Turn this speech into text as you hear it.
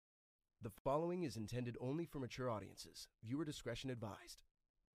The following is intended only for mature audiences. Viewer discretion advised.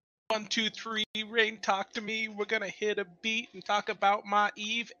 1, 2, 3, Rain, talk to me. We're gonna hit a beat and talk about my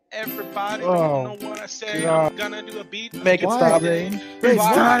Eve. Everybody don't know what I say. I'm gonna do a beat. Make it stop. Rain? It's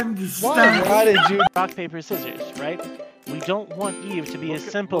time to stop. Why did you? Rock, paper, scissors, right? We don't want Eve to be as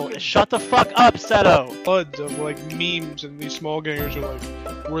simple as shut the fuck up, Seto! Floods of like memes, and these small gamers are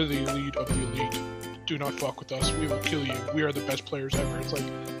like, we're the elite of the elite. Do not fuck with us. We will kill you. We are the best players ever. It's like,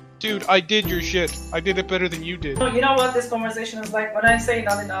 dude, I did your shit. I did it better than you did. You know what this conversation is like? When I say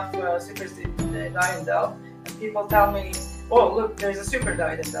not enough supers die in Delve, and people tell me, oh, look, there's a super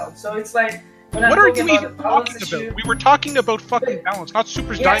died in Delve. So it's like, when What I'm are talking you about even the balance talking issue, about? We were talking about fucking balance, not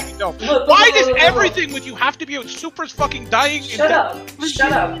supers Yeah. dying in Delph. Look, Why does look. everything with you have to be about supers fucking dying in Shut Delph? up!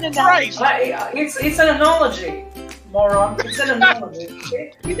 Shut up! Christ! It's an analogy, moron. It's an analogy.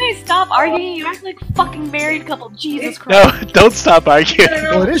 Okay? You guys stop arguing. You act like a fucking married couple. Jesus It's- No, Christ. don't stop arguing. It's an Well,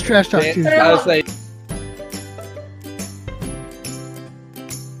 it analogy. is Trash Talk I Tuesday. was like,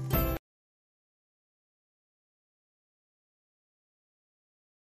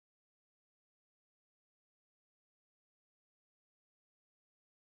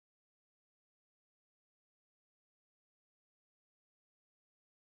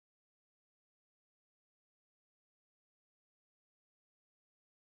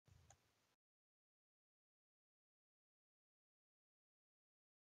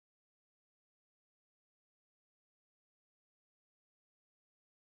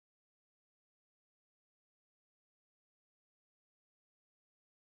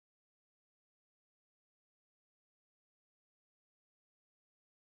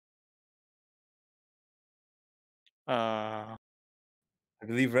 I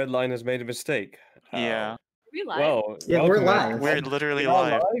believe Redline has made a mistake. Yeah. We live. Well, Yeah, we're welcome, live. everyone. We're literally We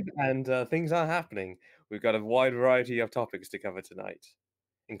are live. and things are happening. We've got a wide variety of topics to cover tonight,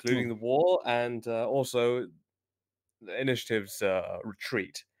 including the war and also the Initiative's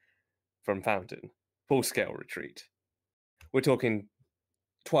retreat from Fountain, full-scale retreat. We're talking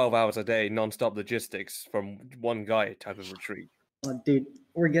 12 hours a day, non-stop logistics from one guy type of retreat. Dude,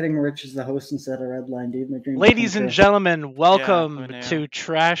 we're getting rich as the host instead of Redline, dude. My dream. Ladies and gentlemen, who welcome knew? to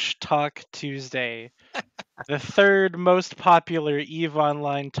Trash Talk Tuesday, the third most popular EVE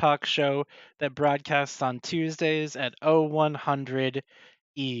Online talk show that broadcasts on Tuesdays at 0100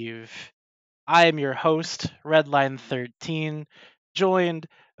 EVE. I am your host, Redline13, joined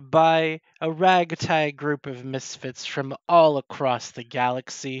by a ragtag group of misfits from all across the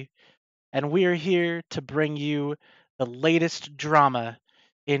galaxy, and we are here to bring you the latest drama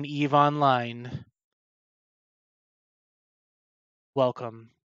in EVE Online.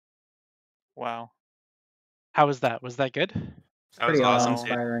 Welcome. Wow. How was that? Was that good? It's That was pretty awesome, dude.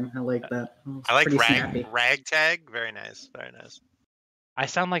 awe-inspiring. I like that. It's I like pretty snappy. ragtag. Very nice. Very nice. I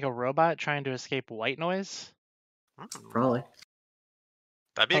sound like a robot trying to escape white noise? Probably.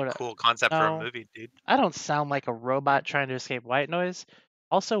 That'd be Hold a up. cool concept for No. a movie, dude. I don't sound like a robot trying to escape white noise.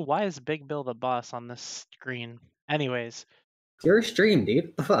 Also, why is Big Bill the boss on this screen? Anyways. It's your stream, dude.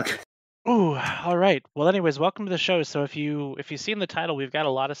 What the fuck? Ooh, all right. Well, anyways, welcome to the show. So if you've seen the title, we've got a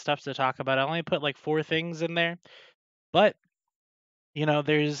lot of stuff to talk about. I only put like 4 things in there, but you know,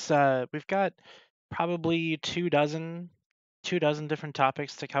 there's we've got probably 24 different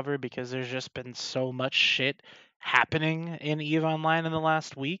topics to cover because there's just been so much shit happening in EVE Online in the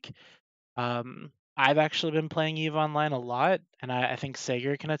last week. I've actually been playing EVE Online a lot, and I think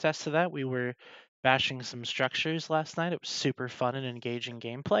Sager can attest to that. We were bashing some structures last night. It was super fun and engaging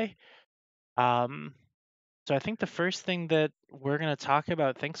gameplay. So I think the first thing that we're going to talk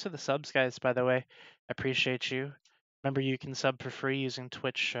about, thanks for the subs, guys, by the way. I appreciate you. Remember, you can sub for free using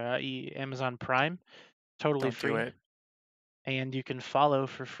Twitch, Amazon Prime. Totally Don't free. do it. And you can follow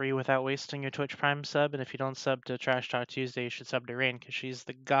for free without wasting your Twitch Prime sub. And if you don't sub to Trash Talk Tuesday, you should sub to Rain, because she's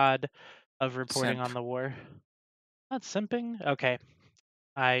the god of reporting Simp. on the war. Not simping? Okay.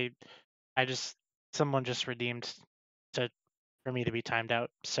 Someone just redeemed for me to be timed out.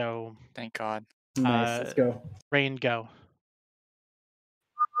 So, Thank God. Nice. Let's go. Rain, go.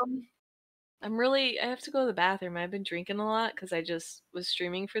 I have to go to the bathroom. I've been drinking a lot because I just was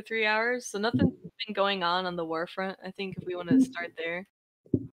streaming for 3 hours. So nothing's been going on the war front. I think if we want to start there.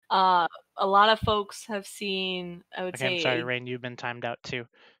 A lot of folks have seen, I would Okay, say. I'm sorry, Rain, you've been timed out too.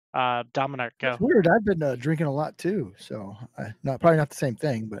 Dominar, go. It's weird. I've been drinking a lot too, so probably not the same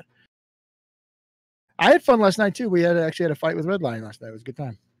thing, but I had fun last night too. We actually had a fight with Redline last night. It was a good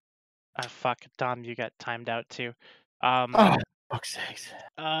time. Fuck, Dom, you got timed out too. Oh, fuck's sakes.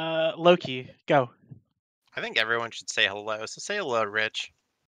 Loki, go. I think everyone should say hello. So say hello, Rich.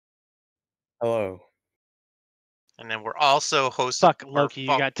 Hello. And then we're also hosting. Fuck, Loki, you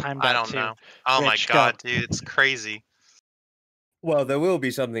got timed I out don't too. know. Oh Rich, my god, dude, it's crazy. Well, there will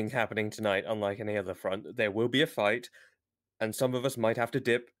be something happening tonight, unlike any other front. There will be a fight, and some of us might have to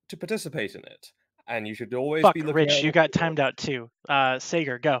dip to participate in it. And you should always Fuck, be looking Rich, out you for got your- timed out too.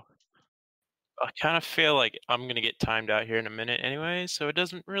 Sager, go. I kind of feel like I'm gonna get timed out here in a minute anyway, so it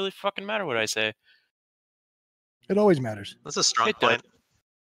doesn't really fucking matter what I say. It always matters. That's a strong It does. point.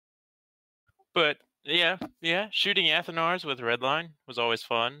 But yeah, shooting Athenars with Redline was always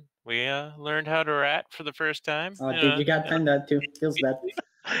fun. We learned how to rat for the first time. Oh, dude, you got timed out too. Feels bad.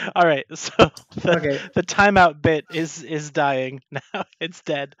 All right, so Okay. the timeout bit is dying now. It's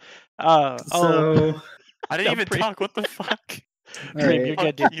dead. So, I didn't Yeah, even pretty- talk. What the fuck? Dream, you're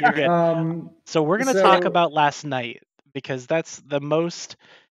good, dude. You're good. So we're gonna talk so- about last night because that's the most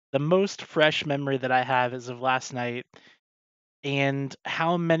fresh memory that I have is of last night and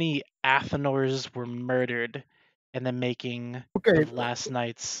how many Athenors were murdered in the making Okay, of last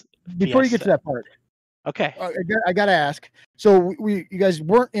night's before you get to fiesta. that part, Okay. I gotta ask. So you guys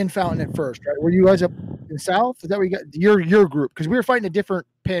weren't in Fountain at first, right? Were you guys up in South? Is that where you got your group? Because we were fighting a different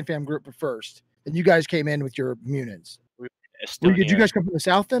PanFam group at first, and you guys came in with your Munins. Did you guys come from the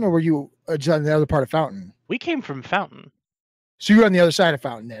South then, or were you just on the other part of Fountain? We came from Fountain. So you were on the other side of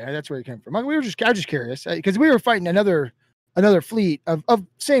Fountain there. That's where you came from. I was just curious because we were fighting another fleet of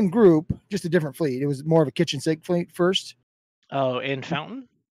same group, just a different fleet. It was more of a kitchen sink fleet first. Oh, in Fountain?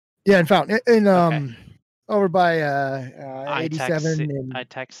 Yeah, in Fountain, in Okay. over by 87 and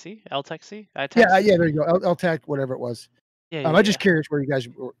iTaxi? LTaxi? yeah, iTaxi? yeah, there you go. LTAC, whatever it was. Yeah, I'm just curious where you guys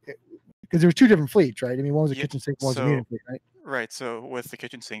were, because there were two different fleets, right? I mean, one was a Yeah, kitchen sink, one was a so- unit fleet, right? Right. So with the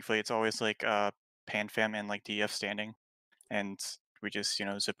kitchen sink fleet, it's always like PanFam and like DF standing, and we just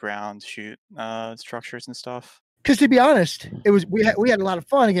zip around, shoot structures and stuff. Because to be honest, we had a lot of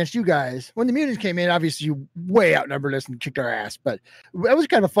fun against you guys. When the mutants came in, obviously you way outnumbered us and kicked our ass. But it was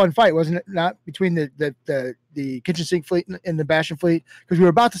kind of a fun fight, wasn't it? Not between the kitchen sink fleet and the Bastion fleet, because we were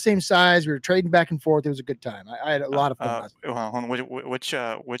about the same size. We were trading back and forth. It was a good time. I had a lot of fun. Hold on,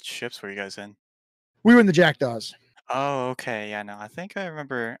 which ships were you guys in? We were in the Jackdaws. Oh, okay. Yeah, no, I think I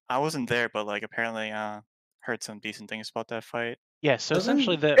remember. I wasn't there, but like apparently heard some decent things about that fight. Yeah, so Doesn't-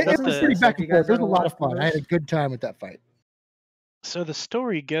 essentially It was pretty back and you guys forth. It was had a a lot lot of of fun. I had a fun. good time with that fight. So the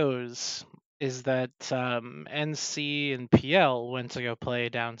story goes is that NC and PL went to go play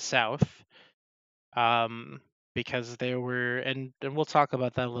down south because they were, and we'll talk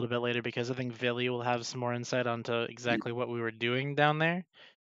about that a little bit later because I think Villy will have some more insight onto exactly what we were doing down there.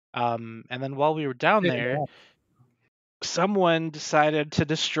 And then while we were down Yeah. there, someone decided to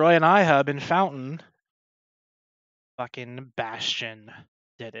destroy an iHub in Fountain. Fucking Bastion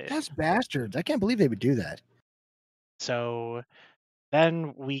did it. That's bastards. I can't believe they would do that. So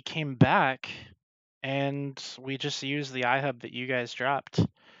then we came back and we just used the iHub that you guys dropped.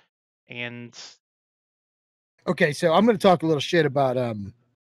 And Okay, so I'm going to talk a little shit about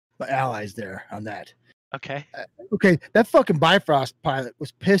my allies there on that. okay. Okay, that fucking Bifrost pilot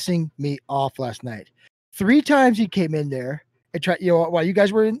was pissing me off last night. 3 times he came in there and tried, while you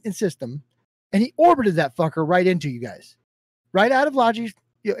guys were in system, and he orbited that fucker right into you guys, right out of Logi's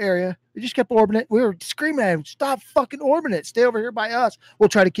area. He just kept orbiting it. We were screaming at him, "Stop fucking orbiting it! Stay over here by us. We'll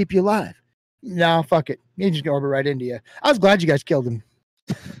try to keep you alive." No, fuck it. He's just gonna orbit right into you. I was glad you guys killed him.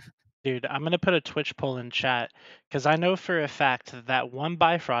 Dude, I'm going to put a Twitch poll in chat because I know for a fact that one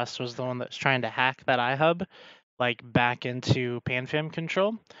Bifrost was the one that's trying to hack that iHub like back into PanFam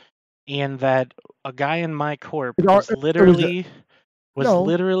control, and that a guy in my corp was literally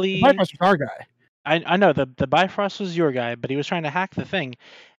Bifrost was our guy. I know the Bifrost was your guy, but he was trying to hack the thing,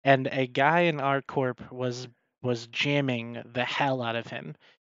 and a guy in our corp was jamming the hell out of him,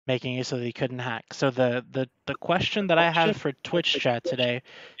 making it so that he couldn't hack. So the question that I have for Twitch chat today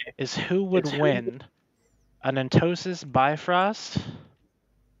is who would win, an Entosis Bifrost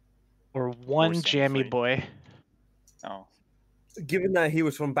or one Sand Jammy Fleet. Boy? Oh, Given that he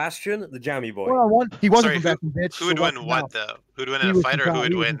was from Bastion, the Jammy Boy. Well, he wasn't Sorry, from Bastion, bitch. Who'd so win what's what now? though? Who'd win He in a was fight, or from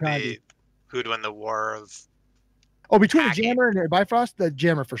who'd He was win from Condi. who'd win the war of? Oh, between the hacking? jammer and the Bifrost, the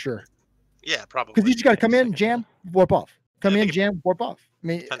jammer for sure. Yeah, probably. Because you just got to come in, jam, warp off. Come Yeah, I in, think jam, warp off. I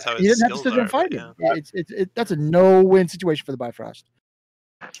mean, Depends how he his doesn't have to skills sit there are, and fight but him. That's a no-win situation for the Bifrost.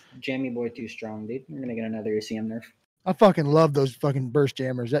 Jammy Boy too strong, dude. We're gonna get another ECM nerf. I fucking love those fucking burst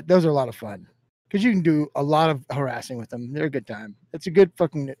jammers. Those are a lot of fun because you can do a lot of harassing with them. They're a good time. It's a good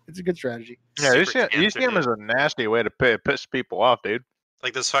strategy. Yeah, Super cancer, ECM dude. is a nasty way to piss people off, dude.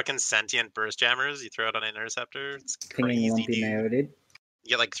 Like those fucking sentient burst jammers you throw out on an interceptor. It's Pinging crazy, Lumpy dude. Mayo, dude. You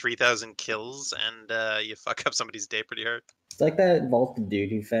get like 3,000 kills and you fuck up somebody's day pretty hard. It's like that vaulted dude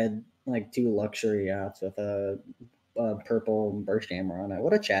who fed like 2 luxury yachts with a purple burst jammer on it.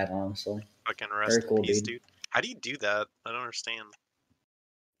 What a chat, honestly. Fucking Very rest cool, in peace, dude. dude. How do you do that? I don't understand.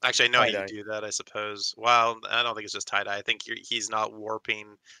 Actually, I know you Tie-dye. do that, I suppose. Well, I don't think it's just tie-dye. I think he's not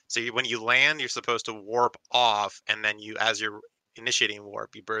warping. So when you land, you're supposed to warp off, and then as you're initiating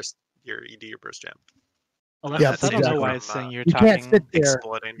warp, you do your burst jam. Alexis, Yeah, I don't know why exactly. it's saying you're You can't talking. sit there.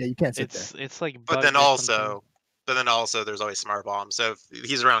 Exploding. Yeah, you can't sit there. It's like But bugged then or something. also, there's always smart bomb. So if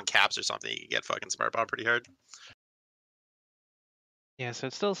he's around caps or something, you can get fucking smart bomb pretty hard. Yeah, so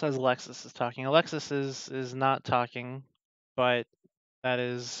it still says Alexis is talking. Alexis is not talking, but that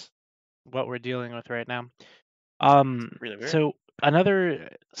is what we're dealing with right now. Really weird. So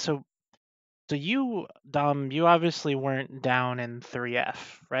you, Dom, you obviously weren't down in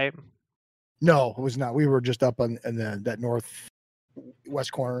 3F, right? No, it was not. We were just up in that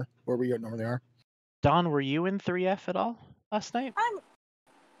northwest corner where we normally are. Don, were you in 3F at all last night?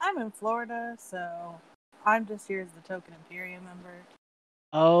 I'm in Florida, so I'm just here as the token Imperium member.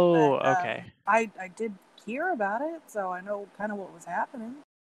 Oh, But, okay. I did hear about it, so I know kind of what was happening.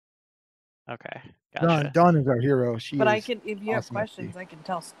 Okay, gotcha. Dawn is our hero. But I can, if you have awesome, questions, I can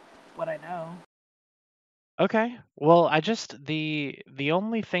tell what I know. Okay. Well, the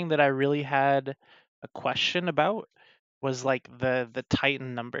only thing that I really had a question about was like the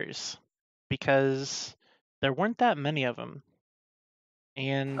Titan numbers, because there weren't that many of them.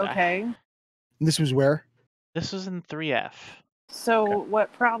 And Okay. This was where? This was in 3F. So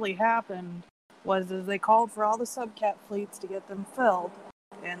what probably happened was they called for all the subcat fleets to get them filled,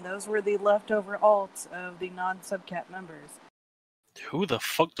 and those were the leftover alts of the non-subcat members. Who the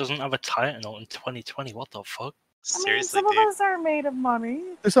fuck doesn't have a Titan in 2020? What the fuck? Seriously, Some of us are made of money.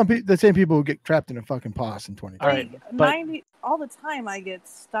 There's the same people who get trapped in a fucking pos in 2020. All the time I get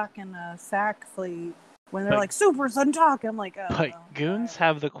stuck in a SAC fleet when they're But- like, Supers untalk. I'm like, oh, But well, Goons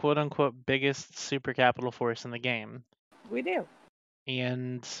have the quote-unquote biggest super capital force in the game. we do.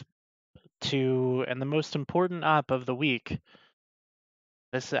 And the most important op of the week,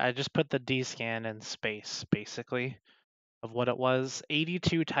 I just put the D-scan in space, basically, of what it was.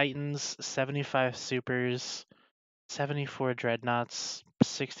 82 Titans, 75 supers, 74 dreadnoughts,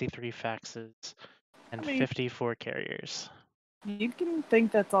 63 faxes, and I mean- 54 carriers. You can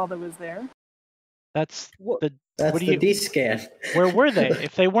think that's all that was there. That's That's what do the you? D-scan. Where were they?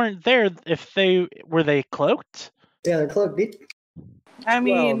 If they weren't there, were they cloaked? Yeah, they're cloaked, dude. I Well,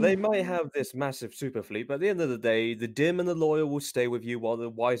 mean, they might have this massive super fleet, but at the end of the day, the dim and the loyal will stay with you, while the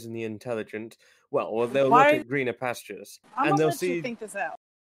wise and the intelligent, well, they'll Why- look at greener pastures, I'm and gonna they'll let see. you think this out.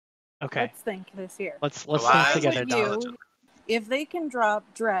 Okay. Let's think this here. Let's Wise think and together, Dom. intelligent. If they can drop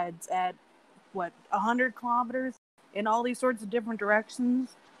dreads at 100 kilometers in all these sorts of different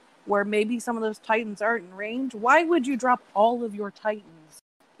directions, where maybe some of those Titans aren't in range, why would you drop all of your Titans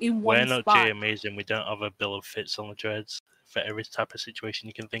in one We're not spot? Amazing. We don't have a bill of fits on the dreads for every type of situation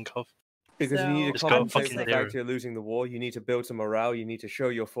you can think of. Because you need to It's got compensate fucking for the zero. fact you're losing the war. You need to build some morale. You need to show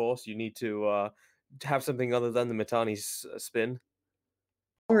your force. You need to have something other than the Mitani's spin.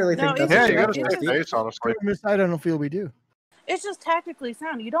 I don't really No, think that's it's Yeah, a you gotta strategy. save face, honestly. I don't feel we do. It's just tactically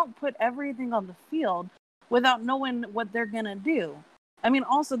sound. You don't put everything on the field without knowing what they're gonna do. I mean,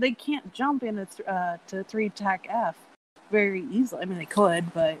 also they can't jump into to 3 TAC F very easily. I mean, they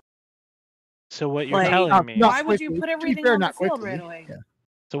could, but So what you're like, telling me? why would you put everything on the field right away?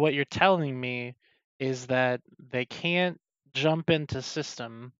 So what you're telling me is that they can't jump into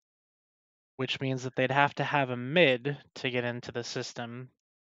system, which means that they'd have to have a mid to get into the system,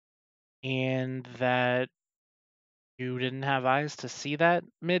 and that you didn't have eyes to see that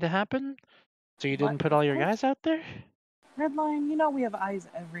mid happen, so you didn't put all your guys out there? Redline, you know we have eyes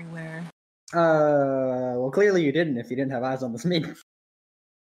everywhere. Well, clearly you didn't if you didn't have eyes on this meeting.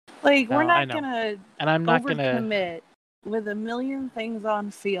 Like, we're No, I not know. gonna And I'm not gonna. overcommit with a million things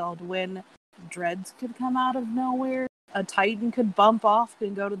on field when dreads could come out of nowhere. A Titan could bump off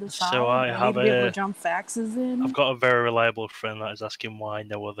and go to the side. So I and have we'd be able a- to jump faxes in. I've got a very reliable friend that is asking why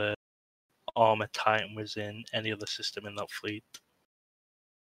no other armor Titan was in any other system in that fleet.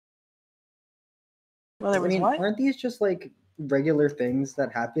 Well, there was what? Aren't these just like regular things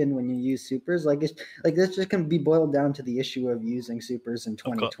that happen when you use supers? Like, it's like this just can be boiled down to the issue of using supers in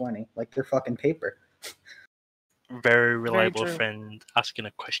 2020. Like they're fucking paper. Very reliable true. friend asking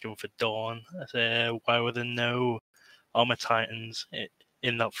a question for Dawn. Why were there no armor Titans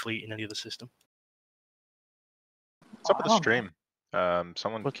in that fleet in any other system? What's up with the Oh. stream?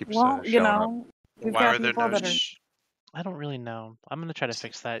 Someone keeps Well, you showing up. know, we've Why got are there people no that are. I don't really know. I'm gonna try to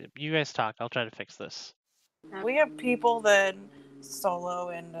fix that. You guys talk. I'll try to fix this. We have people that solo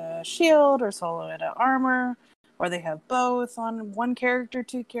into shield or solo into armor, or they have both on one character,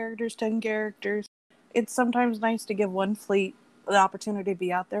 2 characters, 10 characters. it's sometimes nice to give one fleet the opportunity to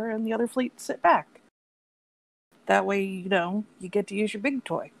be out there and the other fleet sit back. That way, you get to use your big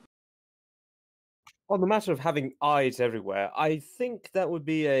toy. On the matter of having eyes everywhere, I think that would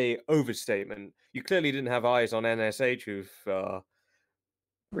be a overstatement. You clearly didn't have eyes on NSH who've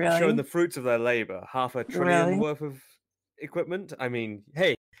Really? shown the fruits of their labor. $500 billion Really? worth of equipment. I mean,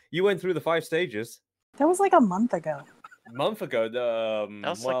 hey, you went through the 5 stages. That was like a month ago. A month ago.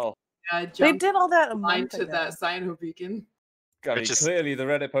 Well, They did all that a line month to ago. that Cyano beacon. I mean, Rich is- clearly the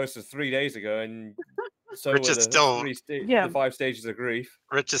Reddit post was 3 days ago, and so Rich were is the, still- Yeah. the 5 stages of grief.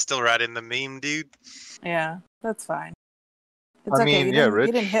 Rich is still riding the meme, dude. Yeah, that's fine. It's I okay. mean, you, yeah, didn't, Rich-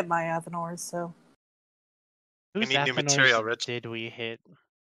 you didn't hit my Athenors, so. We Whose need new Athenors material, Rich. did we hit?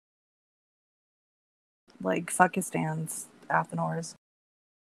 Like, Fuckistan's Athenors.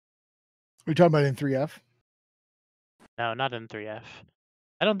 We're talking about in 3F. No, not in 3F.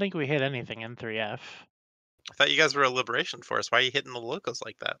 I don't think we hit anything in 3F. I thought you guys were a liberation force. Why are you hitting the locals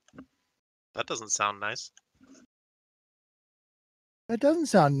like that? That doesn't sound nice. That doesn't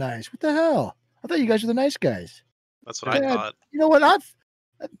sound nice. What the hell? I thought you guys were the nice guys. That's what I Yeah, thought. You know what?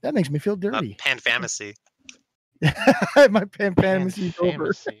 That makes me feel dirty. Panfamasy. My fantasy's over.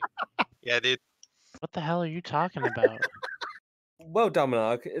 Fantasy. Yeah, dude. What the hell are you talking about? Well,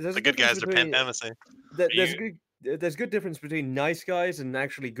 Dominic, there's The a good difference guys are between- Panfamasy. There's good difference between nice guys and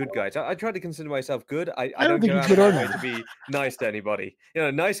actually good guys. I try to consider myself good. I I don't don't think go he's out good of or my way nice. to be nice to anybody. You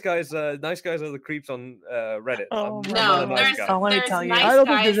know, nice guys are the creeps on Reddit. Oh, I'm No, not a nice there's, guy. Oh, let me there's tell you. nice I don't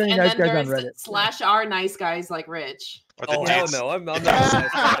think guys, there's any and nice then guys on there's Reddit. /r nice guys like Rich. Or the Oh hell dudes. no, I'm not a nice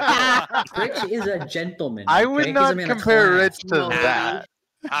guy. Rich is a gentleman. I would okay? He's a not man of compare class. Rich to No. that.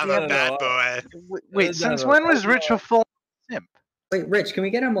 I'm No, a no, bad no, boy. Wait, no, since no, when was I'm Rich a not. full simp? Wait, Rich, can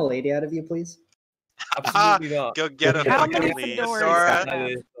we get a Milady out of you, please? Absolutely not. Go get him, How fucking many Lee. fedoras Dora. do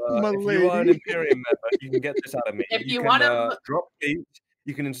you have? If you are an Imperium member, you can get this out of me. If you can, wanna- drop fleet,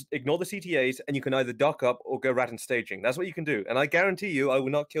 you can ignore the CTAs, and you can either dock up or go rat and staging. That's what you can do. And I guarantee you, I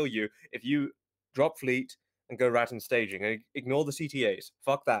will not kill you if you drop fleet and go rat and staging. And ignore the CTAs.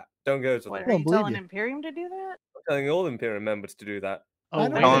 Fuck that. Don't go to What, them. are don't you believe telling you. Imperium to do that? I'm telling all Imperium members to do that. Oh,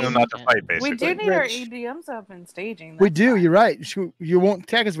 don't wait Telling a them not to minute. fight, We basically. do need our Rich. ADMs up in staging. We that's do. fine. You're right. You won't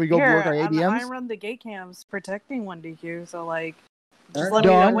tag us. We go Here, work our I ADMs. run the gate cams protecting 1DQ, so like, just Alright. let me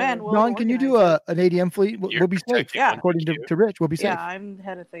know Dawn, when. We'll Dawn, can you do organize an ADM fleet? We'll, You're we'll be safe. protecting Yeah. According to 1DQ. Rich, we'll be it. safe. Yeah, I'm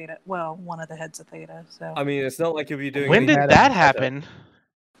head of Theta. Well, one of the heads of Theta. So, I mean, it's not like you'll be doing. When did anything that better. happen?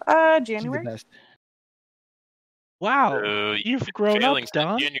 She's the January. best. Wow, You've you've been grown up, failing since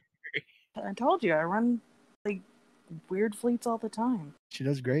Don. January. I told you I run like weird fleets all the time. She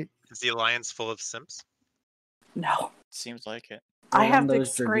does great. Is the alliance full of simps? No, Seems like it. I Run have to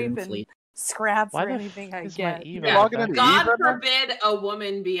those Dragoon scrape and fleet. scrap Why for the anything I is my get. Eva Yeah. Logging into God Eve right now? forbid a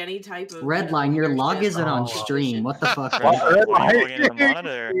woman be any type of Redline, your log leadership isn't on or stream. What the fuck? What are you Redline. logging in the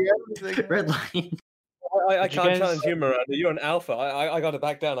monitor? Redline. I Did you can't guys- challenge you, Miranda. You're an alpha. I got to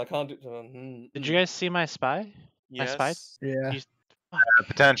back down. I can't do. Did you guys see my spy? My spy? Yes. Yeah. You-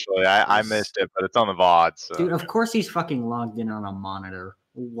 Potentially, I missed it, but it's on the VOD. So. Dude, of course he's fucking logged in on a monitor.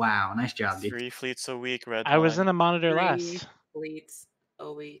 Wow, nice job, dude. 3 fleets a week, red I was line. in a monitor 3 last. fleets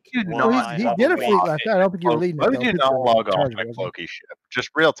a week. You Well, Well, I he have did a a fleet week. last night. I don't think you were leading it. Why though. did you Pitts not was in log off charge my of it, wasn't Floki ship? Just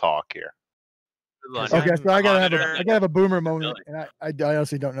real talk here. Because he? Okay, so I gotta Monitor. have a boomer moment, and I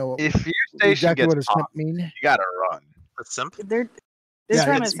honestly don't know what, If your station exactly what a gets simp popped, mean. you gotta run. A simp? They're Yeah,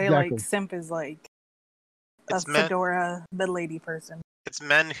 trying to it's say exactly. like simp is like a It's meant- fedora mid lady person. It's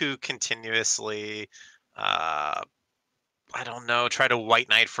men who continuously, I don't know, try to white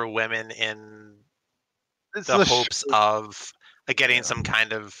knight for women in It's the the hopes of getting some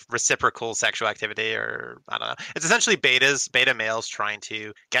kind of reciprocal sexual activity, or I don't know. It's essentially beta males trying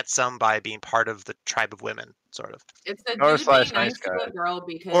to get some by being part of the tribe of women, sort of. It's the Or dude slash being nice nice to guy. a girl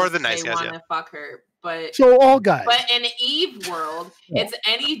because Or the nice they guys, want to fuck her. But So all guys. but in Eve world, Yeah. it's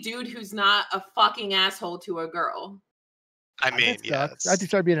any dude who's not a fucking asshole to a girl. I mean, That yeah. sucks. I have to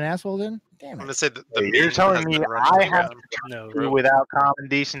start being an asshole then. Damn I'm it. gonna say that the Hey, you're meme telling has me been running I the have ground. No, to without common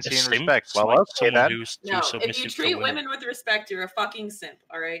decency a and simp's respect. Well, like okay, someone then. who's too No, if submissive you to treat women. women with respect, you're a fucking simp.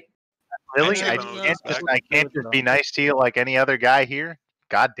 All right. Really? treat I women with can't just respect. be nice to you like any other guy here.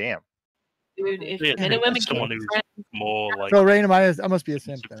 God damn. Dude, if Yeah, men and women someone can be who's friends, more like So Rain, I must be a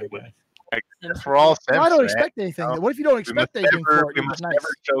simp then. I guess. If we're all simps, Well, I don't man, expect anything. you know, What if you don't we must expect anything never, for it? we You're must just nice. never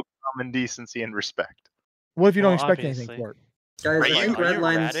show common decency and respect. What if you don't Well, expect anything obviously. for it? Guys, Are I you- think are you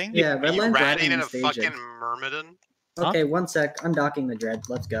Redline's ratting? yeah, Are you Redline's ratting in a staging. fucking myrmidon? Huh? Okay, one sec. Undocking the dread.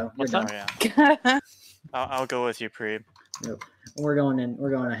 Let's go. We're What's done. up? Oh, yeah. I'll go with you, Pre. We're going in. We're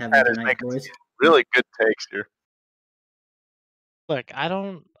going to heaven That is tonight, making boys. really good takes here. Look, I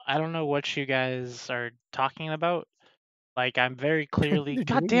don't I don't know what you guys are talking about. Like, I'm very clearly. Dude,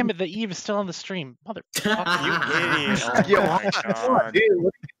 God we- damn it! The Eve is still on the stream, motherfucker. You idiot! Oh Yo, my god!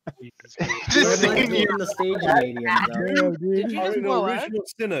 Just Red Line's seeing you. doing the staging medium, though. Yeah, dude. Did you Are just in blow up? original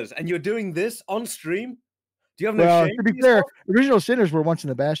sinners, and you're doing this on stream? Do you have no Well, shame? to be fair, original sinners were once in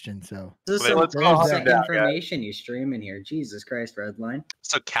the Bastion, so. This is Wait, some let's calm basic down, guys. information you streaming here. Jesus Christ, Redline.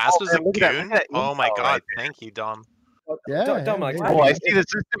 So Cass was man, a look at that- goon? look at that Oh my info god, right thank you, Dom. Yeah, Dom, yeah, I yeah. tell Oh, I you, see the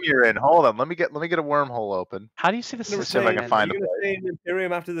system you're in. Hold on, let me get a wormhole open. How do you see the You're gonna system? see if I can stay- find you're a gonna stay in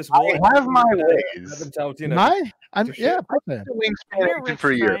Imperium after this I war. have my You're gonna ways. have them tell, you know, Mine? I'm to yeah, shit. of course I am. The wingspan You're agent Rich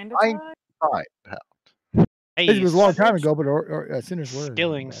for a year. trying to I'm talk. fine. Hey, It was a long time ago, but sinners were. in the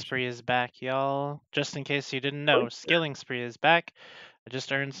Skilling Bastion. Spree is back, y'all. Just in case you didn't know, Skilling Spree is back. I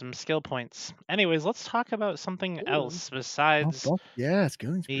just earned some skill points. Anyways, let's talk about something else Oh, besides fuck. Yeah,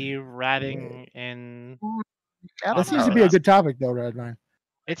 skilling. me ratting in. That seems to be a good topic, though, Redline.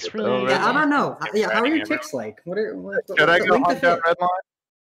 It's really. Oh, Yeah, I don't know. Yeah, how are Writing your it ticks like? What are what, Should I what- go link the hunt down fit. Redline? What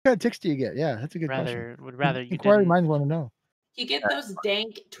kind of ticks do you get? Yeah, that's a good question. Would rather you Inquiry didn't. minds want to know. You get those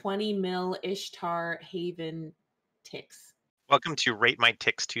dank 20 mil Ishtar Haven ticks. Welcome to Rate My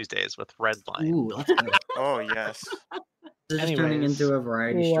Ticks Tuesdays with Redline. Ooh, let's go. Oh yes. This is turning Anyways. into a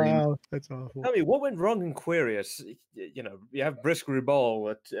variety stream. Wow, that's awful. Tell me, what went wrong in Quirius? You know, you have Brisk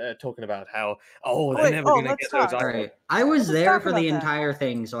Rubal talking about how, they're Wait, never oh, going to let's get those talk. All items. right, I was Let's there talk for the about that. entire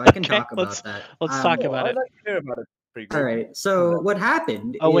thing, so I can Okay, talk about let's- that. let's talk Oh, about I'd it. like to hear about it. Pretty good. All right, so what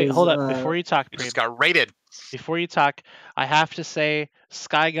happened? Oh wait, is, hold up. Before you talk, You Preeb, just got rated. before you talk, I have to say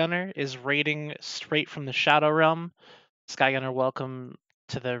Sky Gunner is raiding straight from the Shadow Realm. Sky Gunner, welcome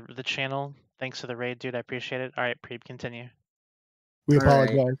to the channel. Thanks for the raid, dude. I appreciate it. All right, Preeb, continue. We All right.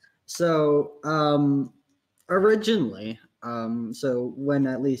 apologize. So, originally, so when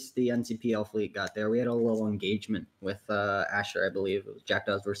at least the NCPL fleet got there, we had a little engagement with Asher, I believe. It was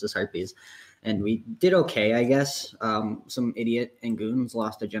Jackdaws versus Harpies. And we did okay, I guess. Some idiot and goons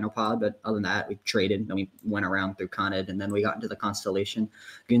lost a Genopod, but other than that, we traded and we went around through Conid, and then we got into the Constellation.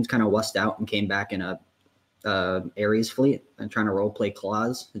 Goons kind of wussed out and came back in a Ares fleet and trying to roleplay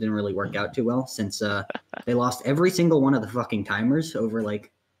claws. It didn't really work out too well since they lost every single one of the fucking timers over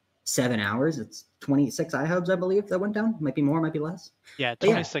like 7 hours. It's 26 iHubs, I believe, that went down. Might be more, might be less. Yeah, But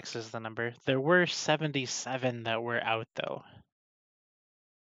yeah. 26 is the number. There were 77 that were out though.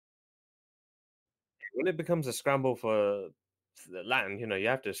 When it becomes a scramble for the land, you know, you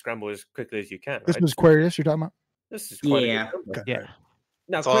have to scramble as quickly as you can. This Right? was Aquarius you're talking about? This is quite Yeah. a good number. Okay. Yeah.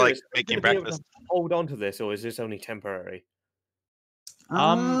 Now, It's all like Quirius, are you making gonna be able breakfast. to hold on to this, or is this only temporary?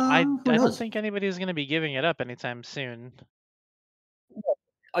 I Who don't knows? think anybody's gonna be giving it up anytime soon.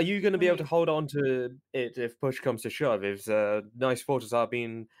 Are you going to be able to hold on to it if push comes to shove? If nice forces are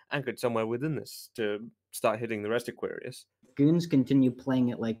being anchored somewhere within this to start hitting the rest of Quirius? Goons continue playing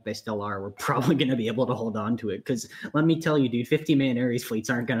it like they still are. We're probably going to be able to hold on to it because let me tell you, dude, 50-man Ares fleets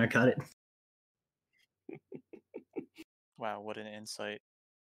aren't going to cut it. Wow, what an insight.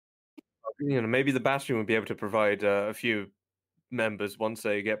 You know, maybe the Bastion would be able to provide a few members once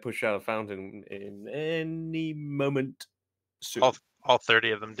they get pushed out of Fountain in any moment soon. All 30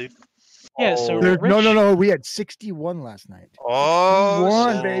 of them, dude. Yeah, so There- Rich, no. We had 61 last night. Oh,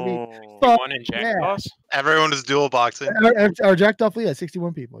 61, shit. baby. Oh. Fuck One in Jack yeah. Boss. Everyone is dual boxing. Our Jackdaw fleet had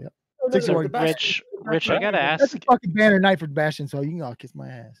 61 people. Yep. No, no, 61. the Bastion- Rich, I gotta That's ask. a fucking banner night for Bastion, so you can all kiss my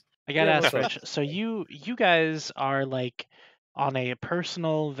ass. I gotta Yeah, ask, what's up? Rich. So you guys are like on a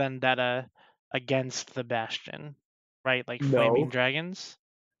personal vendetta against the Bastion, right? Like flaming No. dragons.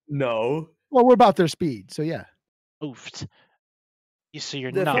 No. Well, we're about their speed, so yeah. Oofed. So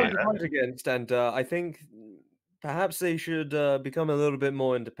you're They're not. fun to fight against, and I think perhaps they should become a little bit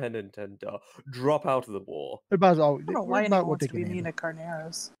more independent and drop out of the war. We're about all. I don't know we're why about anyone what wants they to be can mean handle. to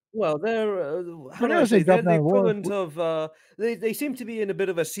Carneros. Well, they're how do I Carneros say? ain't They're dropping the out of war. equivalent of they seem to be in a bit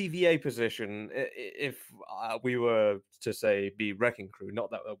of a CVA position. If we were to say be wrecking crew,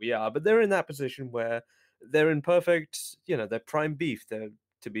 not that we are, but they're in that position where they're in perfect, you know, they're prime beef. They're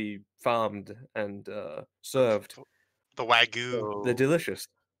to be farmed and served. The Wagyu. So they're delicious.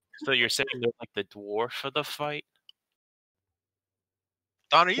 So you're saying they're like the dwarf of the fight?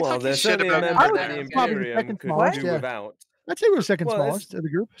 Don, are you Well, talking they're shit certainly a about member Carneros? that the Probably the Imperium second could smallest, do yeah. without. I'd say we're second Well, smallest of the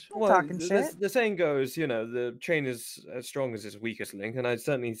group. Well, talking shit. the saying goes, you know, the chain is as strong as its weakest link, and I'd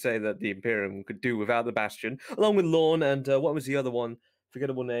certainly say that the Imperium could do without the Bastion, along with Lorne and what was the other one?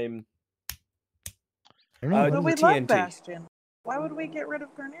 Forgettable name. I don't know. But we TNT. love Bastion. Why would we get rid of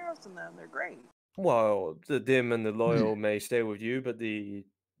Carneros and them? They're great. Well, the dim and the loyal may stay with you, but the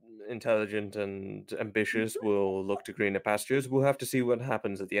intelligent and ambitious will look to greener pastures. We'll have to see what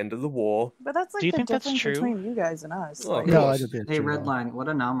happens at the end of the war. But that's like Do you the think that's difference true? between you guys and us. Well, of like, No, I course. don't think it's Hey, true at all. Redline, what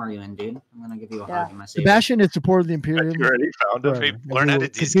realm are you in, dude? I'm gonna give you a Yeah. hug in my savior. Sebastian is supporting the Imperium. You already found him. forever, and Learn we how will to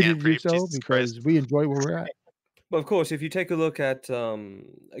continue descant to do rape, so Jesus because Christ. we enjoy where we're at. But of course, if you take a look at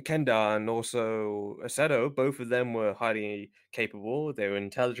Kendar and also Aceto, both of them were highly capable. They were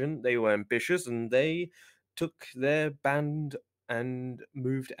intelligent, they were ambitious, and they took their band and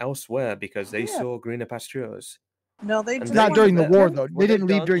moved elsewhere because they Yeah. saw greener pastures. No, they And just they- Not during the that- war, what though. they've They didn't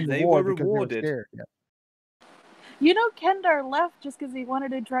leave done, during the they war were because they were rewarded. scared. Yeah. You know, Kendar left just because he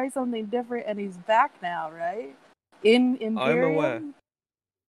wanted to try something different, and he's back now, right? In Imperium. aware.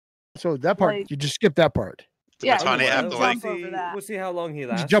 So that part, Like- you just skip that part. Yeah, Matani you have can to, we'll like- jump over see. that. We'll see how long he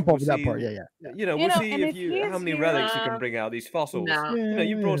lasts. Just jump We'll over that see- part. Yeah, yeah. You know, You we'll know, see and if if you he how is many here- relics you can bring out. These fossils. No. You know,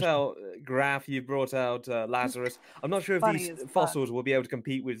 you Yeah, brought yeah. out Graf, you brought out Lazarus. I'm not sure if Funny these as fuck. fossils will be able to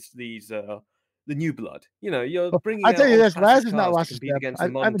compete with these the new blood. You know, you're Well, bringing I'll out tell you old this, classic Laz is not cars lost to a compete step. against I-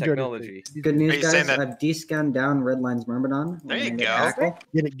 the modern I've enjoyed it. technology. Good news, Are you guys. saying that- I've descanned down Redline's Myrmidon. There We're you gonna get go. Tackle.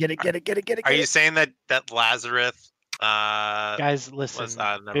 Get it, get it, get it, get it, get it. Are get you it. saying that Lazarus Guys, was listen.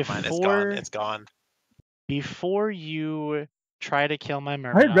 never mind, it's gone. Before It's gone. before you try to kill my I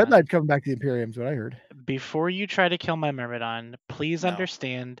heard Myrmidon, Redline coming back to the Imperium. Is what I heard. before you try to kill my Myrmidon, please No.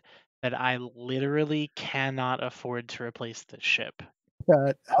 understand that I literally cannot afford to replace this ship.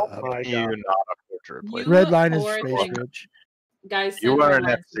 But, You not afford to replace You Redline is poor space thing. rich. Guys, You send are an Redline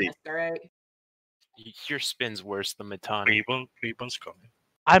some FC. desk, all right? Your spin's worse than Matani. Reborn's coming.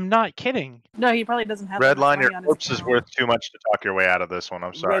 I'm not kidding. No, he probably doesn't have that much Redline, money your on his corpse is account. worth too much to talk your way out of this one.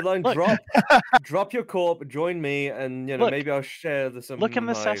 I'm sorry. Redline, Look. drop your corp, join me, and you know Look. maybe I'll share some. Look in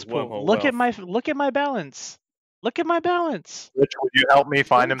the my cesspool. wormhole Look at wealth. my balance. Look at my balance. Rich, would you help me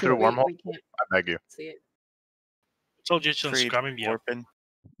find him through We wormhole? can't I beg you. see it. Told you to Creed, scamming me up. Orphan.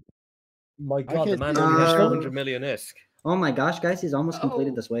 My God, the can't man see only has it. 400 million ISK. Oh my gosh, guys, he's almost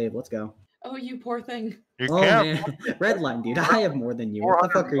completed Oh. this wave. Let's go. Oh, you poor thing. You Oh can't. man, Redline, dude, I have more than you. What the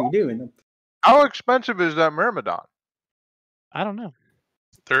fuck are you doing? How expensive is that Myrmidon? I don't know.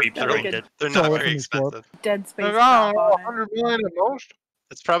 They're People they're, are dead. they're So not what very from his corp? expensive. Dead Space. I Cop don't know, on it. 100 million at most.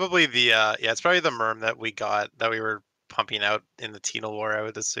 It's probably the it's probably the Myrm that we got that we were pumping out in the Tenal War, I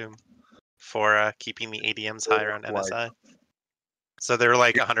would assume, for keeping the ADMs higher on Like- NSI. So they were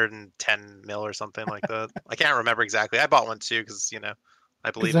like 110 mil or something like that. I can't remember exactly. I bought one too because I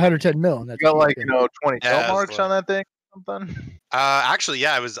It's believe. 110 mil. You That's got like, cheap. 20 Yeah, kill it was marks like- on that thing? Something? Actually,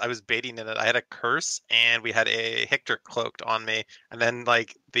 yeah, I was baiting in it. I had a curse and we had a Hector cloaked on me, and then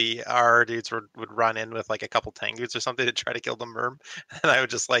like our dudes would run in with like a couple Tengus or something to try to kill the Myrm, and I would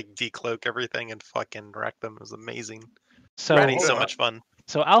just like decloak everything and fucking wreck them. It was amazing. So Having so much fun.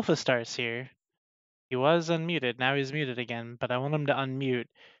 So Alpha Star's here. He was unmuted. Now he's muted again, but I want him to unmute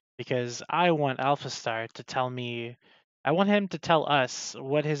because I want Alpha Star to tell me. I want him to tell us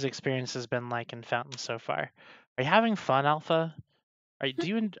what his experience has been like in Fountain so far. Are you having fun, Alpha? Are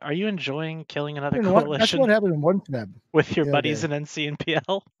you enjoying killing another You know what? That's coalition what happened in one snap. with your the other buddies day. in NC and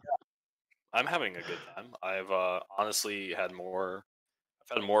PL? I'm having a good time. I've honestly had more.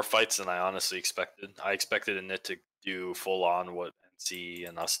 I've had more fights than I honestly expected. I expected Init to do full on what NC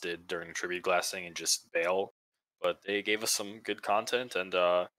and us did during tribute glassing and just bail, but they gave us some good content, and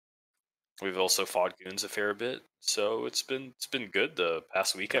we've also fought goons a fair bit. So it's been good. The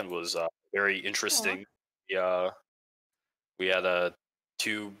past weekend was very interesting. We had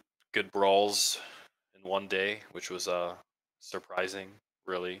 2 good brawls in one day, which was surprising,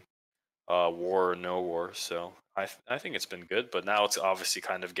 really. War or no war, so I think it's been good, but now it's obviously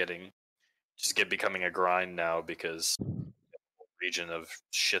kind of becoming a grind now because region of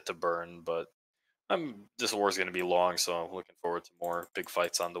shit to burn. But this war is going to be long, so I'm looking forward to more big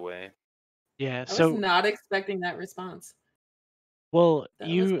fights on the way. Yeah. I So was not expecting that response. well, That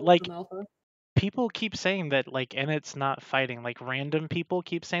was you cool like from Alpha. people keep saying that like Init's not fighting. Like random people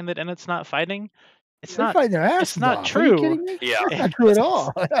keep saying that Init's not fighting. It's They're not. fighting their asses It's not off. Are you true. kidding me? Yeah, That's not true at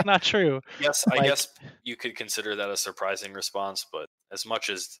all. It's not true. Yes, I Like- guess you could consider that a surprising response, but as much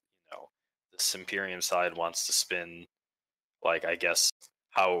as the Imperium side wants to spin, like I guess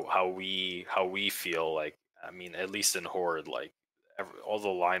how we feel, like I mean, at least in Horde, like all the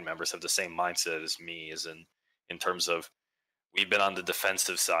line members have the same mindset as me, as in terms of we've been on the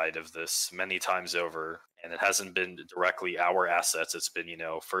defensive side of this many times over, and it hasn't been directly our assets. It's been,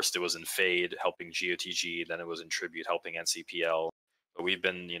 first it was in Fade helping GOTG, then it was in Tribute helping NCPL. But we've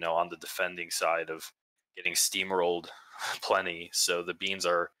been, on the defending side of getting steamrolled plenty. So the Beans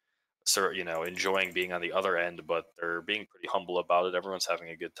are, enjoying being on the other end, but they're being pretty humble about it. Everyone's having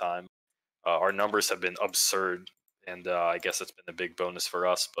a good time. Our numbers have been absurd and I guess that's been a big bonus for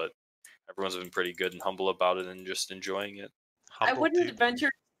us. But everyone's been pretty good and humble about it and just enjoying it. I wouldn't venture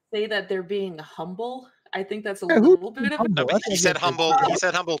to say that they're being humble. I think that's a Yeah, who's little bit of humble? No, but That's he not said good. humble. He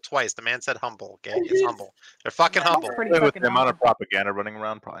said humble twice. The man said humble. Okay, it's humble. They're fucking humble. With the amount of propaganda running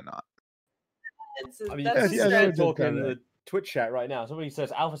around, probably not. I mean, you can see the shit talk in the Twitch chat right now. Somebody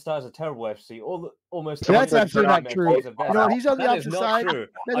says Alpha Star is a terrible FC. Almost. So that's absolutely not 100% true. is a best. You know, he's on the That is opposite not side. true.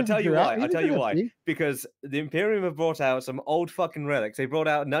 That I'll isn't tell you true. why. He's I'll a tell you good why. FC. Because the Imperium have brought out some old fucking relics. They brought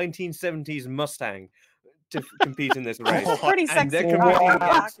out 1970s Mustang to compete in this race. Pretty and they're sexy competing car.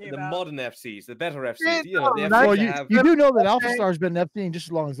 against the modern FCs, the better FCs. You know, the Well, FCs you, have. you do know that Alpha Star's been FCing just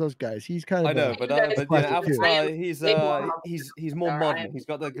as long as those guys. He's kind of. I know, but you know, classic Alpha too. Star, he's more modern. He's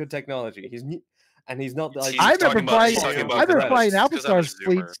got the good technology. He's new, and he's not. Like, I remember flying. he's talking about I remember flying Corvettes. Alpha Star's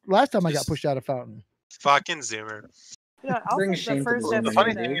fleet last time I got pushed out of Fountain. Fucking Zoomer. Yeah, Bring Alpha's the shame to first the The FC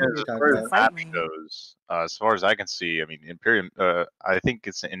funny to thing to is, as talk far as about. map goes, as far as I can see, I mean, Imperium. I think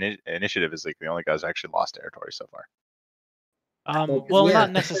it's initiative is like the only guys that actually lost territory so far. Well, yeah,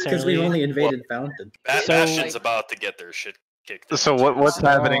 not because necessarily. we've only invaded Fountain. Bastion's about to get their shit kicked. So what's Oh,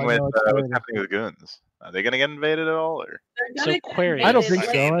 happening I with know, it's what's terrible. happening with goons? Are they gonna get invaded at all, or? So Query. I don't think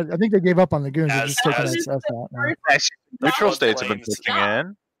so. I think they gave up on the goons. They're As- just taking as- us out now. Neutral states have been Floodplains- pushing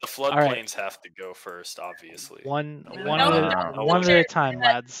in. The All right. floodplains have to go first, obviously. One No, at a time,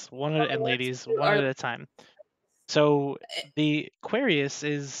 lads. And ladies, one at a time. So the Aquarius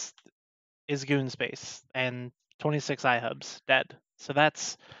is Goon Space and 26 iHubs dead. So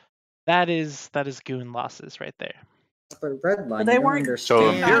that is Goon losses right there. But Redline, But they you don't weren't- So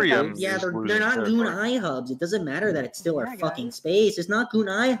understand. Imperium Yeah, is they're losing not Goon territory. iHubs. It doesn't matter that it's still our fucking space. It's not Goon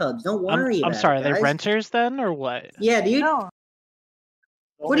iHubs. Don't worry I'm about sorry, it, are they guys. renters then, or what? Yeah, dude. No.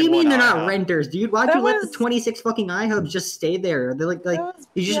 What do you mean they're not renters, dude? Why'd That you let the was- 26 fucking iHubs just stay there? They're like was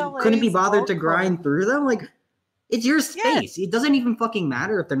you just PLA's couldn't be bothered to bulk grind quote. through them? Like, it's your space. It doesn't even fucking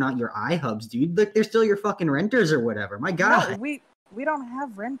matter if they're not your iHubs, dude. Like, they're still your fucking renters or whatever. My God. No, we don't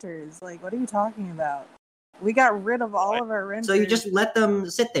have renters. Like, what are you talking about? We got rid of all of our renters. So you just let them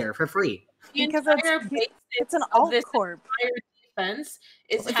sit there for free. because entire it's an of alt this corp. entire defense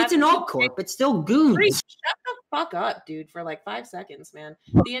is If it's an alt corp, it's still goons. Shut the fuck up, dude, for like 5 seconds, man.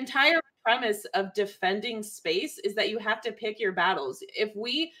 The entire premise of defending space is that you have to pick your battles. If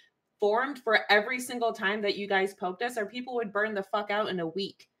we formed for every single time that you guys poked us, our people would burn the fuck out in a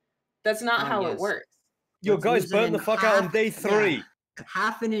week. That's not how it yes. works. Your Let's guys lose it burned in the fuck out on half- day yeah, 3.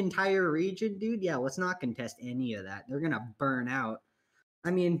 half an entire region, dude. Yeah, let's not contest any of that. They're gonna burn out. I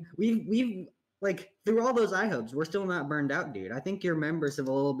mean, we've like through all those iHubs, we're still not burned out, dude. I think your members have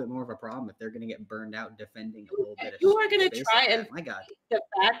a little bit more of a problem if they're gonna get burned out defending a little bit. Of You are going to space try like and that. My God. the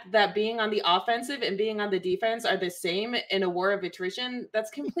fact that being on the offensive and being on the defense are the same in a war of attrition,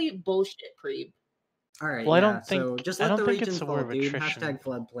 that's complete bullshit, Preeb. All right. Well, I yeah, don't think- so just I let don't the think regions it's a war fall, of dude. attrition. Hashtag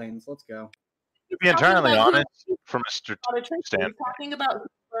floodplains. Let's go. To be entirely about who- honest, from a Not attrition. We're standpoint, talking about who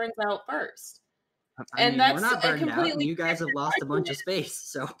burns out first. I And mean, that's we're not a burned out, and completely you guys have different lost a bunch of argument. space.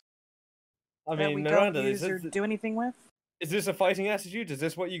 So I that we mean, don't Miranda, use or do anything with. is this a fighting attitude? Is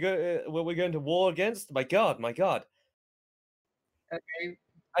this what you go? What we're going to war against? My God, my God. Okay.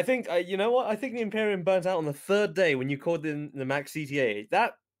 I think you know what? I think the Imperium burnt out on the 3rd day when you called in the Max CTA.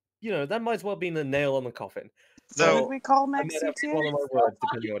 That that might as well be the nail on the coffin. What So would we call I Max might have to CTA? swallow my words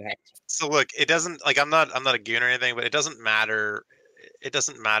depending on what happens. So look, it doesn't like I'm not a goon or anything, but it doesn't matter. It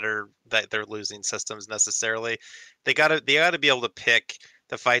doesn't matter that they're losing systems necessarily. They gotta be able to pick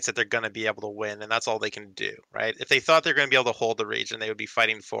the fights that they're gonna be able to win, and that's all they can do, right? If they thought they're gonna be able to hold the region, they would be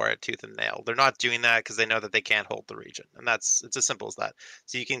fighting for it tooth and nail. They're not doing that because they know that they can't hold the region, and it's as simple as that.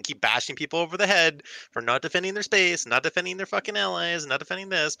 So you can keep bashing people over the head for not defending their space, not defending their fucking allies, not defending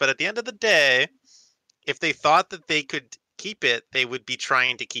this, but at the end of the day, if they thought that they could keep it, they would be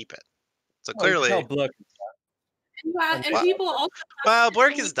trying to keep it. So clearly, Yeah, and Wow. people also well,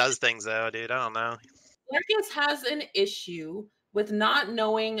 Blurkis does things though, dude. I don't know. Blurkis has an issue with not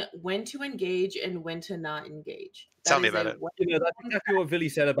knowing when to engage and when to not engage. Tell That me is about a it. That's exactly what Billy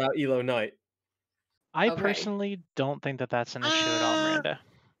said about Elo Knight. I Okay. personally don't think that that's an issue at all, Miranda.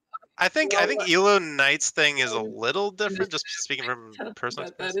 I think Elo Knight's thing is a little different. Just speaking from personal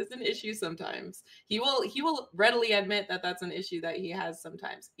that is an issue sometimes. He will readily admit that that's an issue that he has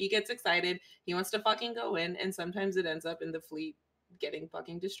sometimes. He gets excited, he wants to fucking go in, and sometimes it ends up in the fleet getting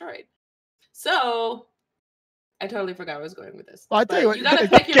fucking destroyed. So I totally forgot where I was going with this. Well, I tell you But what- gotta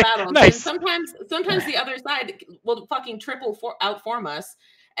pick your okay, battles. nice. And sometimes the other side will fucking triple outform us,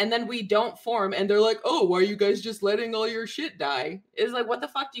 and then we don't form, and they're like, "Oh, why are you guys just letting all your shit die?" It's like, what the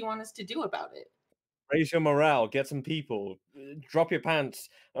fuck do you want us to do about it? Raise your morale, get some people, drop your pants,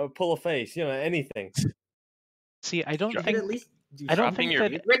 pull a face, anything. See, I don't You could think at least do I don't Dropping think your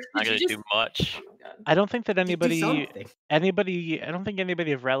that meat is not going to do much. I don't think that do anybody something. I don't think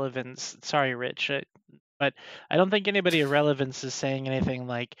anybody of relevance. Sorry, Rich, but I don't think anybody of relevance is saying anything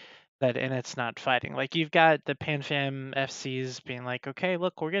like that, and it's not fighting. Like you've got the PanFam FCs being like, okay,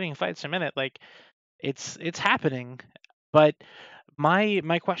 look, we're getting fights a minute. Like it's happening, but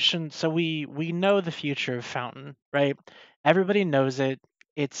my question. So we know the future of Fountain, right? Everybody knows it.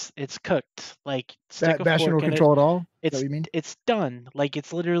 It's cooked. Like stick a Bastion will fork in it. control it all. Is that It's what you mean? it's done. Like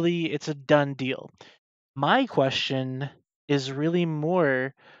it's a done deal. My question is really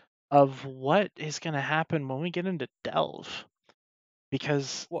more of what is going to happen when we get into Delve,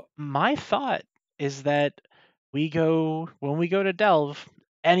 because my thought is that when we go to Delve,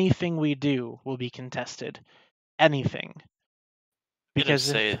 anything we do will be contested. Anything. I'm gonna Because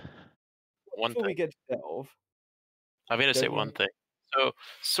say one Before we thing. get to Delve, I'm gonna say Go one ahead. thing. So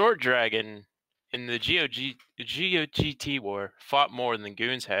Sword Dragon in the GOGT war fought more than the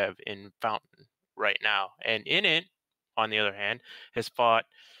Goons have in Fountain right now, and in it, on the other hand, has fought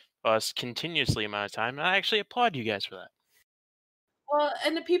us continuously amount of time. And I actually applaud you guys for that. Well,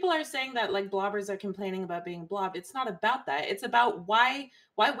 and the people are saying that like blobbers are complaining about being blob. It's not about that. It's about why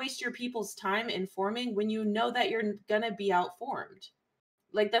waste your people's time informing when you know that you're gonna be outformed.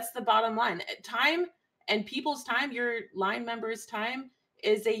 Like that's the bottom line. Time and people's time, your line members' time,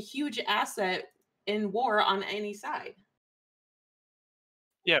 is a huge asset in war on any side.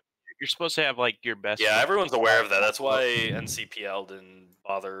 Yeah, you're supposed to have like your best. Yeah, everyone's aware of that. That's why NCPL didn't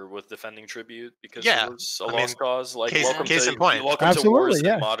bother with defending tribute because Yeah, it was a I lost mean, cause. Like case in point. welcome to Absolutely, Wars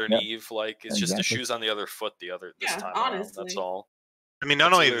yeah, and Modern yeah. Eve. Like it's just the Exactly. shoes on the other foot this time around. That's all. I mean,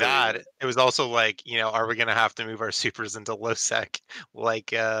 not That's only literally that, it. it was also like, are we going to have to move our supers into low sec like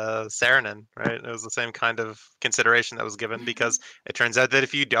Saranen, right? It was the same kind of consideration that was given because it turns out that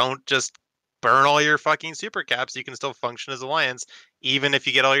if you don't just burn all your fucking super caps, you can still function as Alliance, even if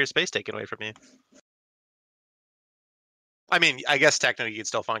you get all your space taken away from you. I mean, I guess technically you can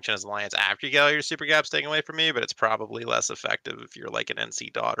still function as Alliance after you get all your super caps taken away from you, but it's probably less effective if you're like an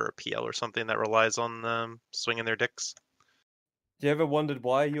NC dot or a PL or something that relies on swinging their dicks. Do you ever wondered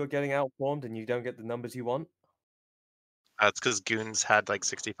why you were getting outformed and you don't get the numbers you want? It's because Goons had like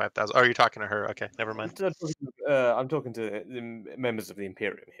 65,000. Oh, you're talking to her? Okay, never mind. I'm talking to the members of the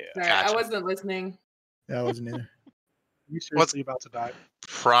Imperium here. Sorry, I wasn't listening. Yeah, I wasn't either. You seriously about to die?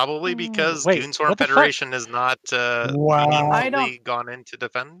 Probably because Wait, Goonswarm what the fuck? Federation has not Wow. I meaningfully gone in to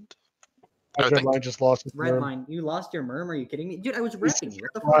defend. I would think. Redline just lost his worm. Redline, you lost your murm? Are you kidding me? Dude, I was repping you.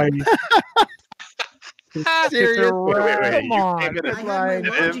 What the Right. fuck? Serious? Wait, Come you on. can't get I it. had my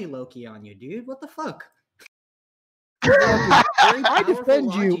Like, Logi Loki on you, dude. What the fuck? I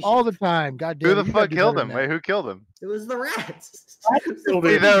defend you all the time. God damn. Who the you gotta fuck do killed better him? than Wait, that. who killed him? It was the rats.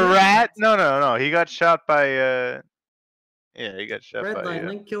 The rat? No. He got shot by yeah, he got shot by Redline,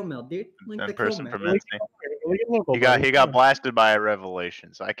 link kill mail, dude. Link a the kill person mail. from Ensney. He got blasted by a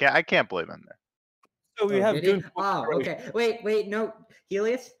revelation, so I can't blame him there. So we have Did he? good. Oh, okay. Wait, no.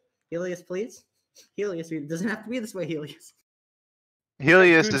 Helios, please. Helios, it doesn't have to be this way, Helios.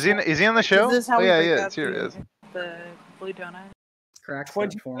 Helios, is he on the show? Is this how oh we yeah, break yeah, up here it is. the blue donut? Cracks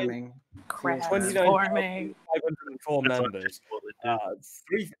 20 forming. Crap. 29,504 members.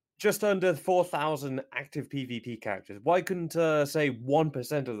 Just under 4,000 active PvP characters. Why couldn't say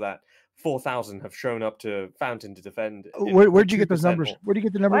 1% of that 4,000 have shown up to Fountain to defend? Where'd you get those numbers? More? Where'd you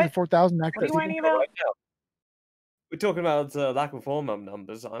get the numbers What? of 4,000 What active are you people? whining about? Right now. We're talking about lack of form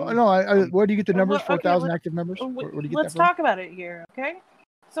numbers. Oh, no, where do you get the numbers? Okay, 4,000 active members? Where do you get Let's that from? talk about it here, okay?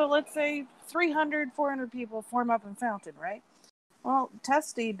 So let's say 300, 400 people form up in Fountain, right? Well,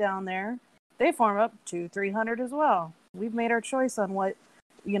 Testy down there, they form up 200, 300 as well. We've made our choice on what,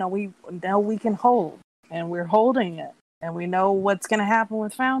 we know we can hold, and we're holding it, and we know what's going to happen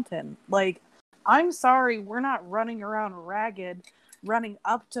with Fountain. Like, I'm sorry, we're not running around ragged, running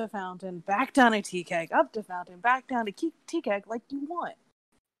up to Fountain, back down to T-Keg, up to Fountain, back down to T-Keg like you want.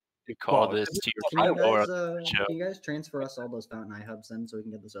 You call this to Can your you or guys, show. can you guys transfer us all those Fountain Eye hubs then so we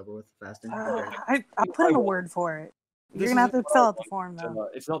can get this over with fast? I'll put in a word for it. You're This going to have is to fill out the form, though.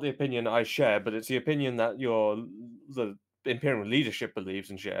 It's not the opinion I share, but it's the opinion that the Imperial leadership believes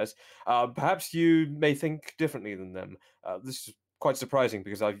and shares. Perhaps you may think differently than them. This is quite surprising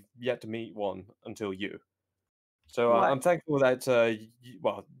because I've yet to meet one until you. So What? I'm thankful that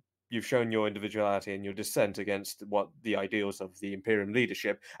you've shown your individuality and your dissent against what the ideals of the Imperium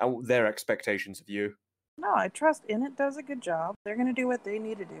leadership and their expectations of you. No, I trust Init does a good job. They're going to do what they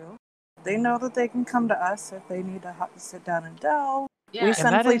need to do. They know that they can come to us if they need to sit down and delve. Yeah, We and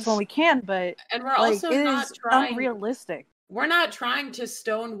send that fleets is- when we can, but And we're like, also it not is trying. unrealistic we're not trying to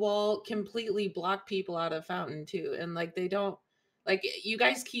stonewall completely block people out of Fountain too, and like they don't like you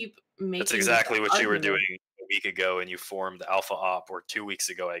guys keep making. That's exactly this what you were argument. doing a week ago, and you formed Alpha Op, or 2 weeks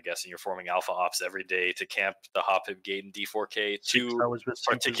ago, I guess, and you're forming Alpha Ops every day to camp the Hop Hip Gate and D4K. To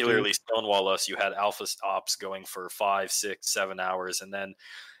particularly stonewall us, you had Alpha Ops going for 5, 6, 7 hours, and then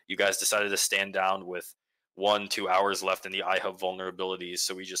you guys decided to stand down with 1-2 hours left in the iHub vulnerabilities,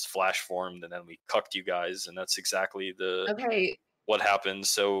 so we just flash formed and then we cucked you guys, and that's exactly Okay. what happened.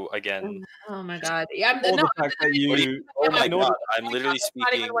 So again, Oh my god. Yeah, Or the fact that you, oh my in order- god, I'm literally That's not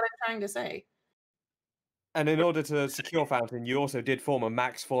even speaking. what I'm trying to say. And in order to secure Fountain, you also did form a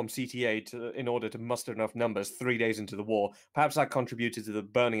max form CTA in order to muster enough numbers 3 days into the war. Perhaps that contributed to the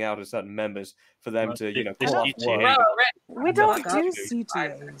burning out of certain members for them to, call off work. We don't do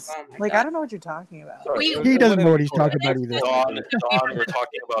CTAs. Like, I don't know what you're talking about. He doesn't know what he's talking about either. Dawn, we're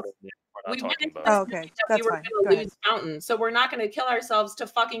talking about it. We're We not went talking into about this it. Okay, because that's we were fine. going Go to ahead. lose Fountain, so we're not going to kill ourselves to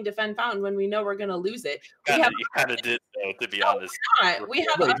fucking defend Fountain when we know we're going to lose it. We have You kind of did, though, to be honest. not. We have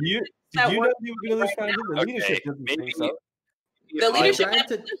Wait, other did you that know we're you were going to lose right Fountain? The now. leadership doesn't think so. The leadership tried to-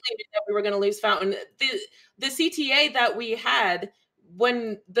 absolutely knew that we were going to lose Fountain. The CTA that we had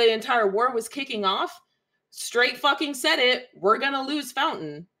when the entire war was kicking off, straight fucking said it. We're going to lose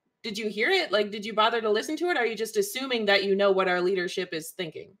Fountain. Did you hear it? Like, did you bother to listen to it? Or are you just assuming that you know what our leadership is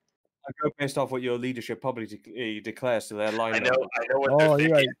thinking? I go based off what your leadership publicly declares to their line. I know what Oh, they're you're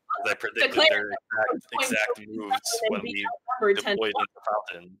thinking. right. I predicted Declare their exact moves when we deployed into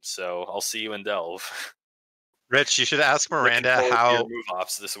Fountain. So I'll see you in Delve. Rich, you should ask Miranda Looking forward to how your move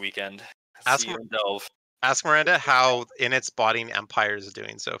ops this weekend. Ask See you Mir- in Delve. ask Miranda how Init's botting Empire is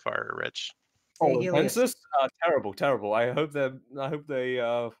doing so far, Rich. Oh, Hey, Helios. Pensis? Terrible. I hope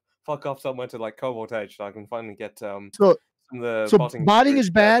they fuck off somewhere to like Cobalt Edge so I can finally get some So, of the so botting. botting is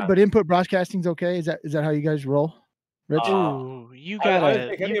bad, but input broadcasting's okay. Is that how you guys roll, Rich? Ooh, you I don't gotta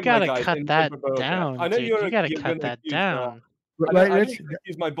think any you of my gotta guys cut in that input broadcast. down, I know dude. you're You gotta gonna cut that accuse, down. Right, I Rich? know you're gonna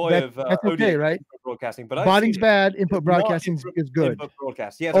accuse my boy That- of that's OD okay, right? input broadcasting, but I've Botting's seen bad. it. Input It's not broadcasting is good. Input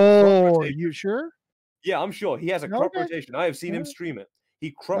broadcast. He has a crop Oh, rotation. you sure? Yeah, I'm sure he has a crop Okay. rotation. I have seen him Alright. stream it.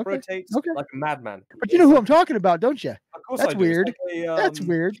 He crop Okay. rotates Okay. like a madman. But you know who I'm talking about, don't you? Of course That's I do. It's weird. like a, That's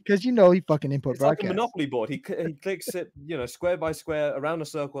weird because you know he fucking input It's like a broadcast. Monopoly board. He clicks it, square by square around a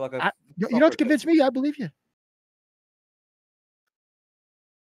circle like a. You don't have to convince me. I believe you.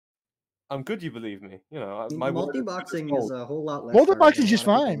 I'm good. You believe me? My word Multi-boxing is gold. a whole lot less. Multi-boxing hard is than a just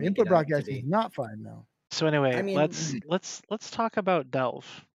lot of people fine. make Input it out to broadcasting be. is not fine though. So anyway, I mean, let's talk about Delve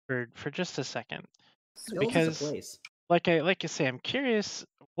for just a second, Delve is a because place. like I say, I'm curious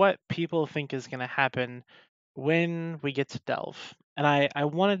what people think is going to happen when we get to Delve, and I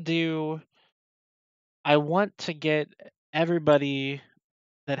want to get everybody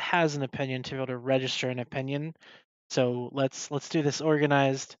that has an opinion to be able to register an opinion. So let's do this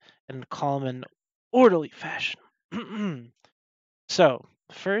organized and calm and orderly fashion. So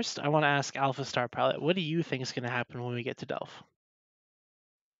first, I want to ask Alpha Star Pilot, what do you think is going to happen when we get to Delve?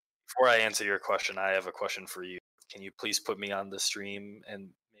 Before I answer your question, I have a question for you. Can you please put me on the stream and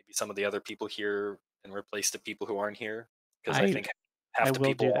maybe some of the other people here and replace the people who aren't here? Because I think half I the will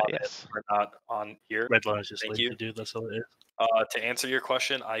people do that, on yes. it are not on here. Red Line's just Thank lazy you. to do. That's all it is. To answer your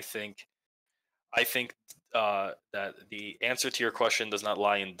question, I think that the answer to your question does not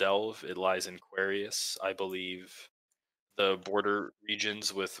lie in Delve. It lies in Quarius. I believe the border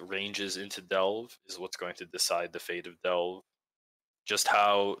regions with ranges into Delve is what's going to decide the fate of Delve. Just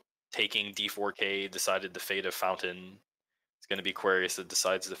how taking D4K decided the fate of Fountain, it's going to be Quarius that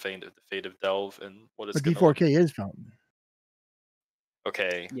decides the fate of Delve and what it's But going to D4K is Fountain.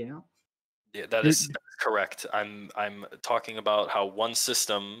 Okay. Yeah. Yeah, that is correct. I'm talking about how one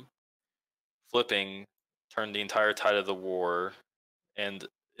system flipping turned the entire tide of the war, and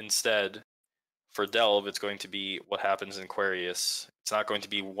instead, for Delve, it's going to be what happens in Quarius. It's not going to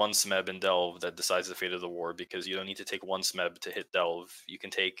be one SMEB in Delve that decides the fate of the war, because you don't need to take one SMEB to hit Delve. You can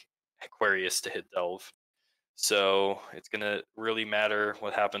take Quarius to hit Delve. So it's going to really matter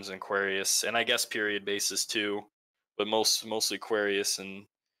what happens in Quarius, and I guess period basis too, but mostly Quarius, and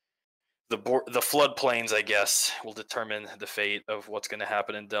the floodplains, I guess, will determine the fate of what's going to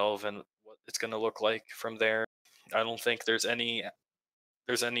happen in Delve and what it's going to look like from there. I don't think there's any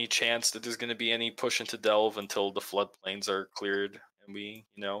chance that there's going to be any push into Delve until the floodplains are cleared and we,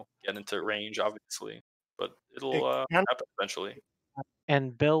 get into range, obviously. But it'll happen eventually.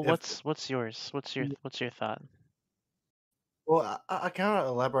 And Bill, what's yours? What's your thought? Well, I kind of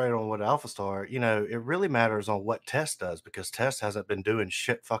elaborate on what Alpha Star. It really matters on what Test does, because Test hasn't been doing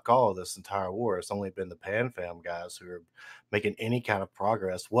shit fuck all this entire war. It's only been the PanFam guys who are making any kind of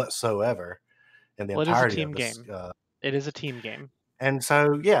progress whatsoever in the What is a entirety team of this. game? It is a team game. And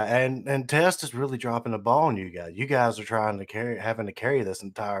so, yeah, and Test is really dropping the ball on you guys. You guys are having to carry this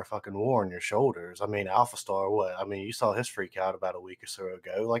entire fucking war on your shoulders. I mean, Alpha Star, what? I mean, you saw his freak out about a week or so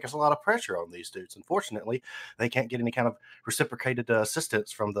ago. Like, it's a lot of pressure on these dudes. Unfortunately, they can't get any kind of reciprocated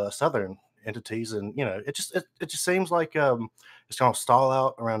assistance from the southern entities, and it just seems like it's gonna stall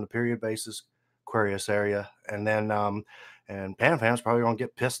out around the period basis Aquarius area, and then and PanFam's probably going to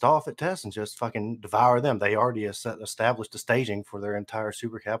get pissed off at Test and just fucking devour them. They already established a staging for their entire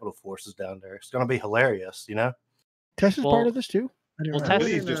super capital forces down there. It's going to be hilarious, Test is part of this too? I didn't Test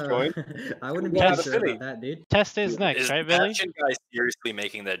Billy's just joined. I wouldn't be Test- sure about that, dude. Test is next, right, Billy? Is that guy seriously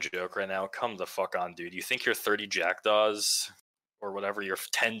making that joke right now? Come the fuck on, dude. You think your 30 Jackdaws or whatever, your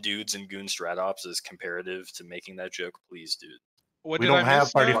 10 dudes in Goon Stratops is comparative to making that joke? Please, dude. What We did don't I have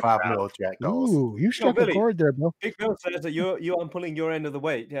miss now? 35 mil Jackdaws. Ooh, you struck a Billy. chord there, bro. Big Bill says that you aren't pulling your end of the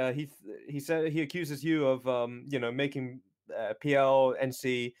weight. Yeah, he said he accuses you of making PL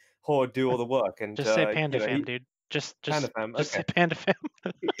NC Horde do all the work, and Just say Panda Fam, dude. Just PandaFam, just say okay. Panda Fam.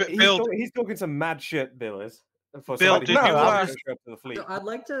 He's talking some mad shit, Bill is. For Bill, somebody did who's you, not to show up to the fleet. So I'd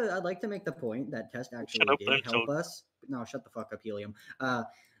like to make the point that Test actually up, did let him help talk. us. No, shut the fuck up, Helium.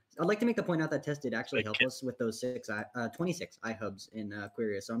 I'd like to make the point out that Test did actually help us with those 26 iHubs in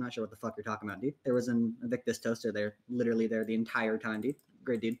Aquarius. So I'm not sure what the fuck you're talking about, dude. There was an Invictus toaster there, literally there the entire time, dude.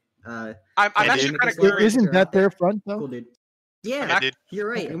 Great, dude. I'm actually kind of curious. Isn't that their front though? Cool, dude. Yeah, you're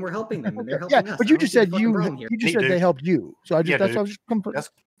right, and we're helping them, and they're helping Yeah, us. but I you don't just see the said fucking you problem here. just said they helped you. So I just Yeah, that's dude. why I was just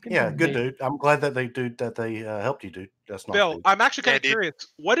That's good, dude. I'm glad that they helped you, dude. That's not Bill, good. I'm actually kind Yeah, of dude. curious.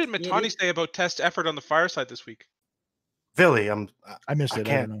 What did Matani say about Test effort on the fireside this week? Billy, I missed it. I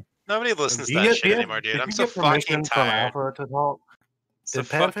can't. don't know. Nobody listens Do to you that get- shit do you- anymore, dude. did I'm you so get permission fucking from tired. Alpha to talk? So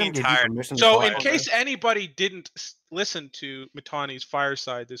Did PanFam fucking give you tired. permission to So, talk in on case this? anybody didn't listen to Matani's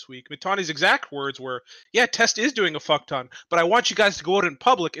fireside this week, Matani's exact words were, "Yeah, Test is doing a fuck ton, but I want you guys to go out in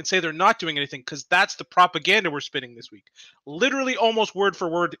public and say they're not doing anything because that's the propaganda we're spinning this week." Literally, almost word for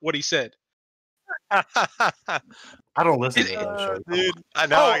word, what he said. I don't listen to those shows. Dude, I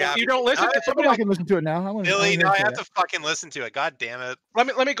know. Oh, I got you don't listen? I- Can somebody I else, can listen to it now. I want Billy, to no, I have to fucking listen to it. God damn it.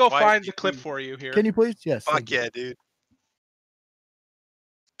 let me go Why- find the clip for you here. Can you please? Yes. Fuck thank you. yeah, dude.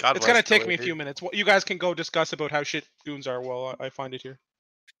 God It's bless gonna take Billy, me a dude. few minutes. You guys can go discuss about how shit goons are while I find it here.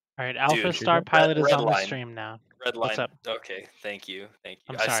 All right, Alpha Dude, Star Red- Pilot is Red on the Line. stream now. Red What's line. up? Okay, thank you. I'm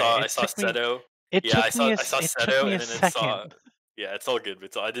I sorry. saw Seto. It Yeah, I took saw me I saw it took Seto me a and then it saw. second. Yeah, it's all good.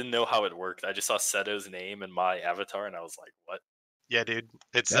 But I didn't know how it worked. I just saw Seto's name in my avatar, and I was like, "What?" Yeah, dude.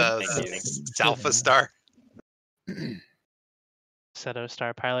 It's Thank you. it's Alpha Star. Seto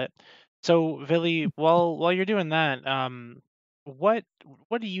Star Pilot. So, Villy, while you're doing that, what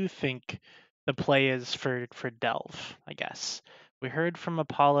do you think the play is for Delve? I guess we heard from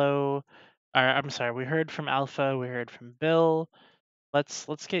Apollo. I'm sorry, we heard from Alpha. We heard from Bill. Let's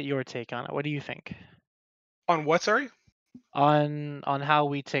get your take on it. What do you think? On what? Sorry. On how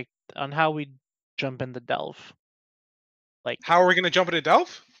we jump into Delve. Like, how are we gonna jump into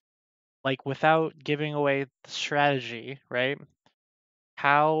Delve? Like, without giving away the strategy, right?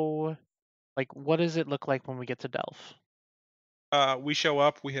 How, like, what does it look like when we get to Delve? We show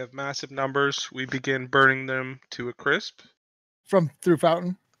up. We have massive numbers. We begin burning them to a crisp. Through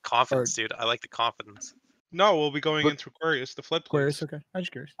Fountain. Confidence, dude. I like the confidence. No, we'll be going in through Aquarius, the flood place. Aquarius, okay. I'm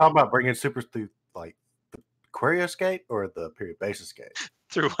just curious. How about bringing supers through like the Aquarius gate or the period basis gate?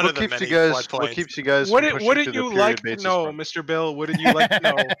 Through one What of the keeps many you guys? floodplains. What keeps you guys? What from pushing wouldn't to the you period like to basis know, front? Mr. Bill? Wouldn't you like to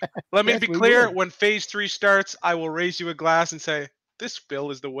know? Let me Yes, be we clear. would. When Phase 3 starts, I will raise you a glass and say, "This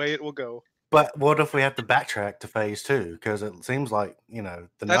bill is the way it will go." But what if we have to backtrack to phase 2? Because it seems like the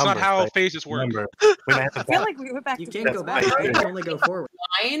That's not numbers how phase- phases work. number- we may have to I feel back- like we went back You to can't go back, That's right? You right. can only go forward.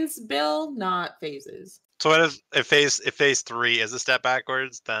 Lines, Bill, not phases. So what if phase 3 is a step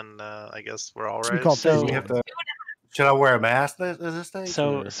backwards, then I guess we're all Should we right. call So- we have to. Should I wear a mask at this stage?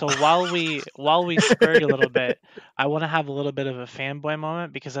 So or- while we scurry a little bit, I want to have a little bit of a fanboy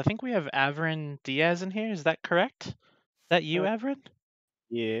moment because I think we have Avrin Diaz in here. Is that correct? Is that you, Avrin?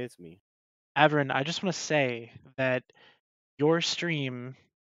 Yeah, it's me. Avrin, I just want to say that your stream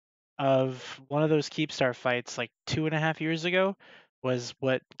of one of those Keepstar fights like 2.5 years ago was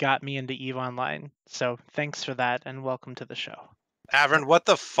what got me into EVE Online. So thanks for that and welcome to the show. Avrin, what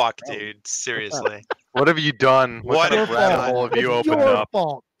the fuck, dude? Seriously. What have you done? What kind Your of rabbit fault. hole have you It's opened your up?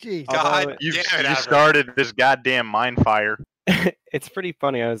 fault. Jeez. God Although You damn it, Avrin. started this goddamn mine fire. it's pretty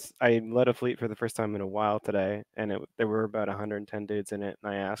funny. I led a fleet for the first time in a while today, and there were about 110 dudes in it.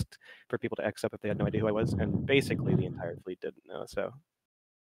 And I asked for people to X up if they had no idea who I was, and basically the entire fleet didn't know. So,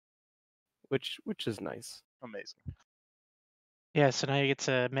 which is nice. Amazing. Yeah, so now you get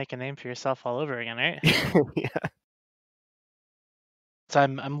to make a name for yourself all over again, right? Yeah. So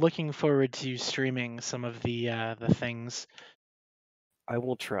I'm looking forward to streaming some of the things. I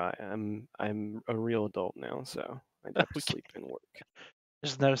will try. I'm a real adult now, so I have to sleep and work.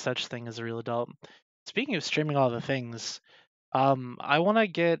 There's no such thing as a real adult. Speaking of streaming all the things, I want to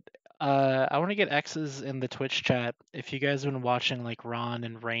get X's in the Twitch chat. If you guys have been watching like Ron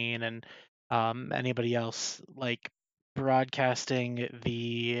and Rain and anybody else like broadcasting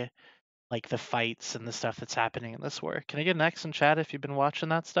the fights and the stuff that's happening in this war. Can I get an X in chat if you've been watching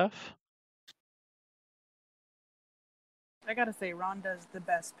that stuff? I gotta say, Ron does the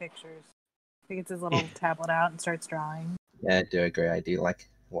best pictures. He gets his little tablet out and starts drawing. Yeah, I do agree. I do like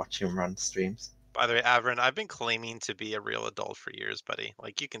watching Ron streams. By the way, Avron, I've been claiming to be a real adult for years, buddy.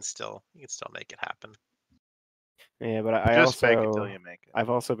 Like you can still make it happen. Yeah, but I Just fake it also till you make it. I've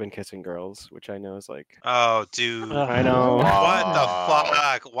also been kissing girls, which I know is like. Oh, dude. I know. What the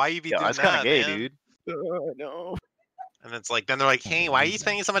fuck? Why you be doing that's that, kind of gay, man? dude. I know. And it's like, then they're like, hey, why are you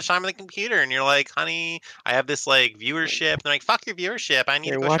spending so much time on the computer? And you're like, honey, I have this like viewership. And they're like, fuck your viewership. I need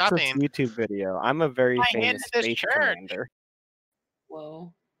Here, to go watch shopping. this YouTube video. I'm a very My famous hand is this space shirt. commander.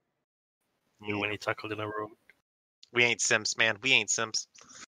 Whoa. You when he tackled in a room. We ain't Sims, man. We ain't Sims.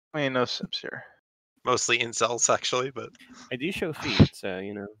 We ain't no Sims here. Mostly incels, actually, but I do show feet, so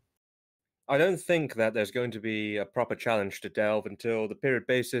you know. I don't think that there's going to be a proper challenge to delve until the period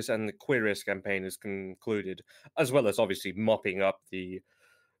basis and the queerist campaign is concluded, as well as obviously mopping up the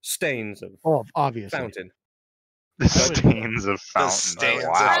stains of obviously. Fountain. The stains of Fountain. stains of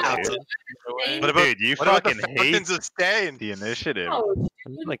Wow, Fountain. dude. What about, Dude, you what about fucking the hate fountains of stain? the initiative.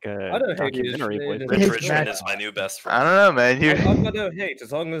 I'm like a I don't hate documentary boy. Richmond is my new best friend. I don't know, man. I've got no hate.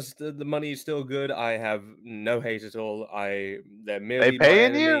 As long as the money is still good, I have no hate at all. They're merely They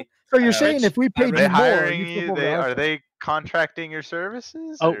paying my you? enemy. So you're saying if we paid They you more, hiring you you? flip over our Are side? they contracting your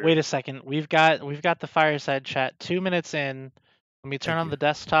services? Oh, or- wait a second. We've got the fireside chat 2 minutes in. Let me turn on the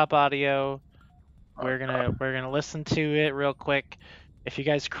desktop audio. We're gonna listen to it real quick. If you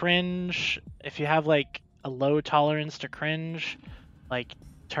guys cringe, if you have like a low tolerance to cringe, like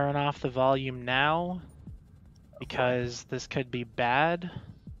turn off the volume now because this could be bad. Can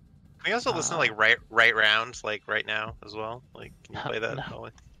we also listen to like right round, like right now as well? Like, can you play that? No.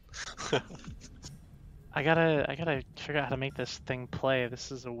 I gotta figure out how to make this thing play.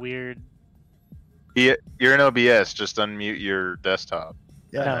 This is a weird. Yeah, you're in OBS. Just unmute your desktop.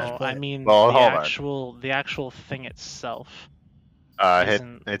 No, I mean Well, the hold on. actual thing itself.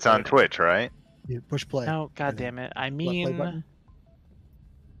 It's on Twitch, right? You push play. No, god damn it. I play mean button?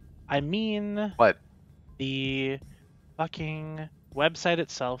 What? The fucking website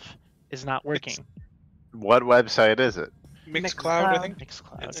itself is not working. What website is it? Mixcloud, I think.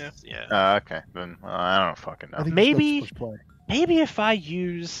 Mixcloud. Yeah. Okay, then I don't fucking know. I think Maybe if I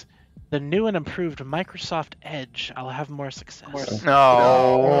use the new and improved Microsoft Edge, I'll have more success.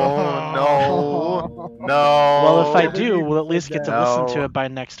 No. Well, if I do, we'll at least get to listen to it by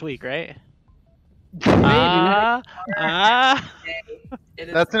next week, right? That's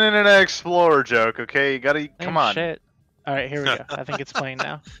an Internet Explorer joke, okay? You gotta come on. Shit. All right, here we go. I think it's playing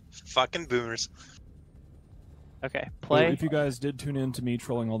now. Fucking boomers. Okay, So play. if you guys did tune in to me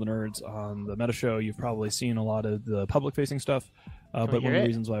trolling all the nerds on the Meta Show, you've probably seen a lot of the public-facing stuff. we But one hear of the it?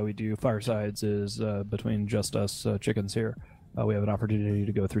 reasons why we do firesides is between just us chickens here, we have an opportunity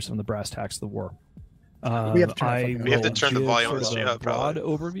to go through some of the brass tacks of the war. We have to turn I the fucking We have to will turn the give volume on sort the of a show, probably.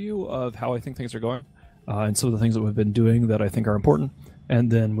 broad overview of how I think things are going, and some of the things that we've been doing that I think are important, and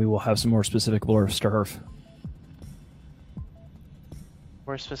then we will have some more specific lore to herf.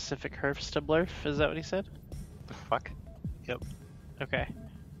 More specific herfs to blurf. Is that what he said? The fuck? Yep. Okay.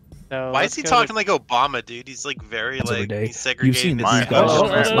 So Why let's is he go talking like Obama, dude? He's like very That's every like day. he's segregating. You've seen the these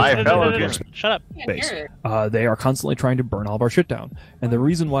discussion. guys. Shut up. Base. They are constantly trying to burn all of our shit down. And the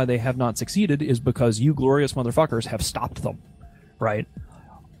reason why they have not succeeded is because you glorious motherfuckers have stopped them. Right?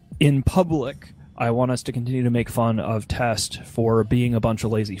 In public, I want us to continue to make fun of Test for being a bunch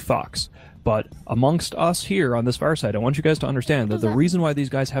of lazy fucks. But amongst us here on this fireside, I want you guys to understand that the reason why these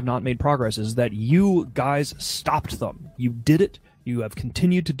guys have not made progress is that you guys stopped them. You did it. You have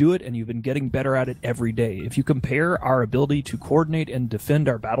continued to do it, and you've been getting better at it every day. If you compare our ability to coordinate and defend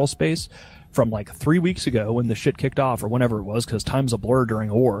our battle space from like 3 weeks ago when the shit kicked off, or whenever it was, because time's a blur during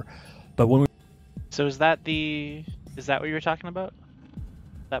a war. But when we So is that what you were talking about?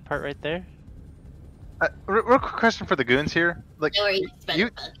 That part right there? Real quick question for the goons here. Like,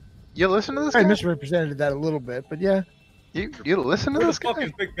 you listen to this I guy? misrepresented that a little bit, but yeah. You listen to Where this the fuck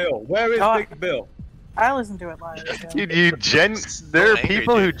is Big Bill? Where is Big Bill? I listen to it live. so. There are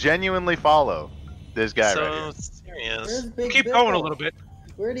people who genuinely follow this guy So right here. serious. Keep going a little bit.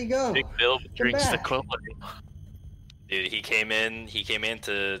 Where'd he go? Big Bill drinks the back. cola. Dude, he came in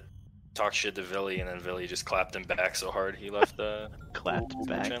to talk shit to Villy, and then Villy just clapped him back so hard he left the clapped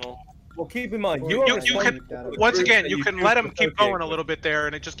back channel. Well, keep in mind, You can once again you can let him keep going a little bit there,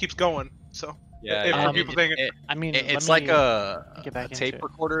 and it just keeps going. So Yeah, if people think I mean, it's let like me a get back into tape it.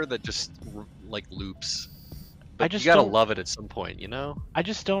 recorder that just like loops. I But just you gotta don't- love it at some point, you know. I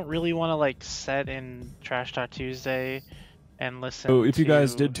just don't really want to like set in Trash Talk Tuesday and listen. So if you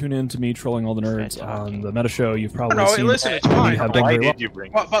guys to- did tune in to me trolling all the nerds on the Meta Show, you've probably No, seen listen, it's me fine. have done Why very well. did you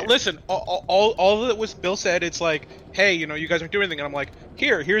bring But listen, all that was Bill said, it's like, hey, you know, you guys aren't doing anything, and I'm like,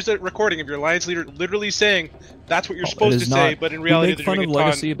 here's a recording of your Alliance leader literally saying that's what you're It supposed is to say, not- but in we reality make they're fun doing of a ton.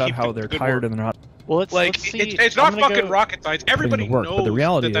 Legacy about Keep how the they're good tired work. and they're not. Well, let's Like see. it's I'm not gonna fucking go- rocket science. putting Everybody to work, knows but the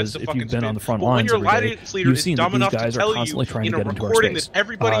reality that that's is, the if fucking you've been spin. on the front But when lines your every day, Alliance leader you've is seen dumb that these enough to guys are tell constantly you trying in to a get into our recording space. that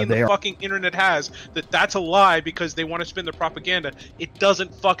everybody in They the are- fucking internet has that that's a lie because they want to spin their propaganda, it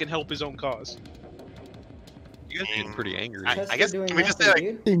doesn't fucking help his own cause. You guys are getting pretty angry. I guess can we just say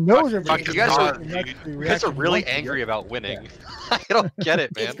like, He knows fuck everything. his you guys are, God, you dude. guys are really angry about winning. I don't get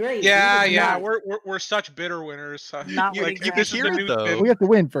it, man. It's great. Yeah, dude. yeah, Not- we're such bitter winners. Not like winning this is hear the it, new though. spin. We have to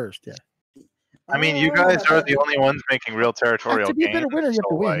win first. Yeah. I mean, you guys are the only ones making real territorial To be a better gains. winner, you have to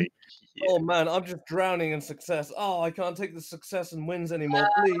so, win. like, Oh man, I'm just drowning in success. Oh, I can't take the success and wins anymore.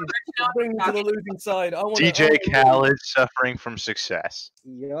 Please bring me to the losing side. I want DJ Khaled suffering from success.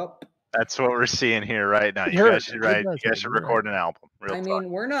 Yup. That's what we're seeing here right now. It You hurts. guys should It write. does You guys hurt. should You're record an album. Real I talk. mean,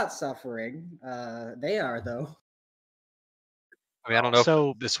 we're not suffering. They are though. I mean, I don't know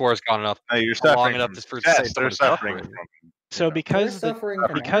So- if this war has gone enough No, you're long suffering enough from to for success. say They're someone's suffering suffering. from. So because the suffering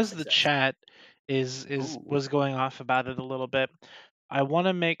from our because the success. chat is was going off about it a little bit, I want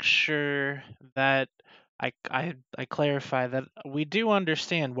to make sure that I clarify that we do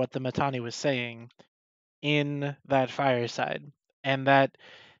understand what the Matani was saying in that fireside, and that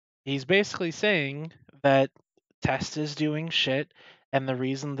he's basically saying that Test is doing shit, and the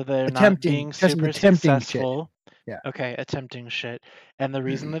reason that they're not Attempting. being Test is super attempting shit. successful. Yeah. Okay, attempting shit. And the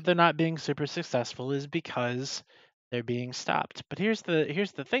reason that they're not being super successful is because they're being stopped. But here's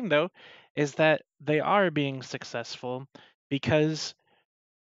the thing though, is that they are being successful because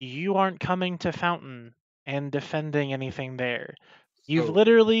you aren't coming to Fountain and defending anything there. You've So-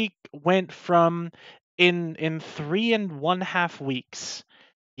 literally went from in 3.5 weeks,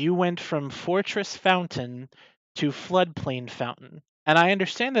 you went from Fortress Fountain to Floodplain Fountain. And I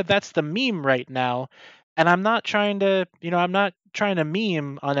understand that that's the meme right now, and I'm not trying to, I'm not trying to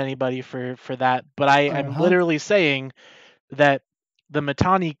meme on anybody for that, but I am Uh-huh. literally saying that the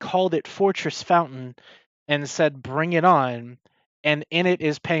Matani called it Fortress Fountain and said bring it on, and in it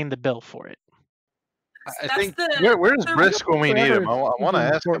is paying the bill for it. I That's think the Where's the Brisk when we need him? I want to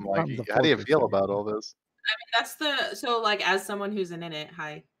Forever ask him, it's like, the how do you fortress feel thing. about all this? that's the so like as someone who's in it,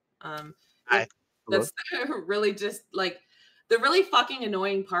 hi. Hi. That's really just like the really fucking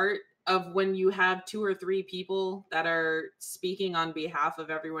annoying part of when you have 2 or 3 people that are speaking on behalf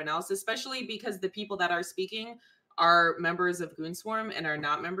of everyone else, especially because the people that are speaking are members of Goonswarm and are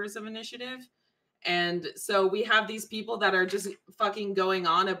not members of Initiative. And so we have these people that are just fucking going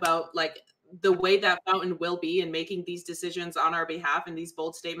on about like the way that Fountain will be and making these decisions on our behalf and these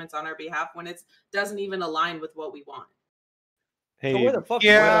bold statements on our behalf when it doesn't even align with what we want. So Hey, where the fuck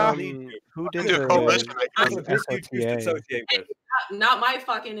Yeah. who did Do a coalition, the right? That's a group you choose to SOTA? associate with. Not my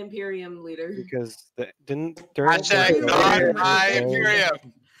fucking Imperium leader. Because didn't during Hashtag the- not my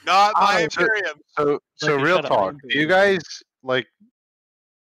Imperium. Not my So- Imperium. So Look, real shut up. talk. Do you guys like?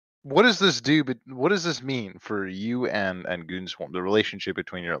 What does this do? But what does this mean for you and Goonswarm? The relationship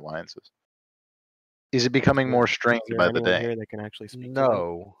between your alliances. Is it becoming more strained Is there by the anyone day? here that can actually speak? to it?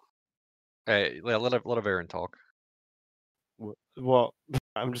 no. Hey, let Aaron talk. Well,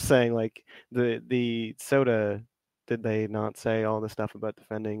 I'm just saying, like the soda. Did they not say all the stuff about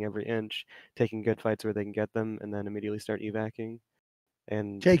defending every inch, taking good fights where they can get them, and then immediately start evacuing?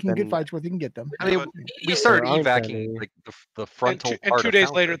 And Taking then, good fights where they can get them. I mean, we started There aren't evacuing any. like the And frontal and part 2 of days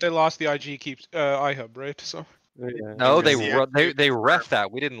Fountain. later, they lost the IG keeps iHub, right? So Yeah. No, they Yeah. they ref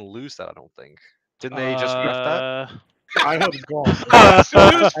that. We didn't lose that. I don't think. Didn't they just ref that? I hope it's gone. I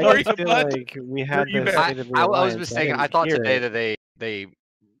Sorry, just feel bud. like we had You the bet. state of the I was alliance. mistaken. I didn't thought hear today it. that they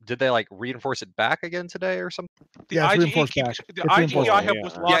did they like reinforce it back again today or something. The Yeah, it's IGE reinforced keeps back. the It's IGE reinforced iHub back.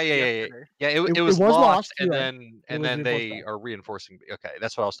 was Yeah. lost Yeah. yesterday. Yeah, it It was was lost, lost, and you're right. then It was reinforced they back. are reinforcing. Okay,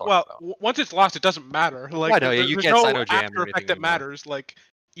 that's what I was talking Well, about. once it's lost, it doesn't matter. Like I know, yeah, there- you there's can't no Sino jam or after anything effect that anymore. matters. Like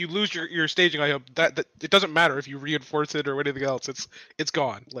you lose your staging iHub, that it doesn't matter if you reinforce it or anything else. It's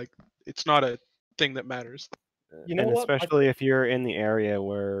gone. Like it's not a thing that matters. You know And what? especially if you're in the area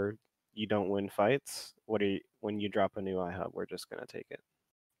where you don't win fights, when you drop a new iHub, we're just gonna take it.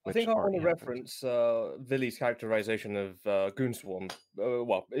 I think I want to reference Villy's characterization of Goonswarm,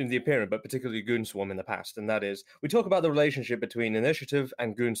 well, in the Imperium, but particularly Goonswarm in the past, and that is, we talk about the relationship between Initiative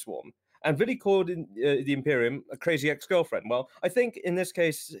and Goonswarm, and Villy called the Imperium a crazy ex-girlfriend. Well, I think in this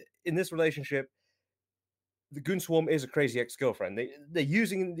case, in this relationship, the Goonswarm is a crazy ex-girlfriend. They're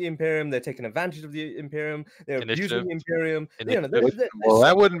using the Imperium. They're taking advantage of the Imperium. They're abusing the Imperium. You know, Well,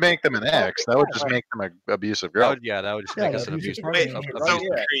 that wouldn't make them an ex. That would just make them an abusive girl. That would just make us an abusive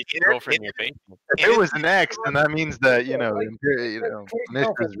girlfriend. If it was an ex, then that means that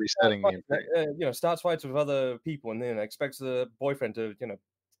Initiative is resetting the Imperium. Starts fights with other people and then expects the boyfriend to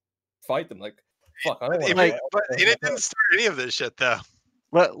fight them. Like, fuck, I don't want to. But he didn't start any of this shit though.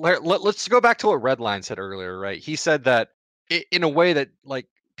 Let's go back to what Redline said earlier, right? He said that in a way that like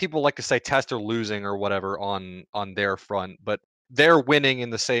people like to say Test are losing or whatever on their front, but they're winning in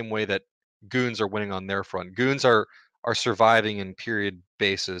the same way that Goons are winning on their front. Goons are surviving in period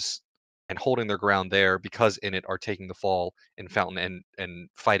basis and holding their ground there because Init are taking the fall in Fountain and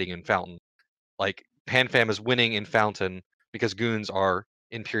fighting in Fountain. Like PanFam is winning in Fountain because Goons are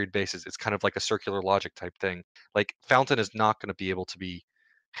in period basis. It's kind of like a circular logic type thing. Like Fountain is not going to be able to be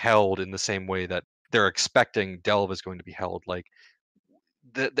held in the same way that they're expecting Delve is going to be held. Like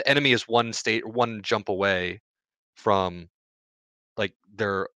the enemy is one jump away from like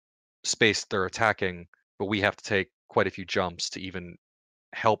their space they're attacking, but we have to take quite a few jumps to even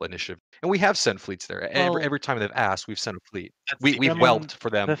help Initiative. And we have sent fleets there. Well, every time they've asked, we've sent a fleet. I We've mean, whelped for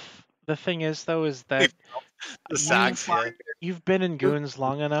them. The thing is, though, is that you've been in Goons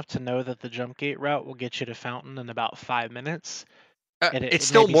long enough to know that the jump gate route will get you to Fountain in about 5 minutes. It's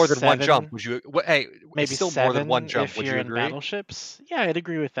still more than one jump. Would you? Hey, maybe it's still more than one jump. If Would you're you in agree? battleships, yeah, I'd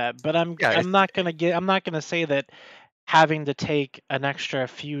agree with that. But I'm Yeah, not gonna say that having to take an extra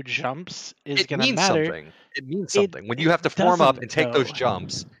few jumps is gonna means matter. something. It means something. When you have to form up and take those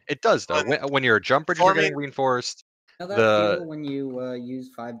jumps, it does though. When you're a jump bridge, you're getting reinforced. How that feel when you use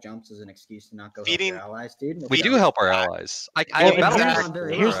 5 jumps as an excuse to not go help your allies, dude? We do help our allies.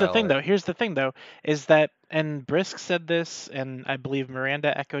 Here's the thing though, is that, and Brisk said this, and I believe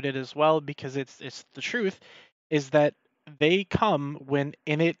Miranda echoed it as well, because it's the truth, is that they come when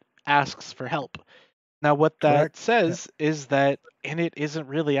Init asks for help. Now what that says is that Init isn't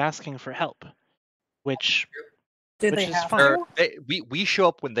really asking for help, which is fine. We show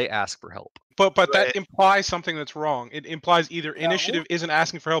up when they ask for help. But that implies something that's wrong. It implies either Initiative isn't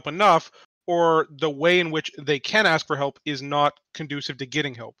asking for help enough, or the way in which they can ask for help is not conducive to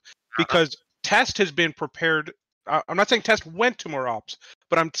getting help. Because Test has been prepared. I'm not saying Test went to more ops,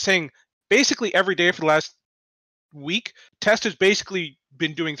 but I'm saying basically every day for the last week, Test has basically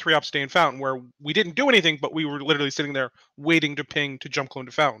been doing 3 ops a day in Fountain, where we didn't do anything, but we were literally sitting there waiting to ping to jump clone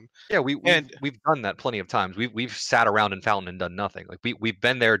to Fountain. Yeah, we've done that plenty of times. We've sat around in Fountain and done nothing. Like we've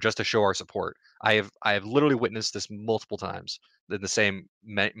been there just to show our support. I have literally witnessed this multiple times in the same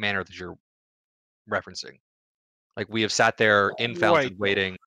manner that you're referencing. Like we have sat there in Fountain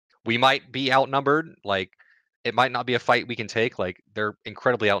waiting. We might be outnumbered. Like it might not be a fight we can take. Like they're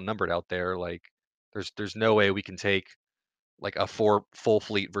incredibly outnumbered out there. Like there's no way we can take like a 4 full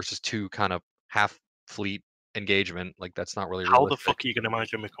fleet versus 2 kind of half fleet engagement. Like that's not really How realistic. the fuck are you gonna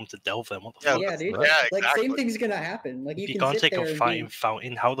manage when we come to Delve then? What the fuck? Yeah, dude. Yeah, Like same thing's gonna happen. Like You you can can't sit take there a and fight be- in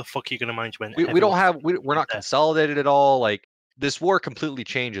Fountain. How the fuck are you gonna manage when We don't have we're not consolidated at all. Like this war completely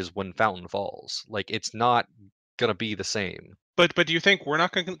changes when Fountain falls. Like it's not gonna be the same. But do you think we're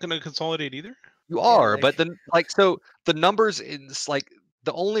not going to consolidate either? You are, but then so the numbers is like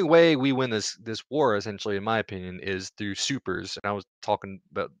the only way we win this war, essentially, in my opinion, is through supers. And I was talking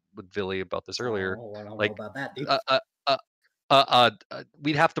with Villy about this earlier. Oh, I don't like, know about that, dude.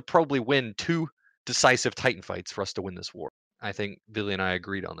 We'd have to probably win 2 decisive Titan fights for us to win this war. I think Villy and I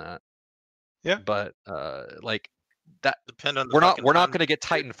agreed on that. Yeah. But like that, depend on the we're not fucking going to get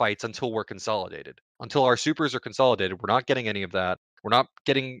Titan fights until we're consolidated. Until our supers are consolidated, we're not getting any of that. We're not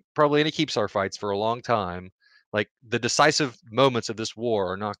getting probably any Keepstar fights for a long time. Like the decisive moments of this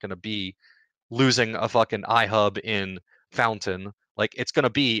war are not going to be losing a fucking iHub in Fountain. Like it's going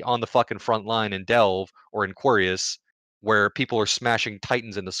to be on the fucking front line in Delve or in Quarius, where people are smashing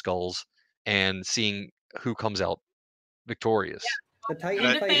Titans into skulls and seeing who comes out victorious. The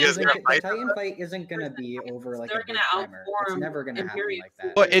Titan fight isn't gonna be over like a big timer. It's never gonna happen like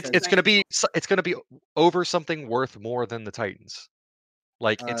that. But it's going to be over something worth more than the Titans.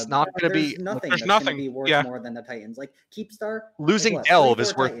 Like it's not going to be. There's nothing gonna be worth more than the Titans. Like Keepstar losing like, Delve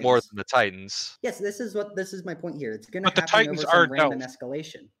is 24 worth more Titans. than the Titans. Yes, this is my point here. It's gonna But the happen Titans over are some random Delve.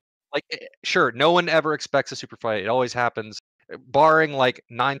 escalation. Like sure, no one ever expects a super fight. It always happens, barring like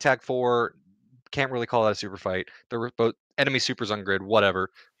 9 tag 4. Can't really call that a super fight. There were both enemy supers on grid, whatever.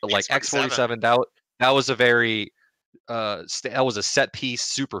 But like X47. X47, that was a very that was a set piece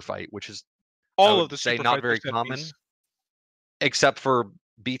super fight, which is I All would of the say super not fights very are set common, piece. except for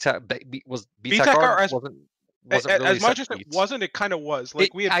BTEC. Was BTEC BTEC are wasn't really as much set as piece. it wasn't, it kind of was.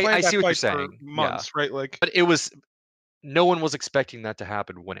 Like we had I planned see that what you're fight for saying. months, right? Like, But it was no one was expecting that to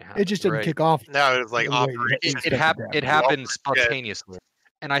happen when it happened. It just didn't right? kick off. No, it was like the way you operation. expected It to happen. happened spontaneously,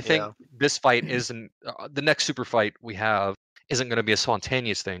 and I think Yeah. this fight isn't the next super fight we have isn't going to be a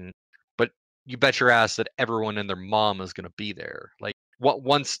spontaneous thing, but you bet your ass that everyone and their mom is going to be there. Like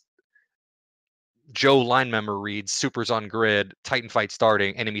once Joe line member reads supers on grid, Titan fight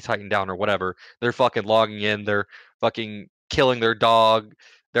starting, enemy Titan down or whatever, they're fucking logging in, they're fucking killing their dog,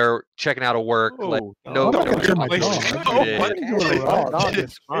 they're checking out of work. Like no, I'm not no gonna kill my no- dog. no- What? My dog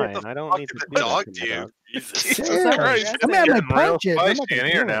is fine. I don't need to The do that dog to my do. dog. Jesus Yeah, Christ. I mean, I might Getting real punch it. but I'm not spicy gonna in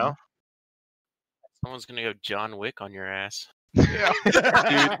here kill him. now. Someone's gonna go John Wick on your ass. Dude,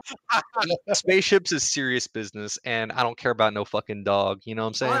 spaceships is serious business, and I don't care about no fucking dog. You know what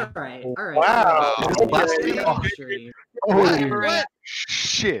I'm saying? All right. Wow. Holy What?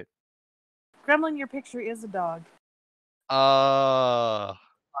 shit. Gremlin, your picture is a dog. Uh,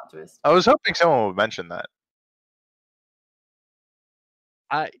 Plot twist. I was hoping someone would mention that.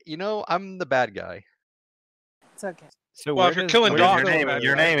 I'm the bad guy. It's okay. So well, where if you're does- killing where dogs, does-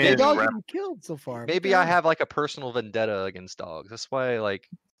 your name The is dog's Rem. been killed so far. Maybe I have like a personal vendetta against dogs. That's why, like,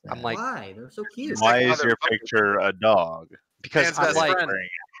 I'm like, Why? They're so cute. Why is your picture a dog? because Man's I'm best like, friend.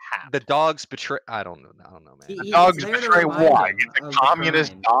 the dogs betray. I don't know, man. He- Dogs it's there to betray remind what? him It's a of the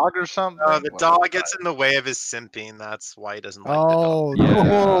communist crime. dog or something? No, the dog gets in the way of his simping. That's why he doesn't like Oh,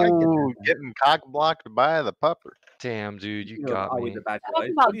 Yeah. Oh, getting cock blocked by the pupper. Damn, dude, you You know, got always me. the bad Talking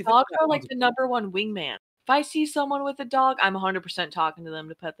guy. about What do you think dogs about are like dogs? the number one wingman. If I see someone with a dog, I'm 100% talking to them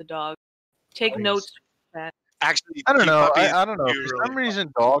to pet the dog. Take Nice. notes. Of that. Actually, I don't cute know. puppies I don't know. do For really some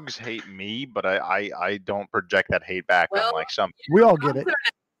reason, dogs hate me, but I don't project that hate back on Well, like some. We all get it.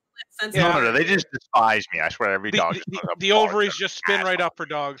 Sense Yeah. No, they just despise me. I swear, every dog. just comes up The and barks ovaries at me. just spin right up for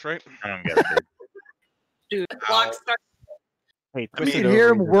dogs, right? I don't get it. Dude. Dude, Clock starts. Hey, I mean, twisted hear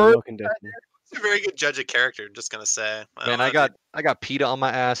him ovaries is word- no condition. It's a very good judge of character. Just gonna say. Man, don't I know, got PETA on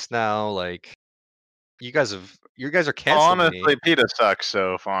my ass now. Like, you guys are canceling Honestly, me. PETA sucks.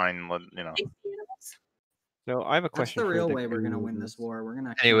 So fine. You know. So I have a That's question the for real the way we're gonna win goons. this war. We're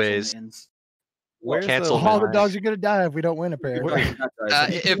gonna Anyways, Where's cancel the All the line? dogs are gonna die if we don't win. Apparently.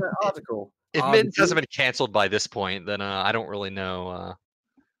 if logical. if Mittens hasn't been canceled by this point, then I don't really know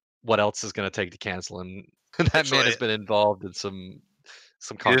what else is going to take to cancel him. That man has Actually- been involved in some You just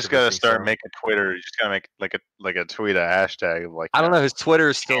gotta controversy, start so- making Twitter. You just gotta make a tweet a hashtag of like. I don't know. His Twitter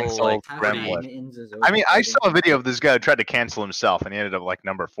is still cancel like Gremlin. I mean, I saw a video of this guy who tried to cancel himself, and he ended up like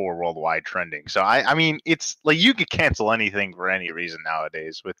number 4 worldwide trending. So I mean, it's like you could cancel anything for any reason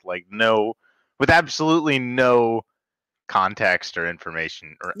nowadays with with absolutely no context or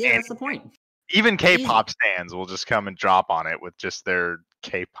information or Yeah, that's the point. Even K-pop stands will just come and drop on it with just their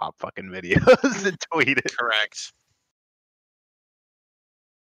K-pop fucking videos and tweet it. Correct.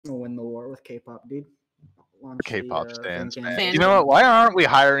 We'll win the war with K-pop, dude. Launch the, K-pop stands, fucking- man. You know what? Why aren't we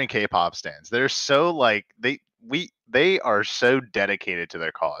hiring K-pop stands? They're so like they are so dedicated to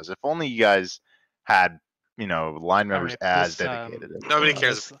their cause. If only you guys had line members Alright, as this, dedicated. Nobody uh,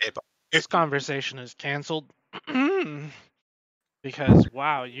 cares this- about K-pop. This conversation is canceled because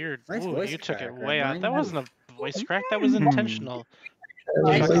wow, Nice ooh, voice you took it crack, way out. Gremlin. That wasn't a voice crack. That was Hmm. intentional.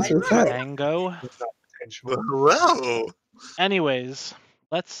 Nice. Mango. Whoa. Anyways,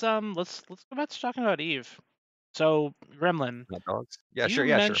 let's go back to talking about Eve. So, Gremlin, Hot dogs. Yeah, you sure.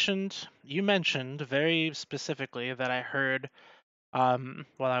 Yeah, you mentioned very specifically that I heard while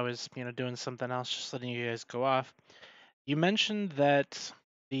I was doing something else, just letting you guys go off. You mentioned that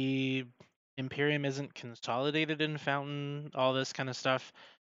the Imperium isn't consolidated in Fountain, all this kind of stuff,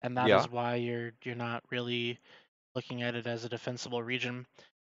 and that is Yeah. why you're not really looking at it as a defensible region.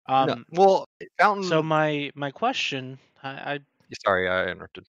 No, well, Fountain. So my question, I Sorry, I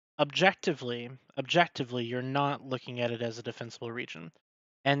interrupted. objectively, you're not looking at it as a defensible region,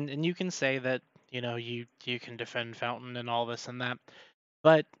 and you can say that you can defend Fountain and all this and that,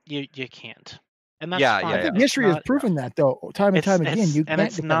 but you can't, and that's Yeah, fine. I think It's history has not- proven that though, time and it's- time again. it's- You and can't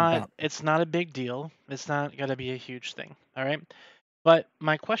it's defend not Fountain. it's not a big deal. It's not gonna be a huge thing. All right, but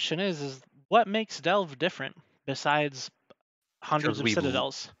my question is what makes Delve different besides hundreds of we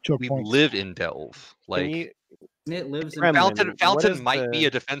citadels? we live in Delve. Like It lives in Fountain what is might be the- a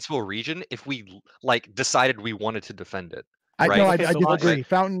defensible region if we decided we wanted to defend it. I right? no, I Okay, so what's disagree.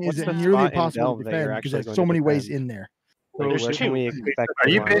 Fountain what's is the nearly spot in impossible Delve to that you're defend because actually there's going so to many ways defend? in there. So There's what can two. we expect? Are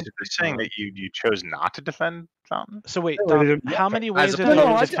you from basically saying that you chose not to defend Fountain? So wait, No, Dom, how many ways are No, there no,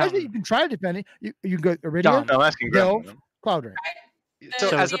 to I defend? think you can try to defend it. You can go Iridia, Dom. No, I'm asking Delve, Gremlin. Cloudring. So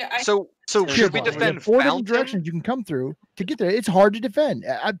So- as a, so Pure should we ball. You have defend 4 different Fountain? directions you can come through to get there. It's hard to defend.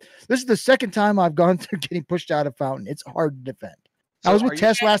 This is the second time I've gone through getting pushed out of Fountain. It's hard to defend. I So was are with you-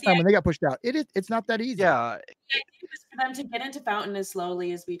 Tess last time when they got pushed out. It's not that easy. Yeah, The idea was for them to get into Fountain as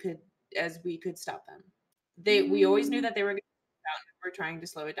slowly as we could stop them. We always knew that they were going to Fountain. We're trying to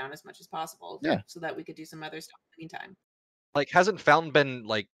slow it down as much as possible, Yeah. so that we could do some other stuff in the meantime. like hasn't Fountain been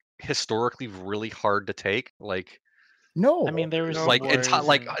like historically really hard to take? Like No, I mean, there was like wars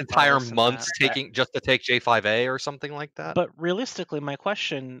and entire all this and months that. taking just to take J5A or something like that. But realistically, my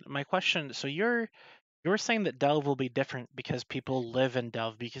question. So you're saying that Delve will be different because people live in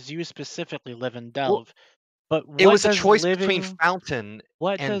Delve, because you specifically live in Delve. But it what was a does choice living, between Fountain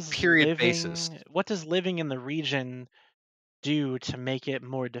what and does period living, basis. What does living in the region do to make it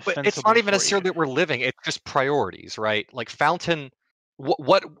more But defensible? it's not even for necessarily you? that we're living; it's just priorities, right? Like Fountain.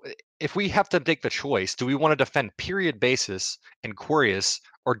 What if we have to make the choice? Do we want to defend period basis and Quirius,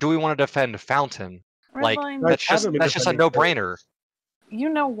 or do we want to defend Fountain? Like Redline, that's just a no-brainer. You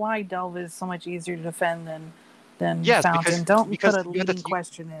know why Delve is so much easier to defend than Yes, Fountain. because Don't you put a have to- leading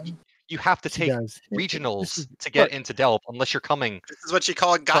question in. You have to She take does. regionals to get into Delve unless you're coming. This is what you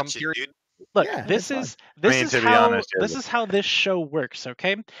call a gotcha, period- dude. Look, Yeah, this that's is I this mean, is to be how honest, this yeah, is how this show works.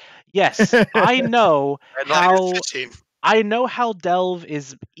 Okay, yes, I know Redline is how fishing. I know how Delve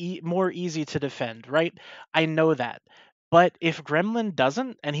is more easy to defend, right? I know that. But if Gremlin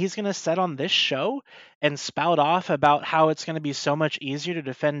doesn't, and he's going to set on this show and spout off about how it's going to be so much easier to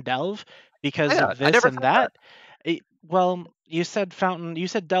defend Delve because Yeah, of I this never and thought that, well, you said Fountain. You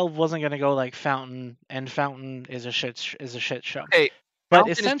said Delve wasn't going to go like Fountain, and Fountain is a shit show. Okay, But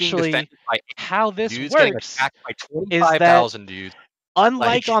Fountain is being essentially, defended by how this dudes getting works attacked by is 25,000 dudes.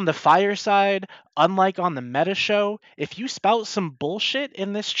 unlike Like- on the Fire side, unlike on the Meta show, if you spout some bullshit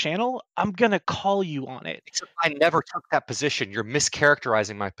in this channel, I'm gonna call you on it. Except I never took that position. You're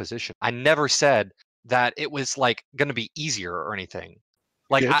mischaracterizing my position. I never said that it was like going to be easier or anything.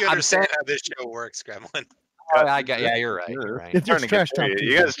 Like You I'm understand saying, how this show works, Gremlin. yeah, you're right. You're right. It's Starting to trash get talk.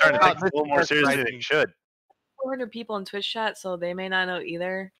 you guys are starting to take Well, it a little more seriously than you should. 400 people in Twitch chat, so they may not know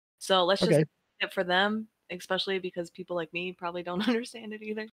either. So let's just Okay. get it for them, especially because people like me probably don't understand it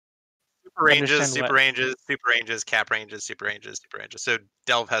either. Super ranges, Understand super what? ranges, super ranges, cap ranges, super ranges, super ranges. So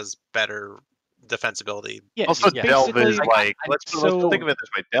Delve has better defensibility. Yeah, Also, yeah. Delve is basically, like let's so- think of it this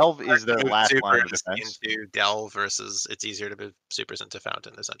way: Delve is their Move last line of supers defense. into Delve versus it's easier to move supers into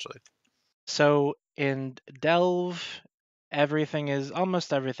Fountain, essentially. So in Delve,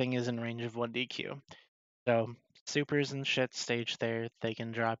 almost everything is in range of 1 DQ. So supers and shit stage there, they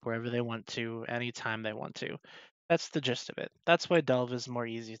can drop wherever they want to, anytime they want to. That's the gist of it. That's why Delve is more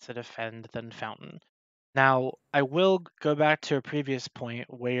easy to defend than Fountain. Now, I will go back to a previous point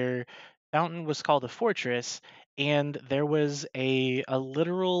where Fountain was called a fortress, and there was a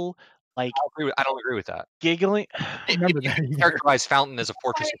literal like I don't agree with that. giggling. Remember that. either. Characterize Fountain as a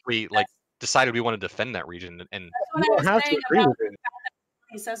fortress if we like decided we want to defend that region and That's You what don't I was have to saying agree about with it.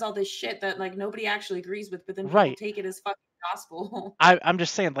 he says all this shit that like nobody actually agrees with, but then people Right. take it as fucking gospel. I'm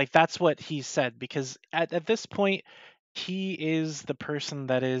just saying, like, that's what he said, because at this point, he is the person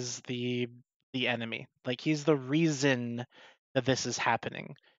that is the enemy. Like, he's the reason that this is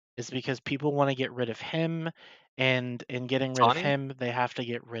happening, is because people want to get rid of him, and in getting rid of Tawny? him, they have to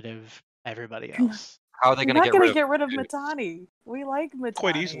get rid of everybody else. how are they You're going to not going to rid get rid of dude? Matani. We like Matani.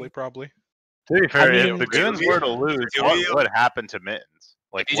 Quite easily, probably. To be fair, mean, if the goons were to lose, what happened to Mittens?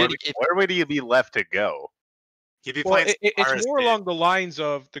 Like, If you where, did- where would he be left to go? He'd be Well, playing it's more RSP. along the lines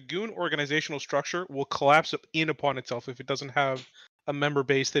of the goon organizational structure will collapse in upon itself if it doesn't have a member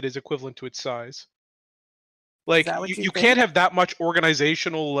base that is equivalent to its size. Like that what you, you you think? can't have that much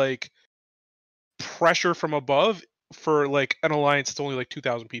organizational like pressure from above for like an alliance that's only like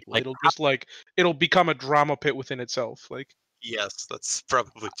 2,000 people. Like, it'll become a drama pit within itself. Like Yes, that's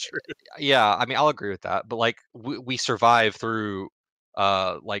probably true. Yeah, I mean, I'll agree with that. But like, we survived through,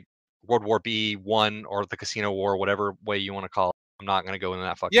 like World War B1 or the Casino War, whatever way you want to call it. I'm not gonna go into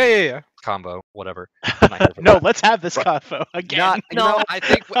that fucking yeah. combo, whatever. I'm not here for No, that. let's have this But convo again. Not, you know, I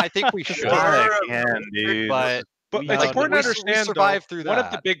think we should. Again, dude. But But we, it's like, important to we understand though, survived through one of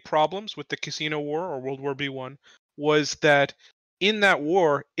the that. big problems with the Casino War or World War B1 was that in that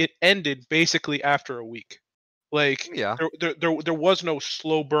war it ended basically after a week. Like Yeah. there was no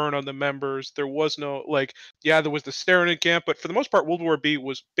slow burn on the members. There was no like there was the Serenade camp, but for the most part, World War B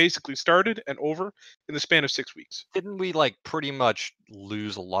was basically started and over in the span of 6 weeks. Didn't we like pretty much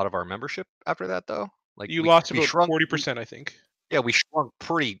lose a lot of our membership after that though? Like You we, lost we about shrunk 40%, I think. Yeah, we shrunk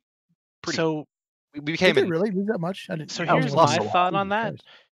pretty. So We Did became they in really lose that much? I didn't. so I was here's watching my a lot. thought on Jesus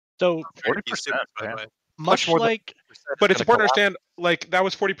that. Christ. So 40%, by the man. way. much more than like But it's gonna important to collapse. understand, like, that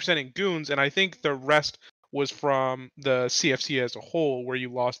was 40% in Goons, and I think the rest was from the CFC as a whole, where you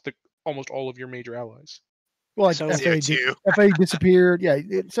lost almost all of your major allies. Well, like So- FA disappeared. Yeah,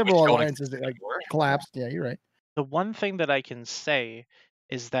 several Which don't alliances that like collapsed. Yeah, you're right. the one thing that I can say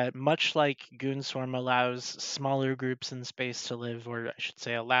is that much like Goonswarm allows smaller groups in space to live, or I should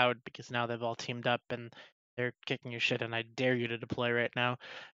say allowed, because now they've all teamed up and they're kicking your shit, and I dare you to deploy right now.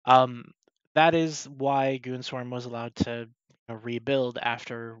 That is why Goonswarm was allowed to rebuild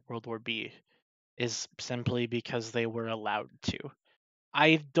after World War B, is simply because they were allowed to.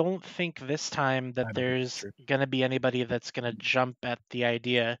 I don't think this time that there's going to be anybody that's going to jump at the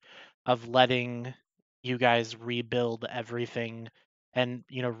idea of letting you guys rebuild everything and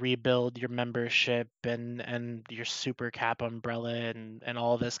rebuild your membership and your super cap umbrella and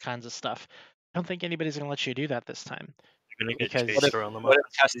all this kinds of stuff. I don't think anybody's going to let you do that this time. You're gonna get Because chased around the What map.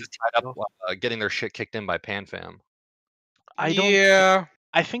 if Test is tied up getting their shit kicked in by PanFam? I don't. Yeah.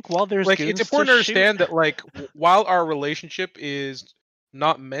 I think while there's Like, goons it's important to shoot- understand that, like, while our relationship is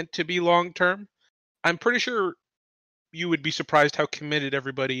not meant to be long term, I'm pretty sure you would be surprised how committed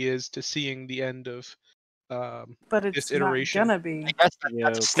everybody is to seeing the end of But it's this not iteration. gonna be. I guess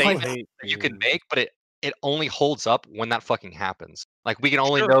that's a statement that you can make, but it only holds up when that fucking happens. Like we can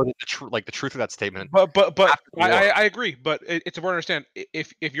only Sure. know that the truth of that statement. But after the war. I agree. But it's important to understand,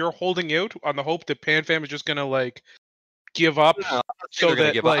 if you're holding out on the hope that PanFam is just gonna like give up, No, I'm not saying so they're gonna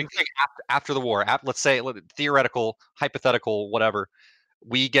that give up. I'm like saying after the war, let's say theoretical, hypothetical, whatever,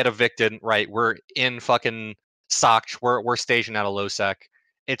 we get evicted, right? We're in fucking Soch, we're stationed out of Losec.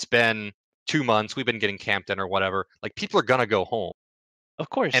 It's been 2 months. We've been getting camped in or whatever. Like people are gonna go home. Of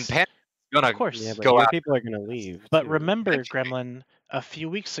course. And Pan gonna Of course. Yeah, but go more out. people are gonna leave. But too. remember, Gremlin, a few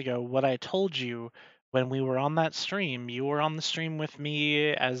weeks ago, what I told you when we were on that stream, you were on the stream with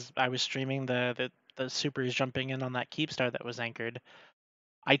me as I was streaming the supers jumping in on that Keepstar that was anchored.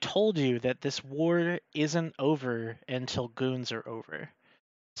 I told you that this war isn't over until goons are over.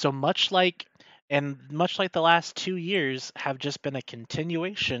 So much like the last 2 years have just been a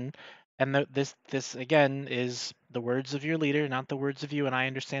continuation, and this again is the words of your leader, not the words of you, and I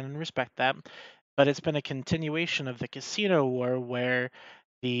understand and respect that. But it's been a continuation of the casino war where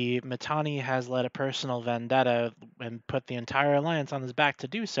the Mittani has led a personal vendetta and put the entire alliance on his back to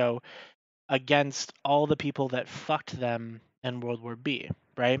do so against all the people that fucked them in World War B,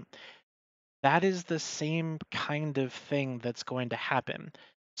 right? That is the same kind of thing that's going to happen.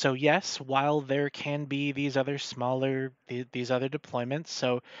 So yes, while there can be these other smaller, these other deployments,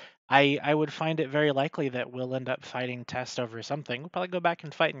 so I would find it very likely that we'll end up fighting Test over something. We'll probably go back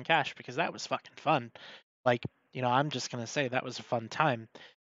and fight in Cash because that was fucking fun. Like, I'm just gonna say that was a fun time.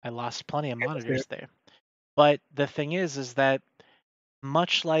 I lost plenty of monitors there. But the thing is that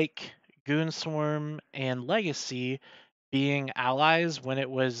much like Goonswarm and Legacy being allies when it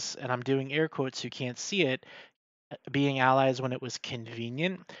was, and I'm doing air quotes, you can't see it, being allies when it was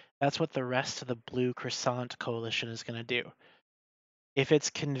convenient, that's what the rest of the Blue Croissant Coalition is going to do. If it's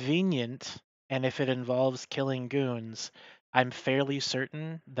convenient and if it involves killing goons, I'm fairly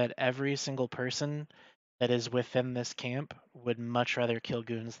certain that every single person that is within this camp would much rather kill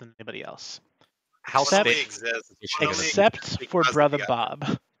goons than anybody else. How Except, Only exists except for because Brother of the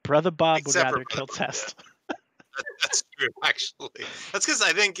Bob. Brother Bob would Except for rather kill Brother Bob, Test. That's true, actually. That's because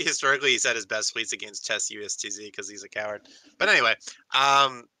I think historically he said his best fleets against Test USTZ because he's a coward. But anyway,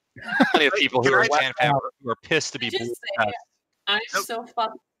 plenty of people who can are I just- PanFam who are pissed to be Just blue. say, I'm so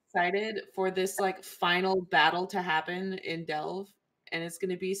fucking excited for this like final battle to happen in Delve, and it's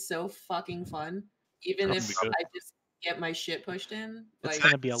gonna be so fucking fun. Even That'll if be good. I just get my shit pushed in. It's Like,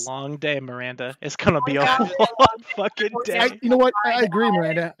 gonna be a long day, Miranda. It's gonna be a yeah, long fucking day. You know what? I agree,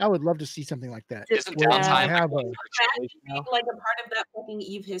 Miranda. I would love to see something like that. Just Where you downtime have a, imagine being like a part of that fucking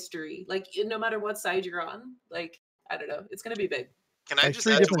Eve history. Like no matter what side you're on. Like, I don't know. It's gonna be big. Can I like just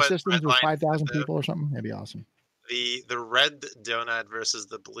 3 add to different what systems with Redline 5,000 said? people or something. That'd be awesome. The red donut versus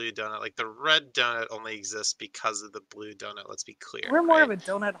the blue donut. Like the red donut only exists because of the blue donut. Let's be clear. We're more right? of a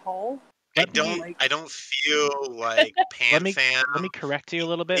donut hole. I don't feel like Let me PanFam correct you a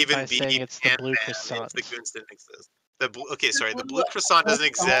little bit even by saying beat it's the blue PanFam croissant. if the goons didn't exist. The blue croissant doesn't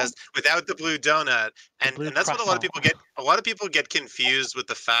exist without the blue donut, and that's what a lot of people get. A lot of people get confused with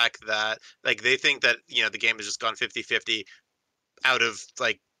the fact that like they think that the game has just gone 50-50 out of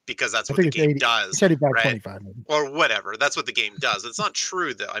like because that's I what the think it's game 80. does, It's 85, right? 25. Maybe. Or whatever. That's what the game does. It's not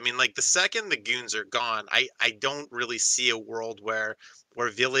true though. I mean, like the second the goons are gone, I don't really see a world where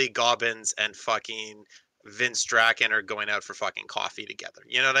Villy, Gobbins, and fucking Vince Draken are going out for fucking coffee together.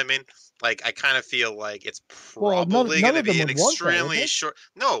 You know what I mean? Like I kind of feel like it's Well, probably none going to of them be an would want that, would extremely they? short.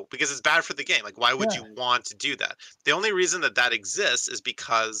 No, because it's bad for the game. Like why would Yeah. you want to do that? The only reason that exists is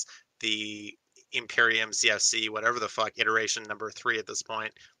because the Imperium CFC, whatever the fuck, iteration number 3 at this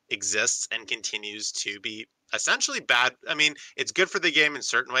point exists and continues to be essentially bad. I mean, it's good for the game in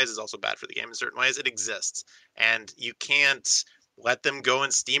certain ways. It's also bad for the game in certain ways. It exists, and you can't let them go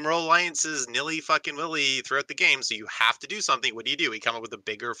and steamroll alliances nilly fucking willy throughout the game. So you have to do something. What do? We come up with a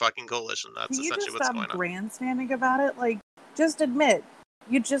bigger fucking coalition. That's Can you essentially just what's stop going on. grandstanding about it? Like, just admit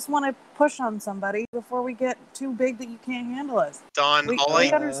you just want to push on somebody before we get too big that you can't handle us. Don, We all I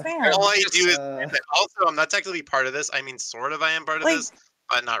understand. do is also I'm not technically part of this. I mean, sort of. I am part of Like- this,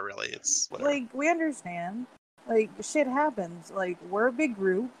 but not really. It's whatever. Like, we understand. Like, shit happens. Like, we're a big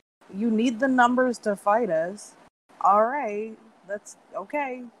group. You need the numbers to fight us. All right, that's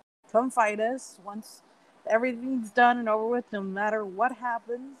okay. Come fight us. Once everything's done and over with, no matter what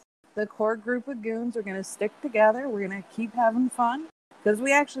happens, the core group of goons are going to stick together. We're going to keep having fun because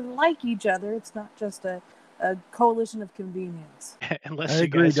we actually like each other. It's not just a coalition of convenience. Unless I you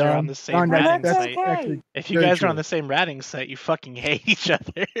agree, guys are on Don. the same Don, ratting that's site. okay. If you very guys are on true. the same ratting site, you fucking hate each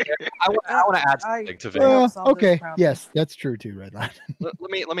other. I want to add something to Villy. Well, solve this Okay, problem. yes, that's true too, Redline.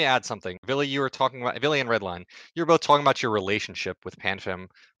 Let me add something. Villy, you were talking about Villy and Redline. You were both talking about your relationship with PanFam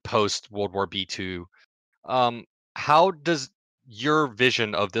post World War B2. How does your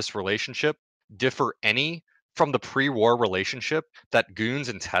vision of this relationship differ any from the pre-war relationship that Goons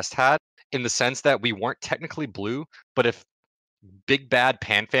and Test had, in the sense that we weren't technically blue, but if big bad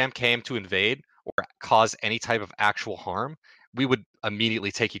PanFam came to invade or cause any type of actual harm, we would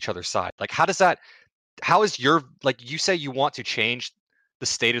immediately take each other's side? Like, how is your, like, you say you want to change the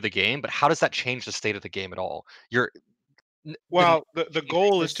state of the game, but how does that change the state of the game at all? Well, the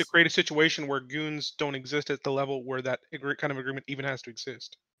goal is to create a situation where goons don't exist at the level where that kind of agreement even has to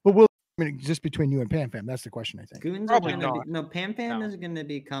exist. But will it exist between you and PanFam? That's the question, I think. Goons Probably are gonna not. be, no, PanFam is going to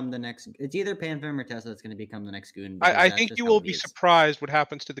become the next. It's either PanFam or Tesla that's going to become the next goon. I because that's think just you how will it be is. surprised what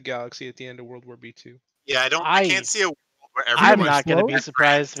happens to the galaxy at the end of World War B2. Yeah, I can't see a world where I'm everyone. not going to be explode.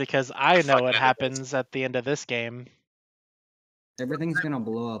 surprised because I know what Fucking happens at the end of this game. Everything's going to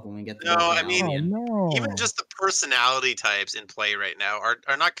blow up when we get to No, the I mean, Albion. no. even just the personality types in play right now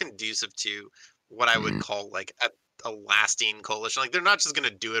are not conducive to what I would call like a lasting coalition. Like they're not just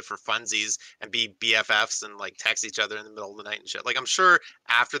gonna do it for funsies and be BFFs and like text each other in the middle of the night and shit. Like I'm sure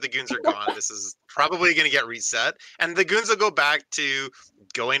after the goons are gone, this is probably gonna get reset, and the goons will go back to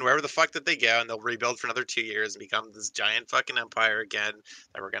going wherever the fuck that they go, and they'll rebuild for another 2 years and become this giant fucking empire again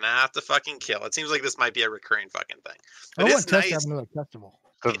that we're gonna have to fucking kill. It seems like this might be a recurring fucking thing. I But want it's Test to nice. have another festival.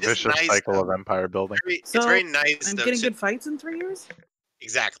 The It is vicious nice, cycle though. of empire building. It's very nice. I'm though, getting to- good fights in 3 years.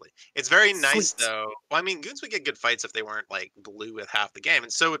 Exactly. It's very nice Sweet. though. Well, I mean, goons would get good fights if they weren't like blue with half the game,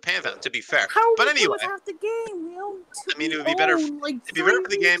 and so would PanFam. To be fair, How but we do anyway, with half the game? We own I mean, it would be better. like It'd be better 3 for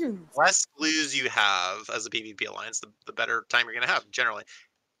the game. regions. Less blues you have as a PvP alliance, the better time you're gonna have generally.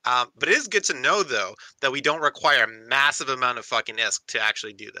 But it is good to know though that we don't require a massive amount of fucking ISK to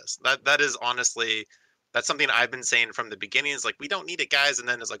actually do this. That is honestly. That's something I've been saying from the beginning. Is like we don't need it, guys, and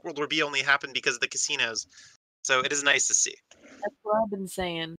then it's like World War B only happened because of the casinos. So it is nice to see. That's what I've been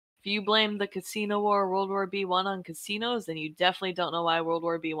saying. If you blame the Casino War, World War B1 on casinos, then you definitely don't know why World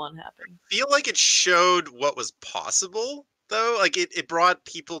War B1 happened. Feel like it showed what was possible though. Like it brought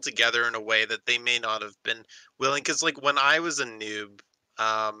people together in a way that they may not have been willing, because like when I was a noob,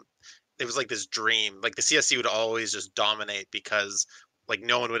 it was like this dream, like the CSC would always just dominate because like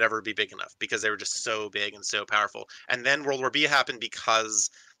no one would ever be big enough because they were just so big and so powerful. And then World War B happened because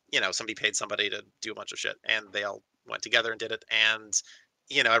somebody paid somebody to do a bunch of shit, and they all went together and did it. And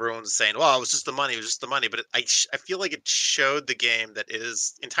everyone was saying, well, it was just the money, but I feel like it showed the game that it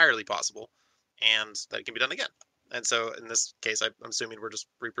is entirely possible and that it can be done again. And so in this case, I'm assuming we're just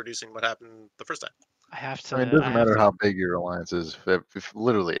reproducing what happened the first time. I have to. I mean, it doesn't matter how big your alliance is. If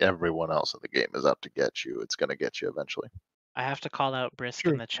literally everyone else in the game is out to get you, it's going to get you eventually. I have to call out Brisk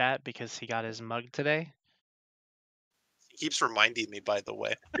in the chat because he got his mug today. He keeps reminding me, by the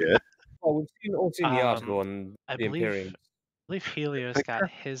way. Yeah. Oh, we've all seen the article on I the believe, Imperium. I believe Helios got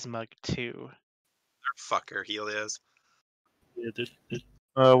his mug too. Fucker, Helios.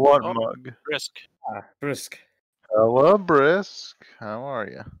 What mug? Brisk. Brisk. Hello, Brisk. How are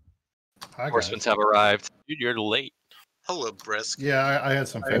you? Horsemen have arrived. Dude, you're late. Hello, Brisk. Yeah, I had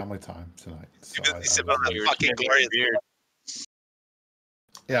some family time tonight. So You're busy sipping on that fucking glorious beer.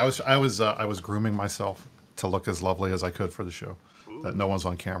 Yeah, I was grooming myself to look as lovely as I could for the show that no one's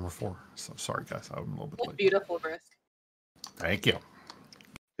on camera for. So sorry, guys, I'm a little bit late. Beautiful, Brisk. Thank you.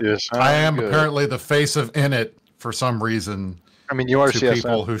 Yes, I am good. apparently the face of Init for some reason. I mean, you are to CSM.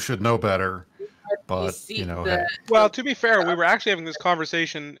 people who should know better, but you know, hey. Well, to be fair, we were actually having this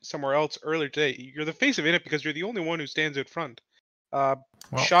conversation somewhere else earlier today. You're the face of Init because you're the only one who stands out front. Well,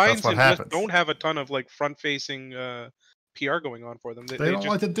 Shines that's what and Bliss happens. don't have a ton of like front-facing PR going on for them. They don't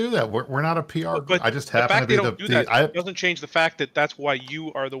like to do that. We're not a PR group. But I just the happen fact to be they don't do that I, doesn't change the fact that that's why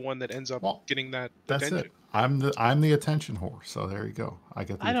you are the one that ends up getting that that's attention. it. I'm the attention whore. So there you go. I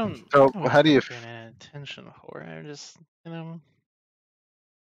get the I attention. don't. So I don't how do you think being an attention whore? I'm just, you know.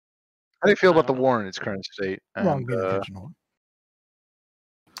 How do you feel about the war in its current state? Wrong And, being attention whore.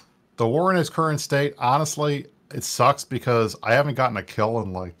 The war in its current state, honestly, it sucks because I haven't gotten a kill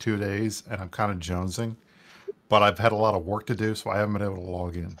in like 2 days, and I'm kind of jonesing. But I've had a lot of work to do, so I haven't been able to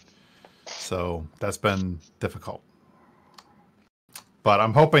log in. So that's been difficult. But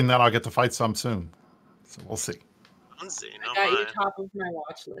I'm hoping that I'll get to fight some soon. So we'll see. I got you top of my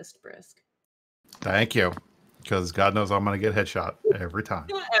watch list, Brisk. Thank you. Because God knows I'm going to get headshot every time.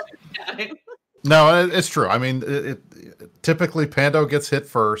 Every time. No, it's true. I mean, typically Pando gets hit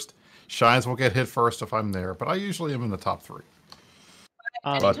first. Shines will get hit first if I'm there, but I usually am in the top 3.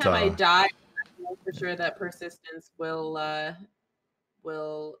 Anytime I die, I know for sure that persistence will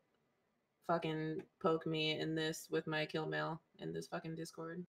fucking poke me in this with my kill mail in this fucking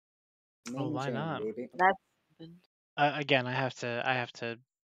Discord. Well, why not? That's Again, I have to,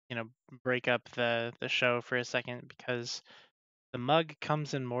 you know, break up the show for a second because the mug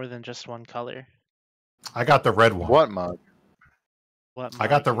comes in more than just one color. I got the red one. What mug? What I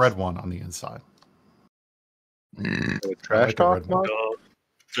got the red one on the inside. Trash talk mug?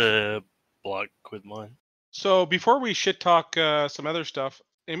 The block with mine. So before we shit talk some other stuff,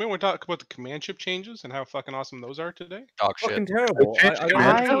 anybody want to talk about the command ship changes and how fucking awesome those are today? Dog Fucking terrible.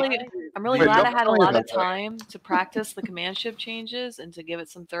 I'm really Wait, glad don't I had a tell me lot of about that. time to practice the command ship changes and to give it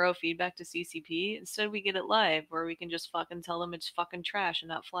some thorough feedback to CCP. Instead, we get it live where we can just fucking tell them it's fucking trash and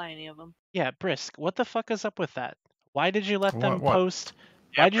not fly any of them. Yeah, Brisk, what the fuck is up with that? Why did you let them What? post?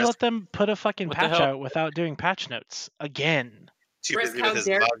 Yeah, Why did you Brisk. let them put a fucking What the patch hell? out without doing patch notes again? Too Brisk, busy how with his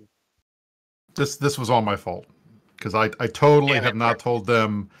dare mug. This was all my fault because I totally Damn it, have not told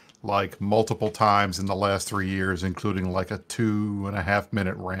them like multiple times in the last 3 years, including like a 2.5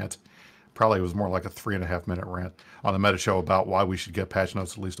 minute rant. Probably it was more like a 3.5 minute rant on the Meta Show about why we should get patch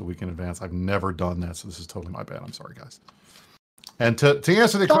notes at least a week in advance. I've never done that, so this is totally my bad. I'm sorry, guys. And to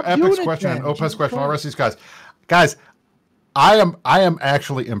answer the Stop Epic's doing it question and then. Opus Jesus question, all the Christ. rest of these guys, I am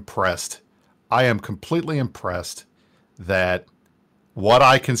actually impressed. I am completely impressed that what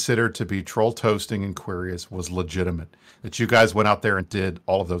I considered to be troll toasting in Quirius was legitimate. That you guys went out there and did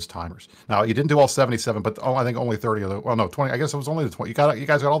all of those timers. Now you didn't do all 77, but I think only 30 of the. Well, no, 20. I guys it was only the 20. You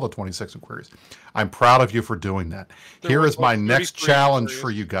guys got all the 26 in Quirius. I'm proud of you for doing that. There Here was is my like next 33 in challenge Quirius.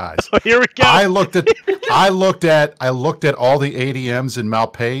 for you guys. Here we go. I looked at all the ADMs in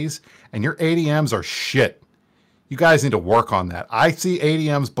Malpays, and your ADMs are shit. You guys need to work on that. I see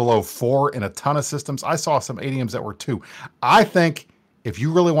ADMs below 4 in a ton of systems. I saw some ADMs that were 2. I think if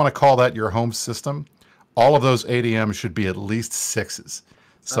you really want to call that your home system, all of those ADMs should be at least 6s.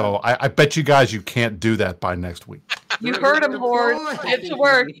 So I bet you guys you can't do that by next week. You heard him, Horde. Get to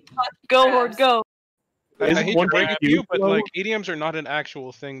work. Go, Horde, go. I hate to break it to you, but like ADMs are not an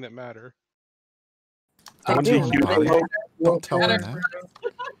actual thing that matter. Don't do tell you him really? that. Don't tell him that.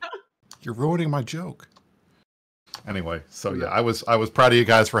 You're ruining my joke. Anyway, so yeah, I was proud of you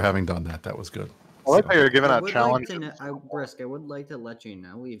guys for having done that. That was good. I like how you're giving I out would challenges. like to Brisk, I would like to let you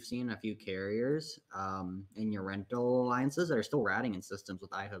know we've seen a few carriers in your rental alliances that are still ratting in systems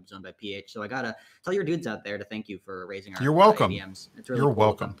with iHubs owned by PH. So I gotta tell your dudes out there to thank you for raising our You're welcome. ADMs. It's really You're cool of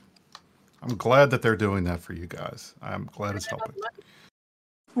welcome. I'm glad that they're doing that for you guys. I'm glad it's helping.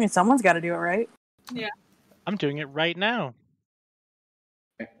 I mean, someone's got to do it, right? Yeah. I'm doing it right now.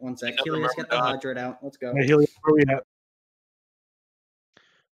 them. Okay, one sec. Helios, get the hydrate out. Let's go. Hey, Helios, where we at?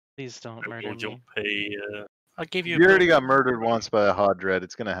 Please don't murder You'll me. pay. I'll give you. You a already bill. got murdered once by a Hodred.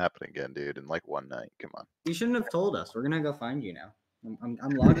 It's gonna happen again, dude, in like one night. Come on. You shouldn't have told us. We're gonna go find you now. I'm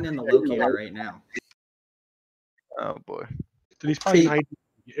logging in the locator right now. Oh boy. Did he's probably in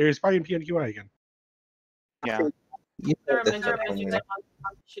he's probably in PNQI again. Yeah. So- Yes,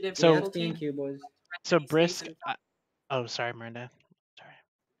 PNQ boys. So Brisk. Oh, sorry, Miranda.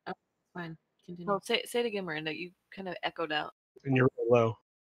 Fine. Continue. No, say it again, Miranda. You kind of echoed out. And you're low.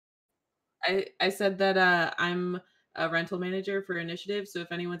 I said that I'm a rental manager for initiative. So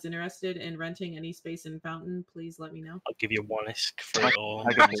if anyone's interested in renting any space in Fountain, please let me know. I'll give you one ISK for it all.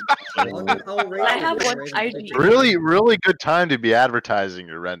 I have one IG. Really good time to be advertising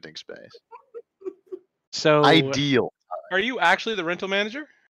your renting space. So Ideal. Are you actually the rental manager?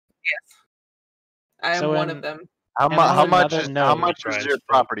 I am So one in- of them. How, And mu- on how much another is how note- much is your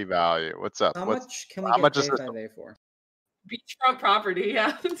property value? What's up? How What's, much can we how get much is this? J5A for? Beachfront property,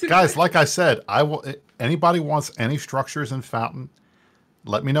 yeah. Guys, like I said, I will. Anybody wants any structures in Fountain?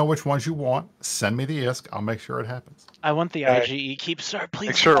 Let me know which ones you want. Send me the ISK. I'll make sure it happens. I want the IGE keep start, please.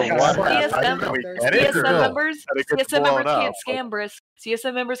 Make sure thanks. what CSM members, That it gets CSM members blown up. can't scam Brisk.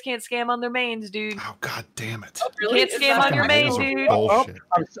 CSM members can't scam on their mains, dude. Oh God damn it! You can't scam on your main, dude. Bullshit.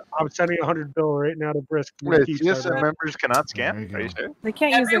 I'm sending a 100 bill right now to Brisk. Wait, CSM members cannot scam? Are you sure? They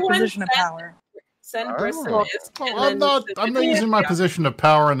can't use their Everyone position of power. Send Brisk an Oh. ISK. and I'm then not. send I'm it not to using my me. position of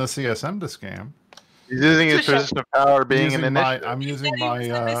power in the CSM to scam. He's using his position of power being an Using my- initiative. I'm using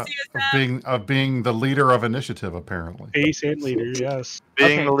my of being the leader of initiative apparently. Base and leader, yes.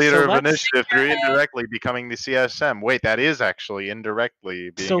 Being Okay, the leader so of let's- initiative through indirectly becoming the CSM. Wait, that is actually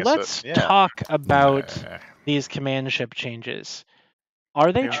indirectly being So a let's yeah. talk about these command ship changes.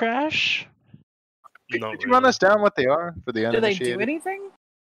 Are they Yeah. trash? Could you run us down what they are for the Do they uninitiated? do anything?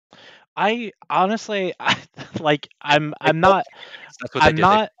 I honestly, I'm not. That's what they I'm did.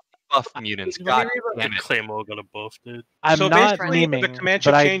 not. They buff mutants. Let me God read what damn The it. Claymore got a buff, dude. I'm so not basically, memeing, the command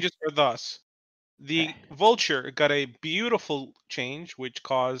but ship I changes are thus: the Vulture got a beautiful change, which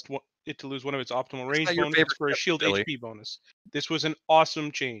caused it to lose one of its optimal range not your bonuses favorite for a ship, shield Billy. HP bonus. This was an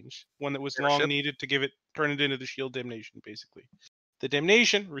awesome change, one that was Favorite long ship? needed to turn it into the shield damnation, basically. The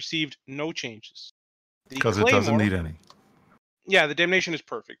damnation received no changes. The Because it doesn't Claymore- need any. Yeah, the damnation is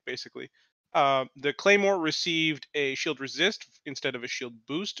perfect, basically. The Claymore received a shield resist instead of a shield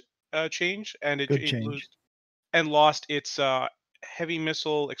boost change, and it Good change. lost its heavy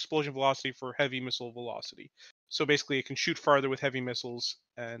missile explosion velocity for heavy missile velocity. So basically, it can shoot farther with heavy missiles,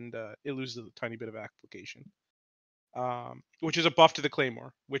 and it loses a tiny bit of application, which is a buff to the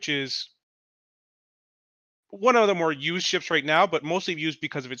Claymore, which is one of the more used ships right now, but mostly used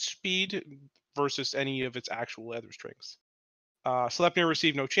because of its speed versus any of its actual leather strengths. Sleipnir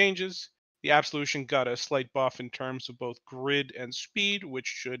received no changes. The Absolution got a slight buff in terms of both grid and speed, which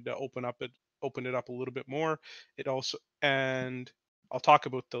should open it up a little bit more. It also, and I'll talk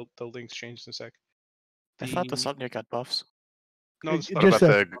about the links changes in a sec. I thought the Sleipnir got buffs. No, It- the What Just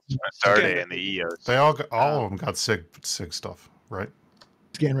about a- the Astarte and the EOS? They all of them got sig stuff, right?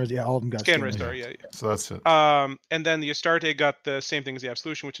 Scanrez, yeah, all of them got Scan Scanrez. Restar, yeah. So that's it. And then the Astarte got the same thing as the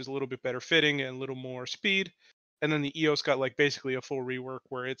Absolution, which is a little bit better fitting and a little more speed. And then the EOS got like basically a full rework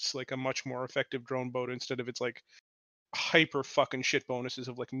where it's like a much more effective drone boat instead of its like hyper fucking shit bonuses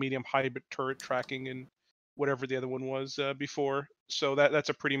of like medium hybrid turret tracking and whatever the other one was before. So that's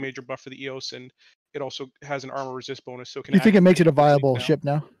a pretty major buff for the EOS, and it also has an armor resist bonus. So it can You think it act makes it a as a viable now. ship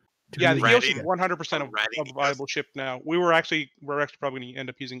now? Yeah, the EOS is Ratting- 100% ratting a viable ship now. We're actually probably going to end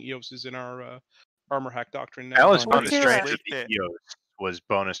up using EOSs in our armor hack doctrine I now. always on found it this strange trade. that the EOS was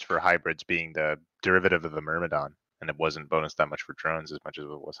bonused for hybrids being the derivative of the Myrmidon, and it wasn't bonused that much for drones as much as it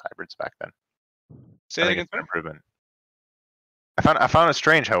was hybrids back then. Say I that think again. it's an improvement. I found it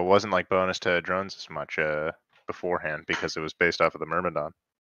strange how it wasn't like bonus to drones as much beforehand because it was based off of the Myrmidon.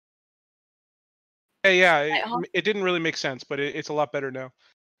 Hey, yeah, I- it didn't really make sense, but it's a lot better now.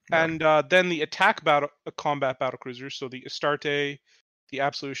 And then the attack combat battle cruisers, so the Astarte, the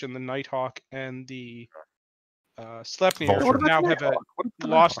Absolution, the Nighthawk, and the Sleipnir Vulture. What about now the have Nighthawk? What about the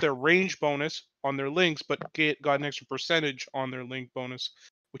lost Nighthawk? their range bonus on their links, but got an extra percentage on their link bonus,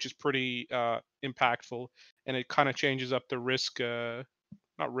 which is pretty impactful. And it kind of changes up the risk,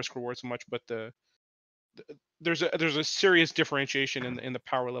 not risk reward so much, but there's a serious differentiation in the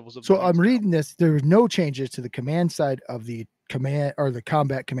power levels of. So the I'm links now. reading this. There were no changes to the command side of the command or the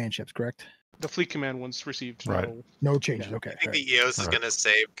combat command ships, correct? The fleet command ones received Right. No changes. Okay. I think all right. the EOS is Right. going to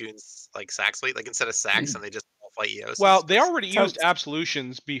save Goon's like Sax fleet, like instead of Sax, and they just all fight EOS. Well, they already Sounds- used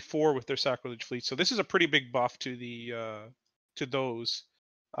Absolutions before with their Sacrilege fleet, so this is a pretty big buff to the to those.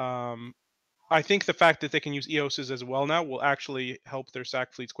 I think the fact that they can use EOSs as well now will actually help their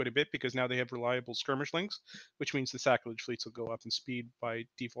Sac fleets quite a bit because now they have reliable skirmish links, which means the Sacrilege fleets will go up in speed by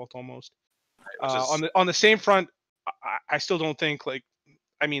default almost. On the same front, I still don't think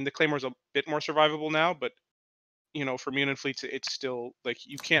I mean the Claymore's a bit more survivable now, but you know for mutant fleets it's still like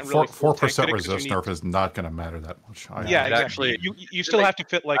you can't really 4% resist nerf is not going to matter that much. Yeah, It exactly. actually- You still have to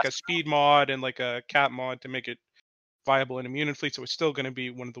fit like a speed mod and like a cap mod to make it viable in a mutant fleet, so it's still going to be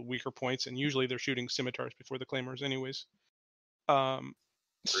one of the weaker points. And usually they're shooting scimitars before the claymores, anyways. For a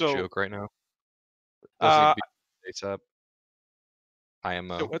So joke right now. uh, Doesn't ASAP.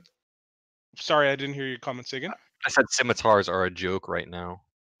 IMO. So what? Sorry, I didn't hear your comments again. I said scimitars are a joke right now.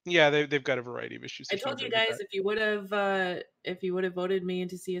 Yeah, they've got a variety of issues. I They told can't you go with guys that. if you would have voted me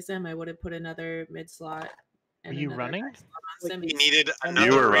into CSM, I would have put another mid slot. And Are you another running? back slot on Simi. We needed You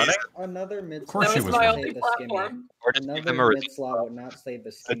another were running? reason. Another mid course slot she would was not running. save the skinny. Or just give them Another a mid slot would not save the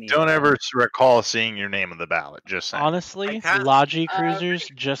I skinny. don't at all. ever recall seeing your name on the ballot. Just saying. Honestly, Logi cruisers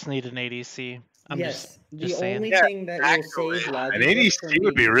just need an ADC. I'm Yes, just the saying. only thing that will save An Logi ADC from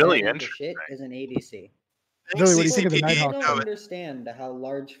would be being really competitive to shit is an ADC. Billy, what do you think of the People Nighthawk? don't understand how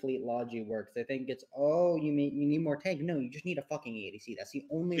large fleet Logi works. They think it's you need more tank. No, you just need a fucking ADC. That's the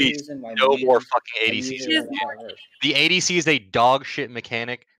only Please, reason why no more mutants fucking are ADCs. usually one shot first. The ADC is a dog shit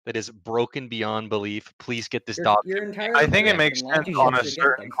mechanic that is broken beyond belief. Please get this dog. You're entirely I think it correct, makes and sense Logi on a should get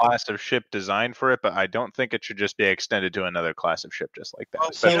certain them. class of ship designed for it, but I don't think it should just be extended to another class of ship just like that. Well,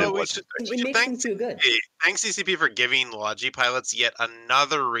 especially you know, we with- should, It makes them feel good. Thanks CCP for giving Logi pilots yet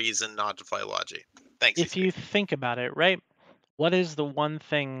another reason not to fly Logi. Thanks. If you think about it, right? What is the one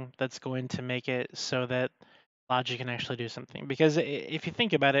thing that's going to make it so that Logi can actually do something? Because if you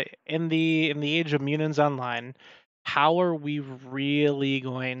think about it, in the age of Munins Online, how are we really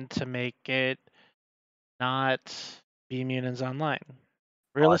going to make it not be Munins Online?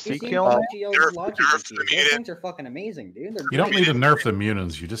 You've Realistically, seen PGL's Logi DPs. Those things are fucking amazing, dude. They're You don't great. need to nerf the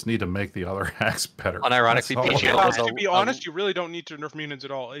mutants. You just need to make the other hacks better. Unironically, That's all. PGL To be honest, you really don't need to nerf mutants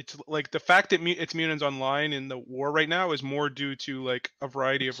at all. It's like the fact that it's mutants online in the war right now is more due to like a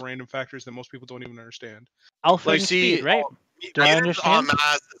variety of random factors that most people don't even understand. Alpha Like, and see, speed, right? Do I Mutants en understand?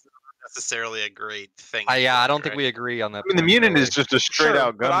 masse is not necessarily a great thing. Yeah, I don't think we agree on that. I mean, the mutant is just a straight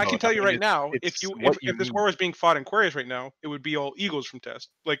out gun. But I can mode. tell you mean, right it's- now, it's if what you this need. war was being fought in Quarius right now, it would be all Eagles from Test.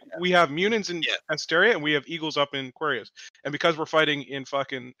 Like we have mutants in Asteria and we have Eagles up in Quarius, and because we're fighting in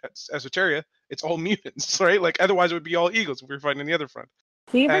fucking Esoteria, it's all mutants, right? Like otherwise it would be all Eagles if we were fighting in the other front.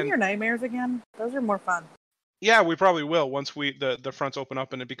 Can you bring And- your nightmares again? Those are more fun. Yeah, we probably will once the fronts open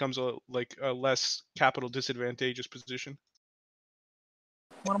up and it becomes a less capital disadvantageous position.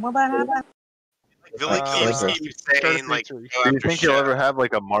 When will that happen? Billy keeps saying like, Do you think you'll ever have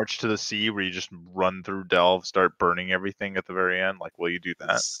like a march to the sea where you just run through Delve, start burning everything at the very end? Like, will you do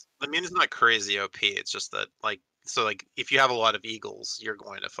that? the mutant's not crazy OP. It's just that like if you have a lot of Eagles, you're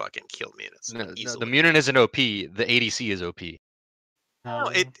going to fucking kill mutants. No, easily. the mutant isn't OP. The ADC is OP. No,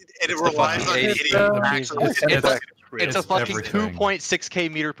 it It's the relies fucking on ADC. hitting actual It's a fucking everything.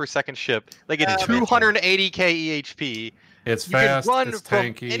 2.6k meter per second ship. Like it's Yeah, 280k EHP. It's You can fast. run It's from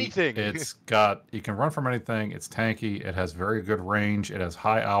tanky. anything. You can run from anything. It's tanky. It has very good range. It has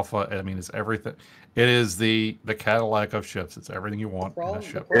high alpha. I mean, it's everything. It is the Cadillac of ships. It's everything you want in a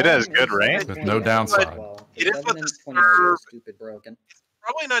ship. It has good range with no downside. It is what the Serb.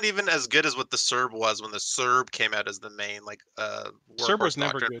 Probably not even as good as what the Serb was when the Serb came out as the main Serb was workhorse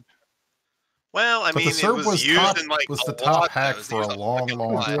never doctrine. good. Well, I But mean, the Serb it was was used top, in like was a the top lot, hack though. It was for a used long,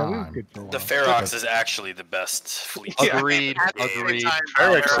 long lot. time. The Ferox is actually the best fleet. Agreed. Agreed. I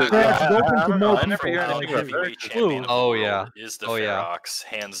never hear anything about fleet champion. Oh yeah. Is the Oh yeah. Ferox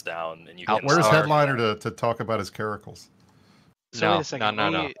hands down, and you Where's can start- Headliner to talk about his caracals? So wait a second.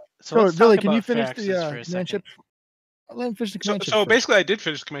 No. So, let's Billy, talk can you about finish Firaxis the for a command second. ship? Let him finish the command ship. So first. basically, I did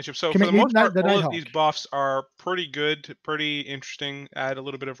finish the command ship. So for the Command- most part, the all of Nighthawk. these buffs are pretty good, pretty interesting. Add a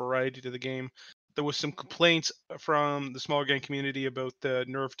little bit of variety to the game. There was some complaints from the smaller game community about the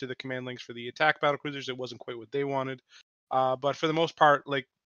nerf to the command links for the attack battlecruisers. It wasn't quite what they wanted. But for the most part, like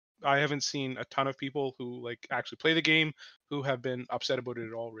I haven't seen a ton of people who like actually play the game who have been upset about it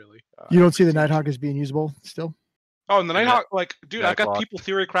at all. Really. You don't see the Nighthawk as being usable still? Oh, and the Nighthawk, like, dude, I've got Nighthawk. people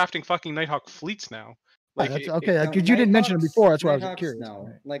theory crafting fucking Nighthawk fleets now. Yeah, Like, that's, it- okay, it- because you didn't mention them before. That's why I was Nighthawks, curious. No,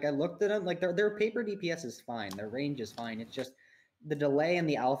 like I looked at them. Like their paper DPS is fine. Their range is fine. It's just the delay and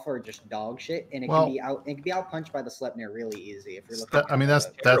the alpha are just dog shit, and it Well- can be out. It can be out punched by the Sleipnir really easy if you're looking. I mean, at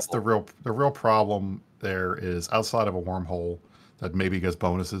that's the real problem. There is outside of a wormhole that maybe gets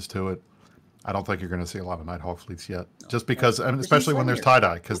bonuses to it. I don't think you're going to see a lot of Nighthawk fleets yet, just because, I mean, especially when there's tie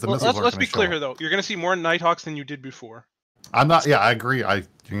dye, because the missiles aren't let's going be to clear show here, up. though. You're going to see more Nighthawks than you did before. I'm not. Yeah, I agree. You're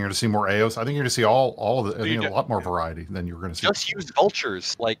going to see more AOS. I think you're going to see all of the. I You think a do. lot more variety than you were going to see. Just use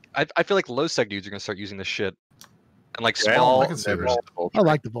vultures. Like I feel like low sec dudes are gonna start using this shit. And like Yeah, small. I can see that. I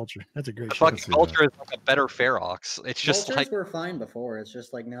like the vulture. That's a great The ship. fucking vulture is like a better Ferox. It's just Vultures like were fine before. It's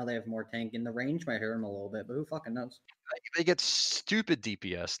just like now they have more tank, and the range might hurt them a little bit, but who fucking knows? they get stupid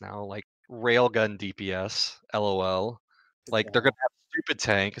DPS now, like railgun DPS. LOL. Like they're gonna have stupid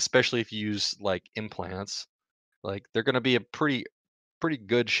tank, especially if you use like implants. Like they're gonna be a pretty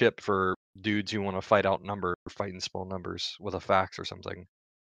good ship for dudes who want to fight outnumbered or fight in small numbers with a fax or something.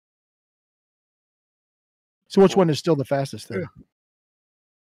 So which one is still the fastest then?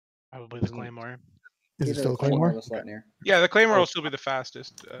 Probably the Claymore. Is it Either still the Claymore? or the Sleipnir. Yeah, the Claymore will still be the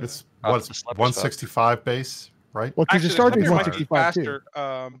fastest. It's Oh, what's the Sleipnir's 165 base, right? Well, because Actually, it the started with Sleipnir might be 165 too.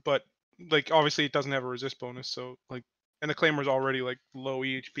 faster, but like obviously it doesn't have a resist bonus, so like, and the Claymore's already like low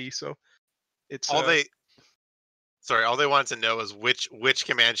EHP, so it's All they wanted to know was which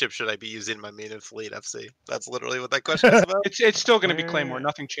command ship should I be using in my main fleet, FC. That's literally what that question is about. it's still going to be Claymore.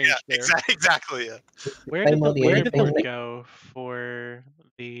 Nothing changed there. Exactly. Yeah. Where did the Claymore, the loot only- go for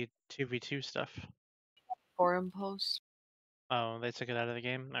the 2v2 stuff? Forum post. Oh, they took it out of the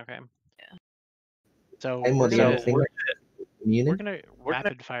game. Okay. Yeah. So Claymore, we're the gonna only thing we're gonna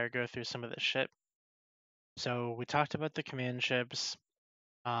rapid fire go through some of this shit. So we talked about the command ships.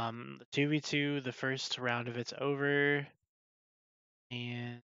 The 2v2, the first round of it's over,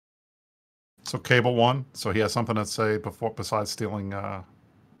 and So Cable won. So he has something to say besides stealing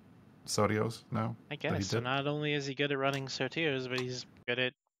Sodios now. I that he guess so. did? Not only is he good at running Sotios, but he's good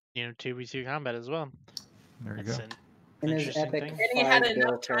at 2v2 combat as well. There you That's go. an And his interesting epic thing. And he had 5 bill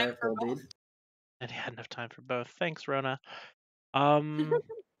enough time for Caracal, dude. And he had enough time for both. Thanks, Rona.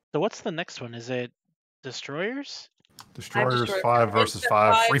 So what's the next one? Is it destroyers? Destroyers Destroyer. 5 versus It's a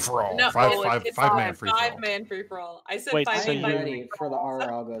 5 free for all. No, it's five man free for all. 5-man free for all. I said Wait, five so man you- Ready for the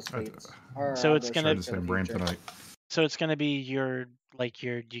Aragos fleets. So it's Aragos gonna- Sharing the fleets of same the brain future. tonight. So it's gonna be you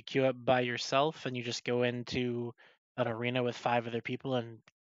queue up by yourself and you just go into an arena with 5 other people and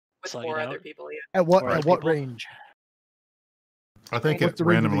with slug 4 it other out? people. Yeah. At what Or at what people? range? I think What's it the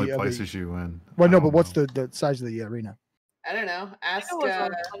range of randomly the- of the- places you in. Well, I no, don't but what's know. the size of the arena? I don't know. Ask It was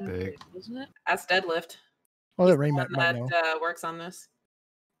 100, Big. wasn't it? ask Deadlift. Oh, that He's Ray the might one know. that works on this.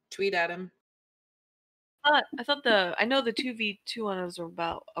 Tweet at him. I thought I know the 2v2 one was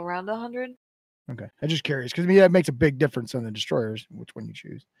about around 100. Okay, I'm just curious because it makes a big difference on the destroyers which one you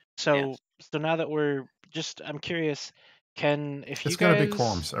choose. So now that I'm curious, if you It's going guys to be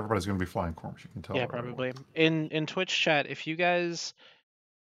Corms. Everybody's going to be flying Corms. You can tell. Yeah, right away. probably. In Twitch chat, if you guys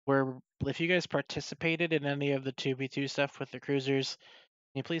participated in any of the 2v2 stuff with the cruisers,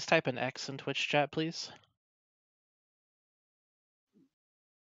 can you please type an X in Twitch chat, please?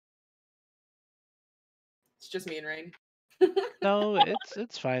 It's just me and Rain. No,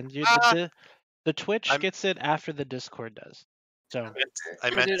 it's fine. The Twitch gets it after the Discord does. So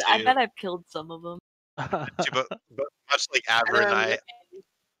I meant Dude, to. I bet I've killed some of them. but much like Aver and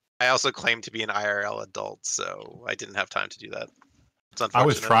I also claim to be an IRL adult, so I didn't have time to do that. It's unfortunate. I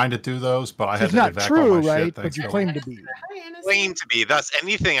was trying to do those, but I had It's to not evac true, all my right? shit. But Thanks, you Noah. claim to be. Claim to be. Thus,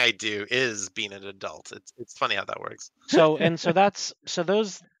 anything I do is being an adult. It's funny how that works. so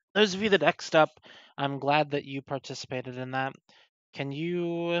those of you that X'd up, I'm glad that you participated in that. Can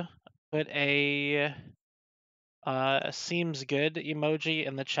you put a seems good emoji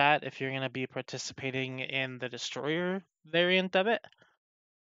in the chat if you're going to be participating in the destroyer variant of it?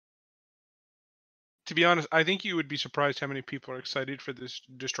 To be honest, I think you would be surprised how many people are excited for this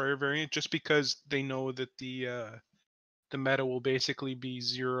destroyer variant, just because they know that the meta will basically be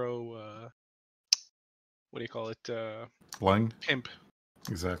 0. What do you call it? Bling. Pimp.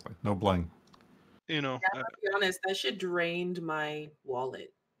 Exactly. No bling. You know. Yeah, I'll be honest, that shit drained my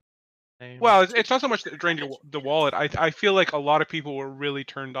wallet. Well, it's not so much that it drained the wallet. I feel like a lot of people were really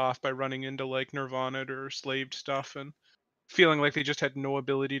turned off by running into like Nirvana or slaved stuff and feeling like they just had no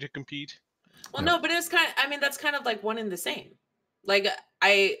ability to compete. Well, no, but it's that's kind of like one and the same. Like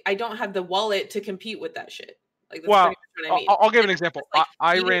I don't have the wallet to compete with that shit. Like that's Well, pretty much what I mean. I'll give an example.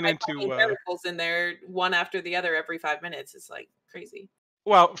 I Eating ran my into fucking miracles in there one after the other every 5 minutes. It's like crazy.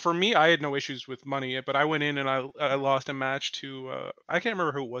 well, for me, I had no issues with money, but I went in and I lost a match to I can't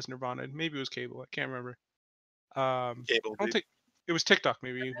remember who it was. Nirvana, maybe it was Cable. I can't remember. Cable. I don't think it was TikTok,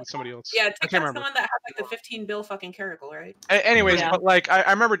 maybe with somebody else. Yeah, I can't TikTok's the remember. one that had like the 15 bill fucking caracal, right? Anyways, Yeah. but like I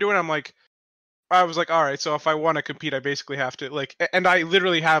remember doing it, I'm like, I was like, all right, so if I want to compete, I basically have to like, and I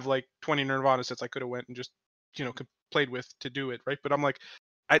literally have like 20 Nirvana sets I could have went and just, played with to do it, right? But I'm like,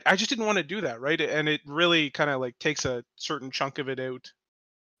 I just didn't want to do that, right? And it really kind of like takes a certain chunk of it out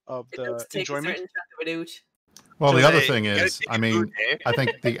of It the does take a enjoyment. certain chunk of it out. Well, So the other they- thing you gotta is, take I it mean, food, eh? I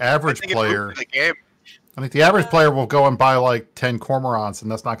think the average think it's food player, for the game. I think the average player will go and buy like 10 Cormorants,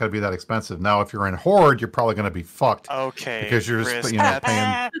 and that's not going to be that expensive. Now, if you're in Horde, you're probably going to be fucked. Okay. Because you're just, Chris, paying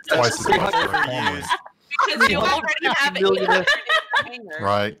that's twice as much for a overused. Cormorant. Because you already have it. Millionaire. Hanger.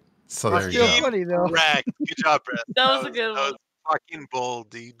 Right. So there you Still go. funny though. Correct. Good job, Brett. That was a good that one. was fucking bold,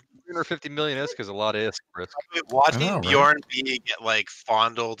 dude. 350 million ISK is a lot of ISK risk. Watching I know, right? Bjorn B get like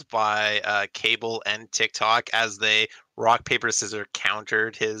fondled by Cable and TikTok as they rock paper scissors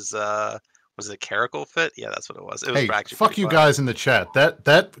countered his was Was it a caracal fit? Yeah, that's what it was. It was Hey, actually fuck pretty you funny. guys in the chat.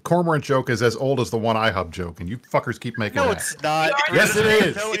 That cormorant joke is as old as the one iHub joke, and you fuckers keep making No, that. it's not. Yes, it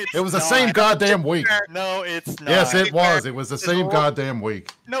is. No, it's It was the not. same goddamn week. No, it's not. Yes, it was. It was the same goddamn week.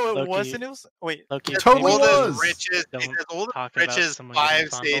 No, it Loki- wasn't. It was. Wait. Loki, It totally maybe was. Riches, don't it's as old as talk about Rich's someone getting 5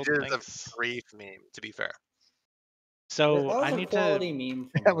 fondled, stages of thanks. grief meme. To be fair. So That was I a need quality to. meme.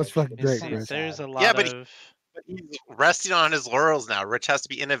 From That was Rich. fucking It's great, kinda Rich. There's sad. a lot Yeah, of. but he's resting on his laurels now. Rich has to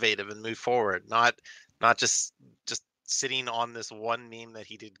be innovative and move forward, not just sitting on this one meme that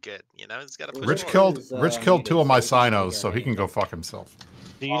he did good. You know, he's got to push Rich forward. killed 2 of my sinos, so he can go fuck himself.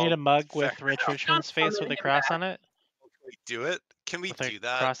 Do you need a mug with Rich Richmond's face with a cross on it? Can we do it? Can we With a do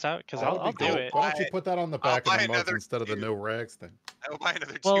that? cross out? Because That would I'll be do cool. it. Why don't you put that on the back I'll of buy the mugs another instead of the no rags thing? I will buy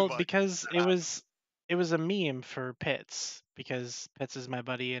another 2 Well, mugs. because it was a meme for Pitts, because Pitts is my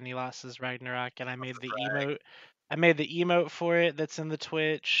buddy and he lost his Ragnarok, and I made the emote. I made the emote for it that's in the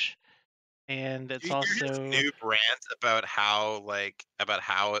Twitch, and it's You hear his also new rant about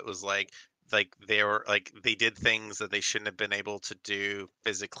how it was like they did things that they shouldn't have been able to do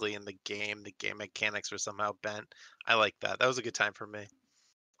physically in the game. The game mechanics were somehow bent. I like that. That was a good time for me.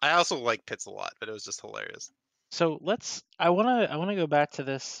 I also like Pitts a lot, but it was just hilarious. So let's. I wanna go back to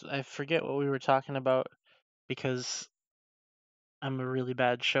this. I forget what we were talking about because I'm a really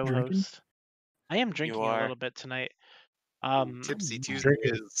bad show Drinking? host. I am drinking a are. little bit tonight. Tipsy Tuesday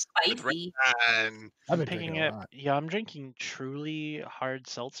drinking. is Spicy. and I've been picking drinking a up. lot. Yeah, I'm drinking Truly hard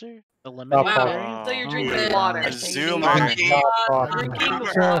seltzer, the Stop lemonade talking. variant. So you're Oh, drinking yeah. water. Zoom Drinking- Stop Drinking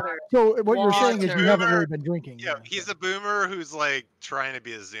talking. water. So what you're saying is you Water. haven't really been drinking. yeah, he's a boomer who's like trying to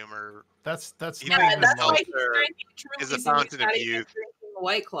be a zoomer. That's He not Yeah, even that's why like. he's drinking Trulies is a and he's fountain of not even youth. drinking the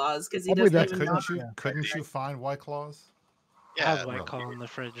White Claws because he I believe doesn't that's even know. Couldn't you find White Claws? I have Yeah. White really. Claw in the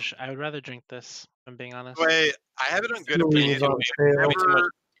fridge. I would rather drink this, if I'm being honest. Wait, I have it on good Truly opinion. was on sale. Way too much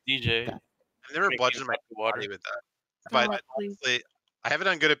Never, DJ. I've never Drinking budged my fucking water. body with that. But Stop, please. honestly, I have it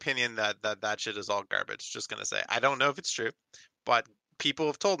on good opinion that shit is all garbage. Just gonna say, I don't know if it's true, but people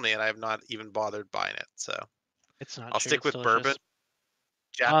have told me, and I have not even bothered buying it. So It's not I'll true, stick it's with delicious. bourbon,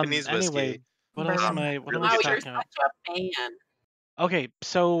 Japanese whiskey. Anyway, what else am I? What am really I good Wow, you're talking about? such a man. Okay,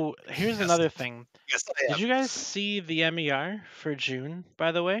 so here's Yes. another thing. Yes, I Did am. you guys see the MER for June,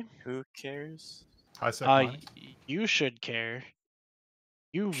 by the way? Who cares? High sec Uh, money? you should care.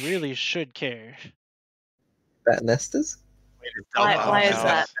 You really should care. Better Nesta's? Wait, is Why- Delta why on is now?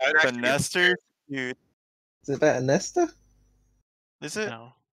 that? I would The actually be Nestor, dude. Is it better Nesta? Is it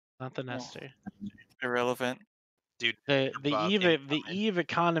No, not the Nestor. irrelevant? dude. The above Eve in the Eve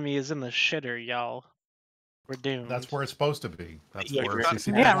economy is in the shitter, y'all. We're doomed. That's where it's supposed to be. That's Yeah, where you're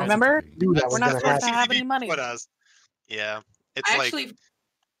CCP Yeah, wants it to remember? be. Knew that We're was not gonna supposed to happen. have any money. What us? Yeah, it's I like actually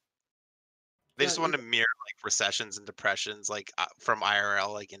they just Yeah, want to mirror like recessions and depressions, like from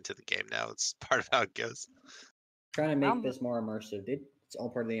IRL, like into the game now. It's part of how it goes. Trying to make Um, this more immersive, dude. It's all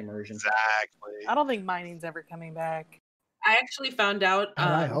part of the immersion. Exactly. I don't think mining's ever coming back. I actually found out. God,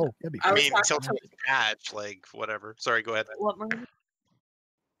 I hope. That'd be I I was mean, talking until to it's patch, like whatever. Sorry, go ahead. What movie?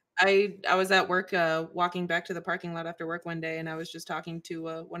 I was at work walking back to the parking lot after work one day, and I was just talking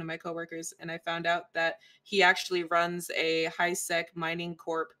to one of my coworkers, and I found out that he actually runs a high sec mining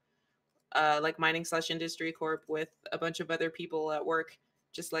corp, like mining/industry corp, with a bunch of other people at work,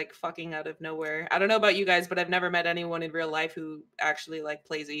 just like fucking out of nowhere. I don't know about you guys, but I've never met anyone in real life who actually like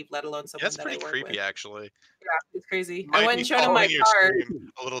plays Eve, let alone someone That's that pretty I work creepy, with. actually. Yeah, it's crazy. Might I went be and showed him my following your car.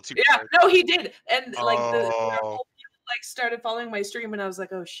 stream a little too Yeah, hard. no, he did, and like the Oh. whole people like started following my stream, and I was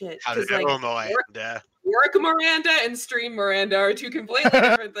like, oh shit, How did because like work Miranda and stream Miranda are two completely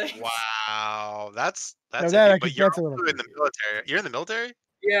different things. Wow, that's No, that's that iffy, I but could- you're that's a little also in the military. You're in the military?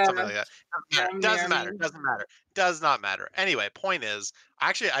 Yeah. Something like that. Yeah, Doesn't I'm matter. Army. Doesn't matter. Does not matter. Anyway, point is,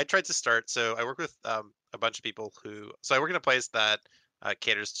 actually, I tried to start. So I work with a bunch of people who. So I work in a place that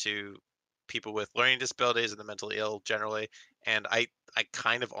caters to people with learning disabilities and the mentally ill generally. And I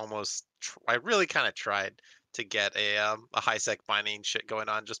kind of almost, I really kind of tried to get a high sec mining shit going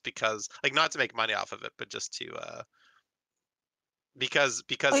on, just because, like, not to make money off of it, but just to because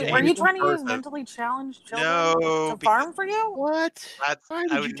Wait, are you trying to use of- mentally challenged children No, to farm for you? What? That's, Why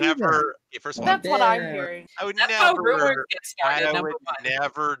did I you would do that? never. Okay, first of all, That's what I'm hearing. I would That's how rumors never. get started, I number would one.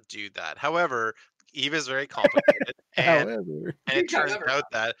 never do that. However, Eve is very complicated, and However. it turns However. out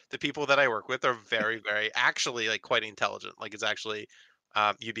that the people that I work with are very, very actually like quite intelligent. Like it's actually,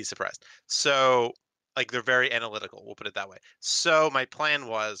 you'd be surprised. So like they're very analytical. We'll put it that way. So my plan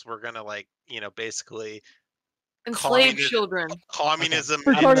was we're gonna like basically Enslaved communism- children. communism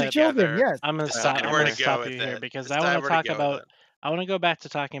Retarded in children, together. yes. I'm gonna Decide stop. I'm where gonna to go stop with you here it. because Decide I want where to talk go with about. it. I want to go back to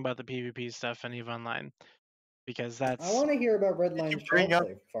talking about the PvP stuff and EVE Online. because that's I want to hear about Redline's bring child up-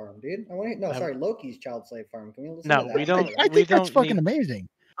 slave farm, dude. I want to. No, Um, sorry, Loki's child slave farm. Can we listen no, to that? we don't. I We think that's don't fucking need. amazing.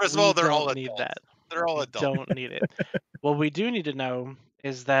 First of We all, they're all don't need adults. that. They're all We adults. don't need it. What we do need to know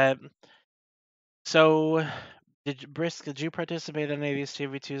is that. So, Brisk? Did you participate in any of these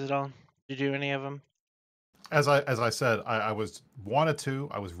 2v2s at all? Did you do any of them? As I said, I was wanted to.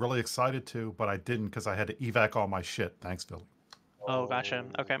 I was really excited to, but I didn't because I had to evac all my shit. Thanks, Philly. Oh, gotcha.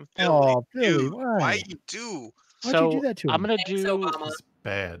 Okay. Oh, Billy, Dude, why? why you do? Why'd you do that to I'm him? gonna Thanks, do. Obama. It's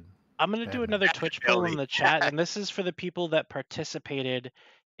bad. I'm gonna Bad, do man. another Twitch poll in Billy. the chat, and this is for the people that participated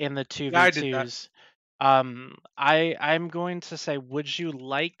in the Yeah, I did that. 2v2s. I'm going to say, would you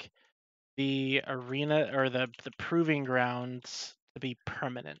like the arena or the proving grounds to be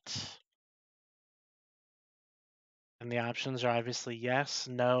permanent? And the options are obviously yes,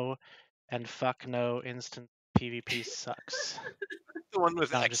 no, and fuck no. Instant PvP sucks. The one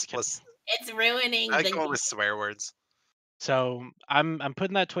with No, I'm just kidding. explicit. It's ruining I like the the one with swear words. So I'm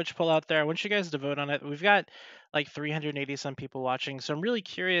putting that Twitch poll out there. I want you guys to vote on it. We've got like 380 some people watching, so I'm really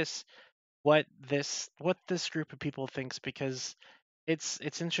curious what this group of people thinks, because it's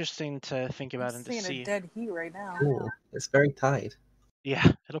interesting to think about I'm and to seeing see. a dead heat right now. Ooh, it's very tight. Yeah,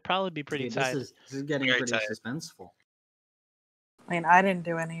 it'll probably be pretty Dude, tight. this is getting Very pretty tight. suspenseful. I mean, I didn't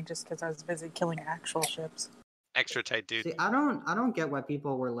do any just because I was busy killing actual ships. Extra tight, dude. See, I don't get why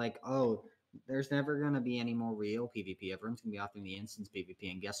people were like, oh, there's never gonna be any more real PvP. Everyone's gonna be offering the instance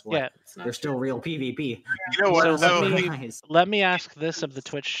PvP, and guess what? Yeah. There's still real PvP. You know what? So So, let me ask this of the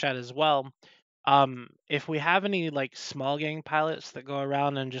Twitch chat as well. If we have any like small gang pilots that go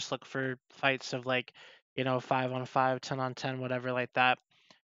around and just look for fights of like, 5-on-5, 10-on-10, whatever like that,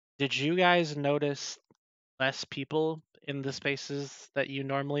 did you guys notice less people in the spaces that you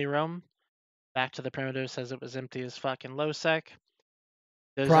normally roam? Back to the Primitive says it was empty as fuck in low sec.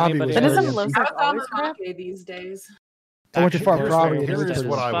 Does Pravi anybody was But very isn't empty. low I sec was on always the crap? Mach these days. I went to Actually, Fort here's Pravi where- and it here's was where- Here's pretty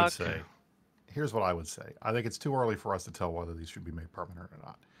what I would fuck. say. Here's what I would say. I think it's too early for us to tell whether these should be made permanent or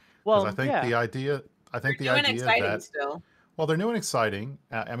not. Well, I think yeah. the idea. I think the New and idea exciting that still. well, they're new and exciting.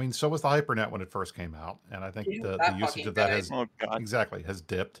 I mean, so was the Hypernet when it first came out, and I think Yeah, the that usage fucking of that died. has Oh god. exactly has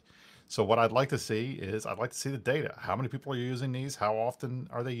dipped. So what I'd like to see is I'd like to see the data. How many people are using these? How often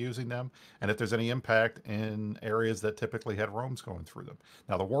are they using them? And if there's any impact in areas that typically had roams going through them.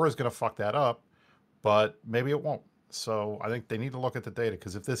 Now the war is going to fuck that up, but maybe it won't. So I think they need to look at the data,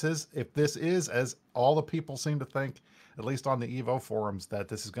 because if this is as all the people seem to think, at least on the Evo forums, that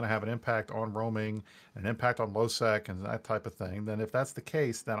this is going to have an impact on roaming, an impact on low sec and that type of thing, then if that's the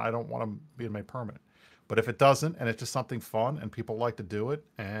case, then I don't want them being made permanent. But if it doesn't, and it's just something fun and people like to do it,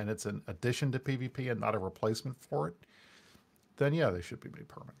 and it's an addition to PvP and not a replacement for it, then yeah, they should be made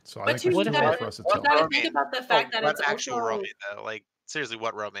permanent. So I But think you it's too early gotta, for us to you tell. gotta think about the fact that what it's actual also roaming though? Like seriously,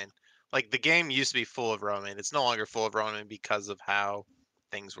 what roaming? Like the game used to be full of roaming. It's no longer full of roaming because of how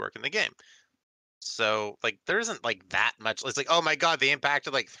things work in the game. So like there isn't like that much. It's like, oh my god, they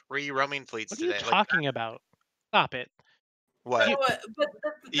impacted like 3 roaming fleets What are you today. Like talking about? Stop it. what? No, but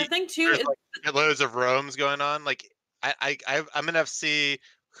the thing too There's is like loads of roams going on. Like I'm an FC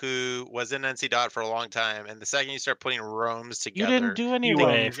who was in NC Dot for a long time, and the second you start putting roams You together, didn't do any You were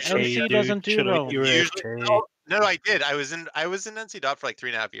roams. AFK, NC dude. doesn't do Shut up, you were roams. AFK. No, I did. I was in NC Dot for like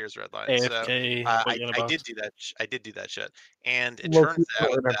 3.5 years, Redline. AFK, So what you on I about? did do that. I did do that shit. And it Low turns key, out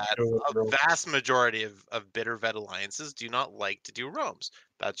we're gonna that do it, a bro. vast majority of bitter vet alliances do not like to do roams.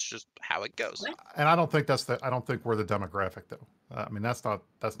 That's just how it goes. And I don't think I don't think we're the demographic though. I mean, that's not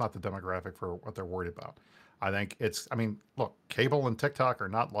the demographic for what they're worried about. I think I mean, look, Cable and TikTok are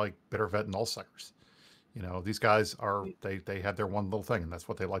not like bitter vet and nullsuckers. These guys are they had their one little thing, and that's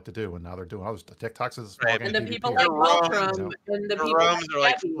what they like to do, and now they're doing others. TikTok's is Right, and the PvP. people like Voltron and the The people roams like are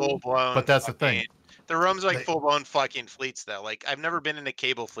like Gabby. full blown. But that's the thing. The roams are like They- full blown fucking fleets though. Like I've never been in a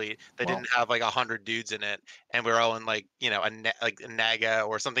cable fleet that Well- didn't have like 100 dudes in it, and we're all in like like a Naga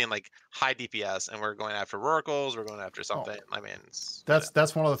or something like high DPS, and we're going after oracles. We're going after something. I mean,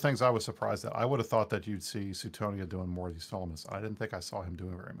 That's one of the things I was surprised at. I would have thought that you'd see Suetonia doing more of these filaments. I didn't think I saw him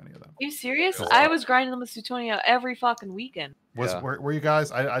doing very many of them. Are you serious? Cool. I was grinding them with Suetonia every fucking weekend. Were you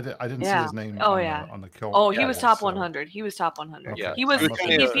guys? I didn't see Yeah. his name. Oh on yeah. The kill. Oh, he was list, top so- 100. He was top 100. Okay. He was. I must have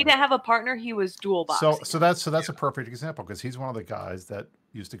If missed he it. didn't have a partner, he was dual boxing. So that's a perfect example, because he's one of the guys that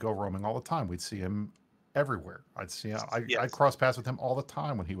used to go roaming all the time. We'd see him everywhere. I'd cross paths with him all the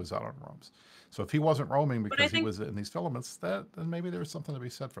time when he was out on roams. So if he wasn't roaming because he was in these filaments, then maybe there's something to be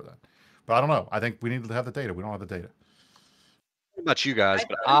said for that. But I don't know. I think we need to have the data. We don't have the data. I don't know about you guys,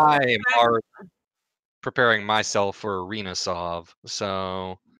 but I am already preparing myself for Arena Sov.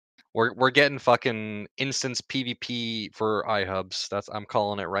 So we're getting fucking instance PvP for iHubs. I'm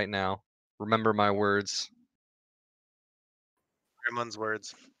calling it right now. Remember my words. Gremlin's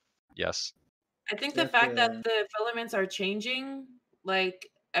words. Yes. I think the fact that the filaments are changing like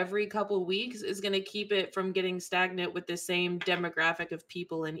every couple weeks is going to keep it from getting stagnant with the same demographic of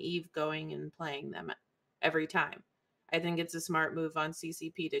people in Eve going and playing them every time. I think it's a smart move on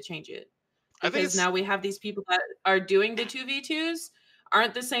CCP to change it. Because now we have these people that are doing the 2v2s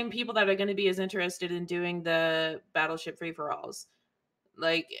aren't the same people that are going to be as interested in doing the battleship free-for-alls.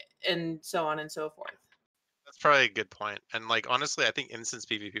 Like, and so on and so forth. That's probably a good point. And like honestly, I think instance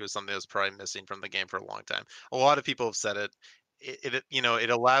PvP was something that was probably missing from the game for a long time. A lot of people have said it. It you know, it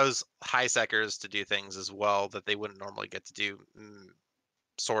allows high seckers to do things as well that they wouldn't normally get to do,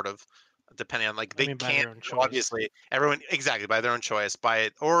 sort of, depending on like I they mean, by their can't own choice. obviously everyone exactly by their own choice by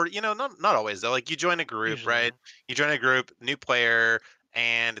it, or you know, not always though. Like you join a group, Usually, right? You join a group, new player,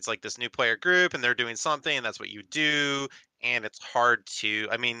 and it's like this new player group, and they're doing something, and that's what you do. And it's hard to,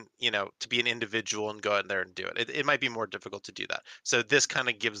 I mean, you know, to be an individual and go out there and do it. It might be more difficult to do that. So this kind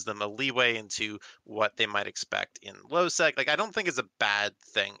of gives them a leeway into what they might expect in low sec. Like I don't think it's a bad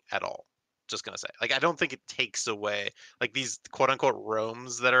thing at all. Just gonna say, like I don't think it takes away like these quote unquote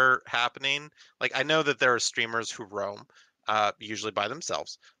roams that are happening. Like I know that there are streamers who roam, usually by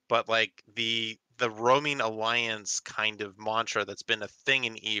themselves, but like the roaming alliance kind of mantra that's been a thing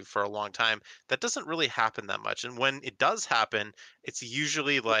in Eve for a long time, that doesn't really happen that much. And when it does happen, it's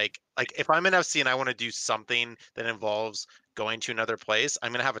usually like if I'm in FC and I want to do something that involves going to another place,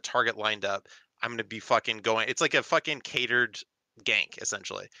 I'm gonna have a target lined up. I'm gonna be fucking going. It's like a fucking catered gank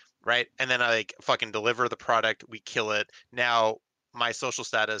essentially, right? And then I like fucking deliver the product, we kill it. Now my social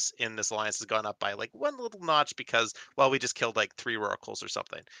status in this alliance has gone up by like one little notch because, well, we just killed like 3 oracles or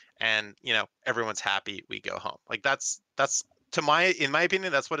something, and you know everyone's happy, we go home. Like that's in my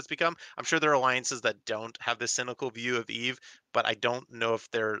opinion, that's what it's become. I'm sure there are alliances that don't have this cynical view of Eve, but I don't know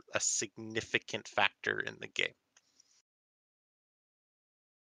if they're a significant factor in the game.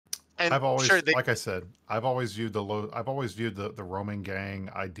 And I've always, sure, like I said, I've always viewed the roaming gang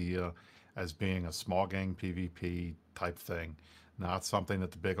idea as being a small gang PvP type thing, not something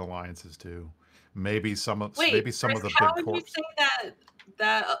that the big alliances do. Maybe some of Wait, the how big would you corps. say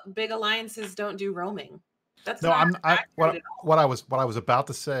that big alliances don't do roaming? That's No, not what accurate at all. I was about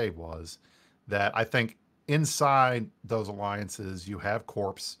to say was that I think inside those alliances you have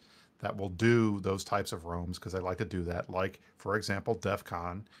corps that will do those types of roams because they like to do that. Like for example, DEF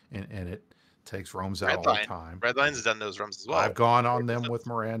CON in it takes roams out all the time. Redline's done those roams as well. I've gone on them with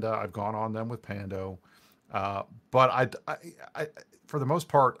Miranda. I've gone on them with Pando. But I, for the most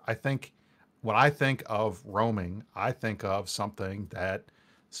part, I think when I think of roaming, I think of something that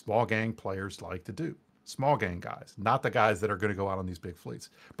small gang players like to do. Small gang guys, not the guys that are going to go out on these big fleets.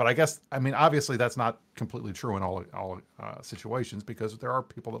 But I guess, I mean, obviously that's not completely true in all situations because there are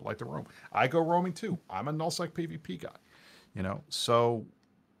people that like to roam. I go roaming too. I'm a nullsec PvP guy, you know. So,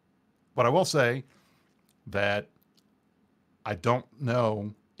 but I will say that I don't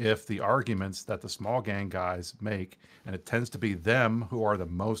know if the arguments that the small gang guys make, and it tends to be them who are the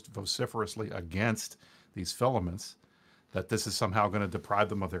most vociferously against these filaments, that this is somehow going to deprive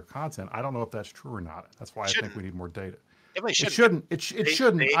them of their content. I don't know if that's true or not. That's why I think we need more data. It shouldn't. It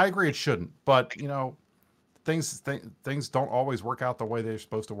shouldn't. I agree it shouldn't. But, you know, things don't always work out the way they're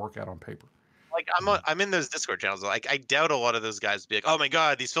supposed to work out on paper. Like I'm in those Discord channels. Like I doubt a lot of those guys be like, oh my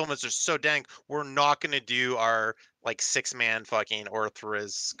god, these filaments are so dank. We're not going to do our like 6-man fucking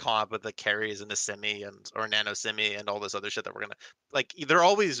Orthras comp with the carries and the semi or nano semi and all this other shit that we're gonna like. There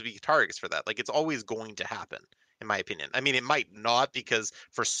always be targets for that. Like it's always going to happen. In my opinion. I mean, it might not because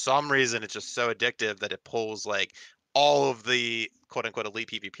for some reason it's just so addictive that it pulls like all of the quote unquote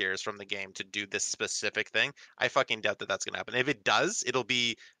elite PvPers from the game to do this specific thing. I fucking doubt that that's going to happen. If it does, it'll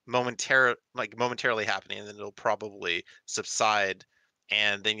be momentarily happening and then it'll probably subside.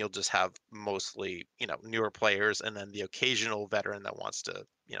 And then you'll just have mostly, you know, newer players and then the occasional veteran that wants to,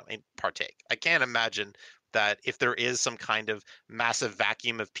 you know, partake. I can't imagine that if there is some kind of massive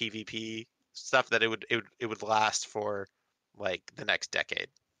vacuum of PvP stuff that it would last for like the next decade.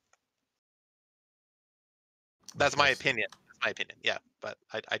 That's my opinion. That's my opinion. Yeah, but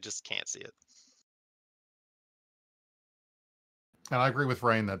I just can't see it. And I agree with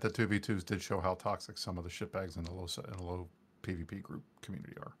Rain that the 2v2s did show how toxic some of the shitbags in the low PvP group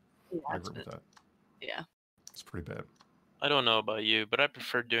community are. Yeah, I agree with that. Yeah. It's pretty bad. I don't know about you, but I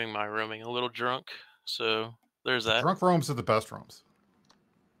prefer doing my roaming a little drunk. So there's that. Drunk roams are the best roams.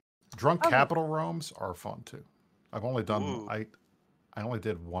 Drunk capital roams are fun too. I've only done I only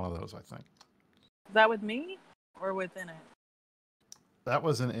did one of those, I think. Is that with me or within it? That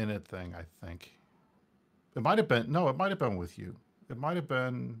was an Init thing, I think. It might have been with you. It might have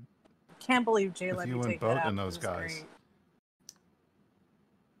been Can't believe Jay with let you me and take Boat that out. and those This is guys. great.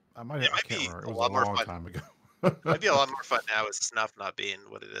 I can't remember. It was a lot more long fun. time ago. Might be a lot more fun now with snuff not being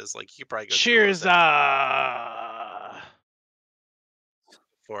what it is. Like you could probably go Cheers!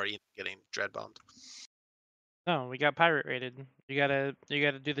 before getting dread bombed. No, we got pirate rated. You gotta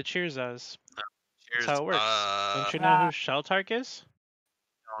do the cheers us. That's how it works. Don't you know who Sheltark is?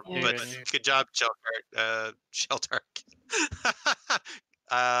 No, but good job, Sheltark.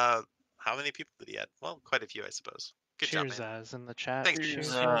 How many people did he add? Well, quite a few, I suppose. Good cheers job, man. us in the chat. Thanks, Cheers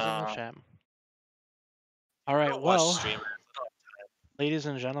cheers. us in the chat. All right, Don't watch well, streamers. ladies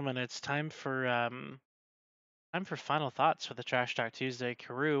and gentlemen, it's time for final thoughts for the Trash Talk Tuesday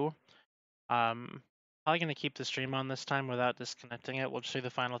crew. Probably gonna keep the stream on this time without disconnecting it. We'll just do the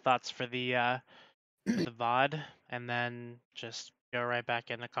final thoughts for the VOD, and then just go right back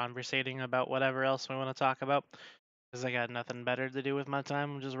into conversating about whatever else we want to talk about. Because I got nothing better to do with my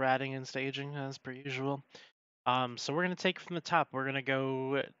time. I'm just ratting and staging as per usual. So we're gonna take from the top. We're gonna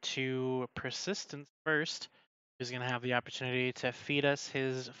go to Persistence first, who's gonna have the opportunity to feed us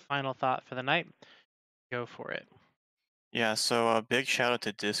his final thought for the night. Go for it. Yeah, so a big shout out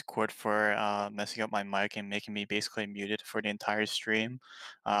to Discord for messing up my mic and making me basically muted for the entire stream.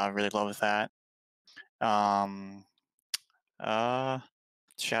 Really love that.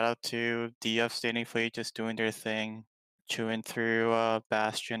 Shout out to DF Standing Fleet just doing their thing, chewing through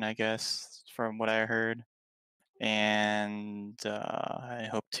Bastion, I guess, from what I heard. And I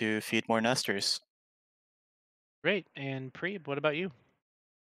hope to feed more nesters. Great. And Preeb, what about you?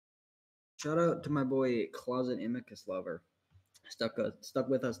 Shout out to my boy Closet Imicus Lover. Stuck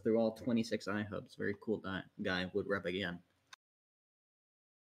with us through all 26 iHubs. Very cool guy. Would rep again.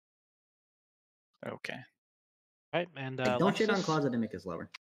 Okay. All right, and Hey, don't shit on Alexis? Closet Imicus Lover.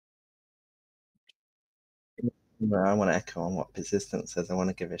 Well, I want to echo on what Persistence says. I want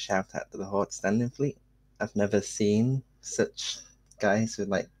to give a shout out to the Horde Standing Fleet. I've never seen such guys with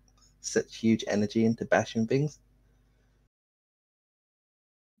like such huge energy into bashing things.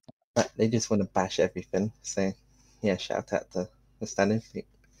 But they just want to bash everything. So yeah, shout out to the Standing Fleet.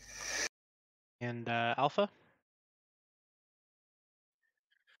 And Alpha?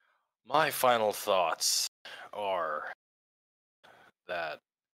 My final thoughts are that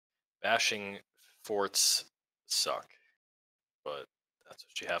bashing forts suck, but that's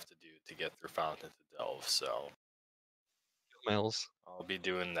what you have to do to get through Fountain to Delve, so Mills. I'll be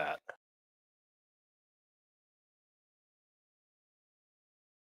doing that.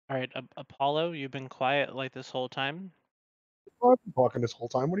 All right, Apollo, you've been quiet like this whole time. I've been talking this whole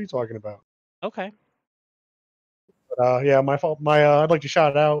time. What are you talking about? Okay. But, yeah, my fault. I'd like to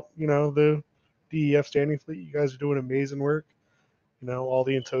shout out, the DEF Standing Fleet. You guys are doing amazing work. All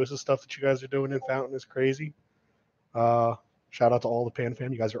the Intosa stuff that you guys are doing in Fountain is crazy. Shout out to all the Pan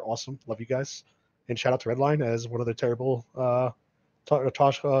fam. You guys are awesome. Love you guys. And shout out to Redline as one of the terrible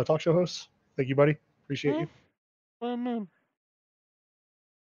talk show hosts. Thank you, buddy. Appreciate you.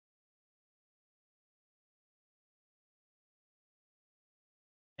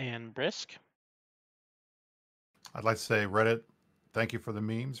 And Brisk? I'd like to say Reddit, thank you for the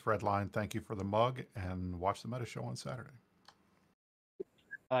memes. Redline, thank you for the mug. And watch the Meta Show on Saturday.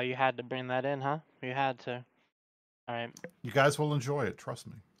 You had to bring that in, huh? You had to. All right. You guys will enjoy it. Trust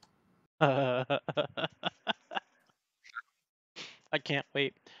me. I can't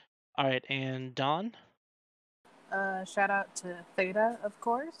wait. All right, and Dawn? Shout out to Theta, of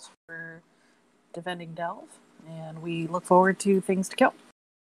course, for defending Delve, and we look forward to things to come.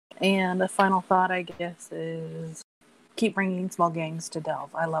 And the final thought, I guess, is keep bringing small gangs to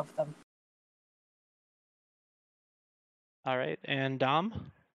Delve. I love them. All right, and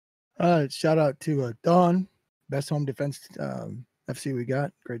Dom? Shout out to Dawn, best home defense FC we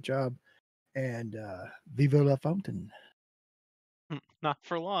got. Great job. And Viva la Fountain. Not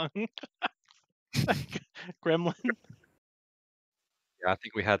for long. Gremlin? Yeah, I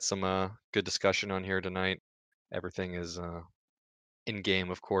think we had some good discussion on here tonight. Everything is in game,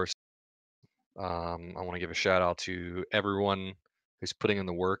 of course. I want to give a shout out to everyone who's putting in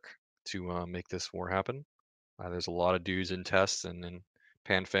the work to make this war happen. There's a lot of dudes in tests and in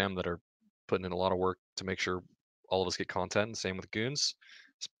PanFam that are putting in a lot of work to make sure all of us get content. And same with Goons.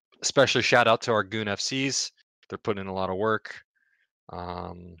 Especially shout out to our Goon FCs. They're putting in a lot of work.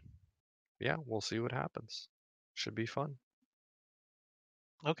 Yeah, we'll see what happens. Should be fun.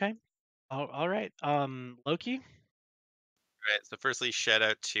 Okay. All right. Loki? Right. So firstly, shout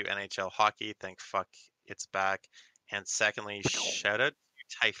out to NHL Hockey. Thank fuck it's back. And secondly, shout out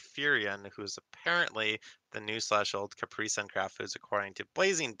to Typherian, who's apparently the new /old Capri Sun Craft Foods, according to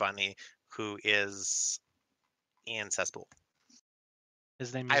Blazing Bunny, who is in cesspool.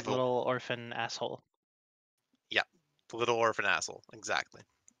 His name is Little Orphan Asshole. Yeah, the little orphan asshole. Exactly.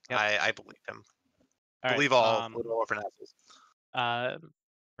 Yep. I believe him. All right, Believe all little orphan assholes.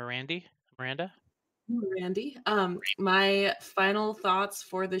 Miranda. Randy. My final thoughts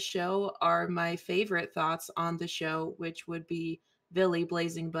for the show are my favorite thoughts on the show, which would be Billy,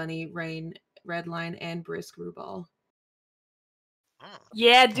 Blazing Bunny, Rain, Redline, and Brisk Rubal.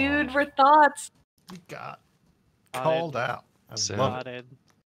 Yeah, dude, we're thoughts. We got Got called it. out. I Sim. love Got it. it.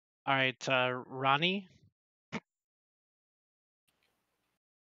 All right, Ronnie.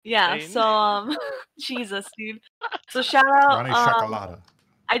 Yeah, Same. so Jesus, dude. So shout out. Ronnie Chocolata.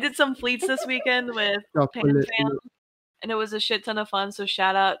 I did some fleets this weekend with Pan Chocolate. Fam, and it was a shit ton of fun. So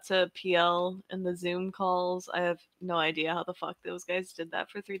shout out to PL and the Zoom calls. I have no idea how the fuck those guys did that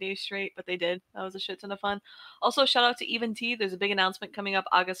for 3 days straight, but they did. That was a shit ton of fun. Also, shout out to Even T. There's a big announcement coming up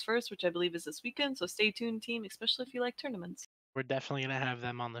August 1st, which I believe is this weekend. So stay tuned, team, especially if you like tournaments. We're definitely gonna have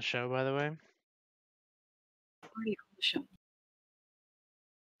them on the show, by the way. Already on the show.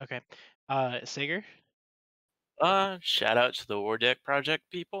 Okay. Sager. Shout out to the War Deck Project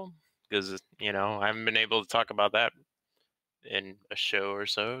people, because I haven't been able to talk about that in a show or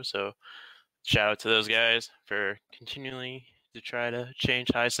so. So shout out to those guys for continually to try to change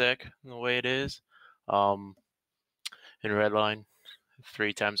HiSec the way it is. In Redline,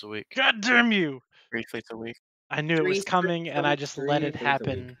 3 times a week. God damn you! 3 fleets a week. I knew it was coming, and I just let it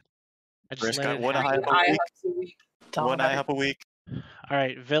happen. I just Brisk let got it one happen. IHOP a week. One IHOP a week. All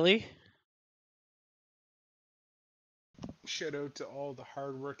right, Villy. Shout out to all the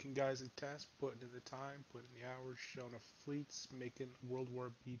hardworking guys in TEST, putting in the time, putting the hours, showing up fleets, making World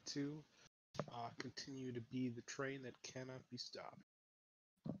War B2 continue to be the train that cannot be stopped.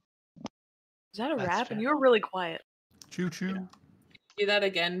 Is that a That's rap? fair. And you were really quiet. Choo choo. Do that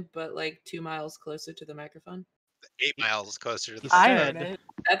again, but like 2 miles closer to the microphone. 8 miles closer to the. I heard it.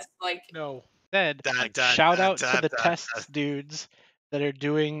 That's like No. Said, shout out to the tests dudes that are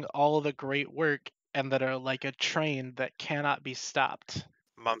doing all the great work and that are like a train that cannot be stopped.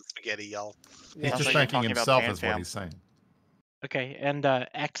 Mom spaghetti yell. He's just thanking himself is what he's saying. Okay, and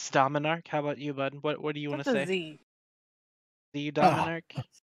X Dominarch, how about you, bud? What do you want to What's a say? Z? Z Dominarch?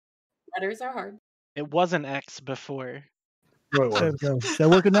 letters are hard. It wasn't X before. There we go. Is that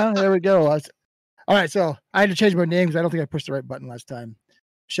working now? There we go. All right, so I had to change my name because I don't think I pushed the right button last time.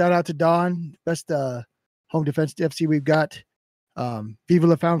 Shout out to Don, best home defense FC we've got. Viva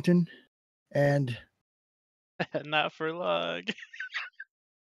La Fountain, and Not for long.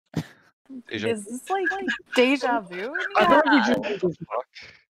 Is this like deja vu? I thought we Yeah. just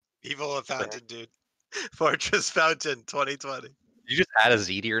Evil Fountain, dude. Fortress Fountain 2020. You just add a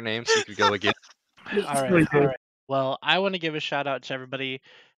Z to your name so you could go again. All right. Well, I want to give a shout out to everybody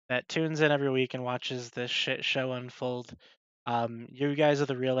that tunes in every week and watches this shit show unfold. You guys are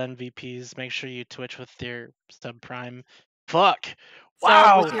the real MVPs. Make sure you Twitch with your subprime. Fuck.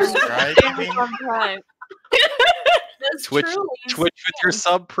 Wow. Subprime. That's Twitch, true. Twitch with your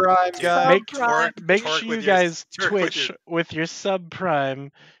subprime, guys. Make sure you guys Twitch with your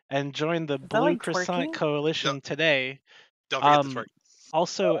subprime and join the Blue like Croissant twerking? Coalition today. Don't forget the twerk.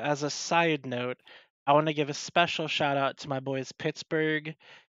 Also, as a side note, I want to give a special shout out to my boys Pittsburgh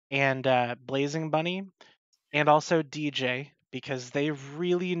and Blazing Bunny, and also DJ, because they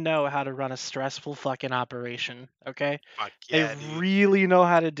really know how to run a stressful fucking operation. Okay, Fuck yeah, they dude. really know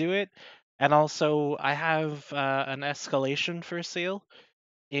how to do it. And also, I have an escalation for sale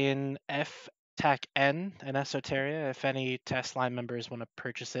in FTAC N and Esoteria. If any test line members want to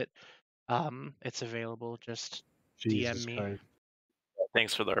purchase it, it's available. Just Jesus DM me. Christ.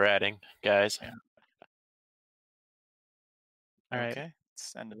 Thanks for the ratting, guys. All right. Okay,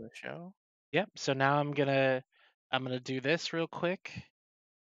 it's the end of the show. Yep. So now I'm gonna do this real quick.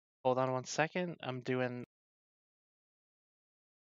 Hold on one second. I'm doing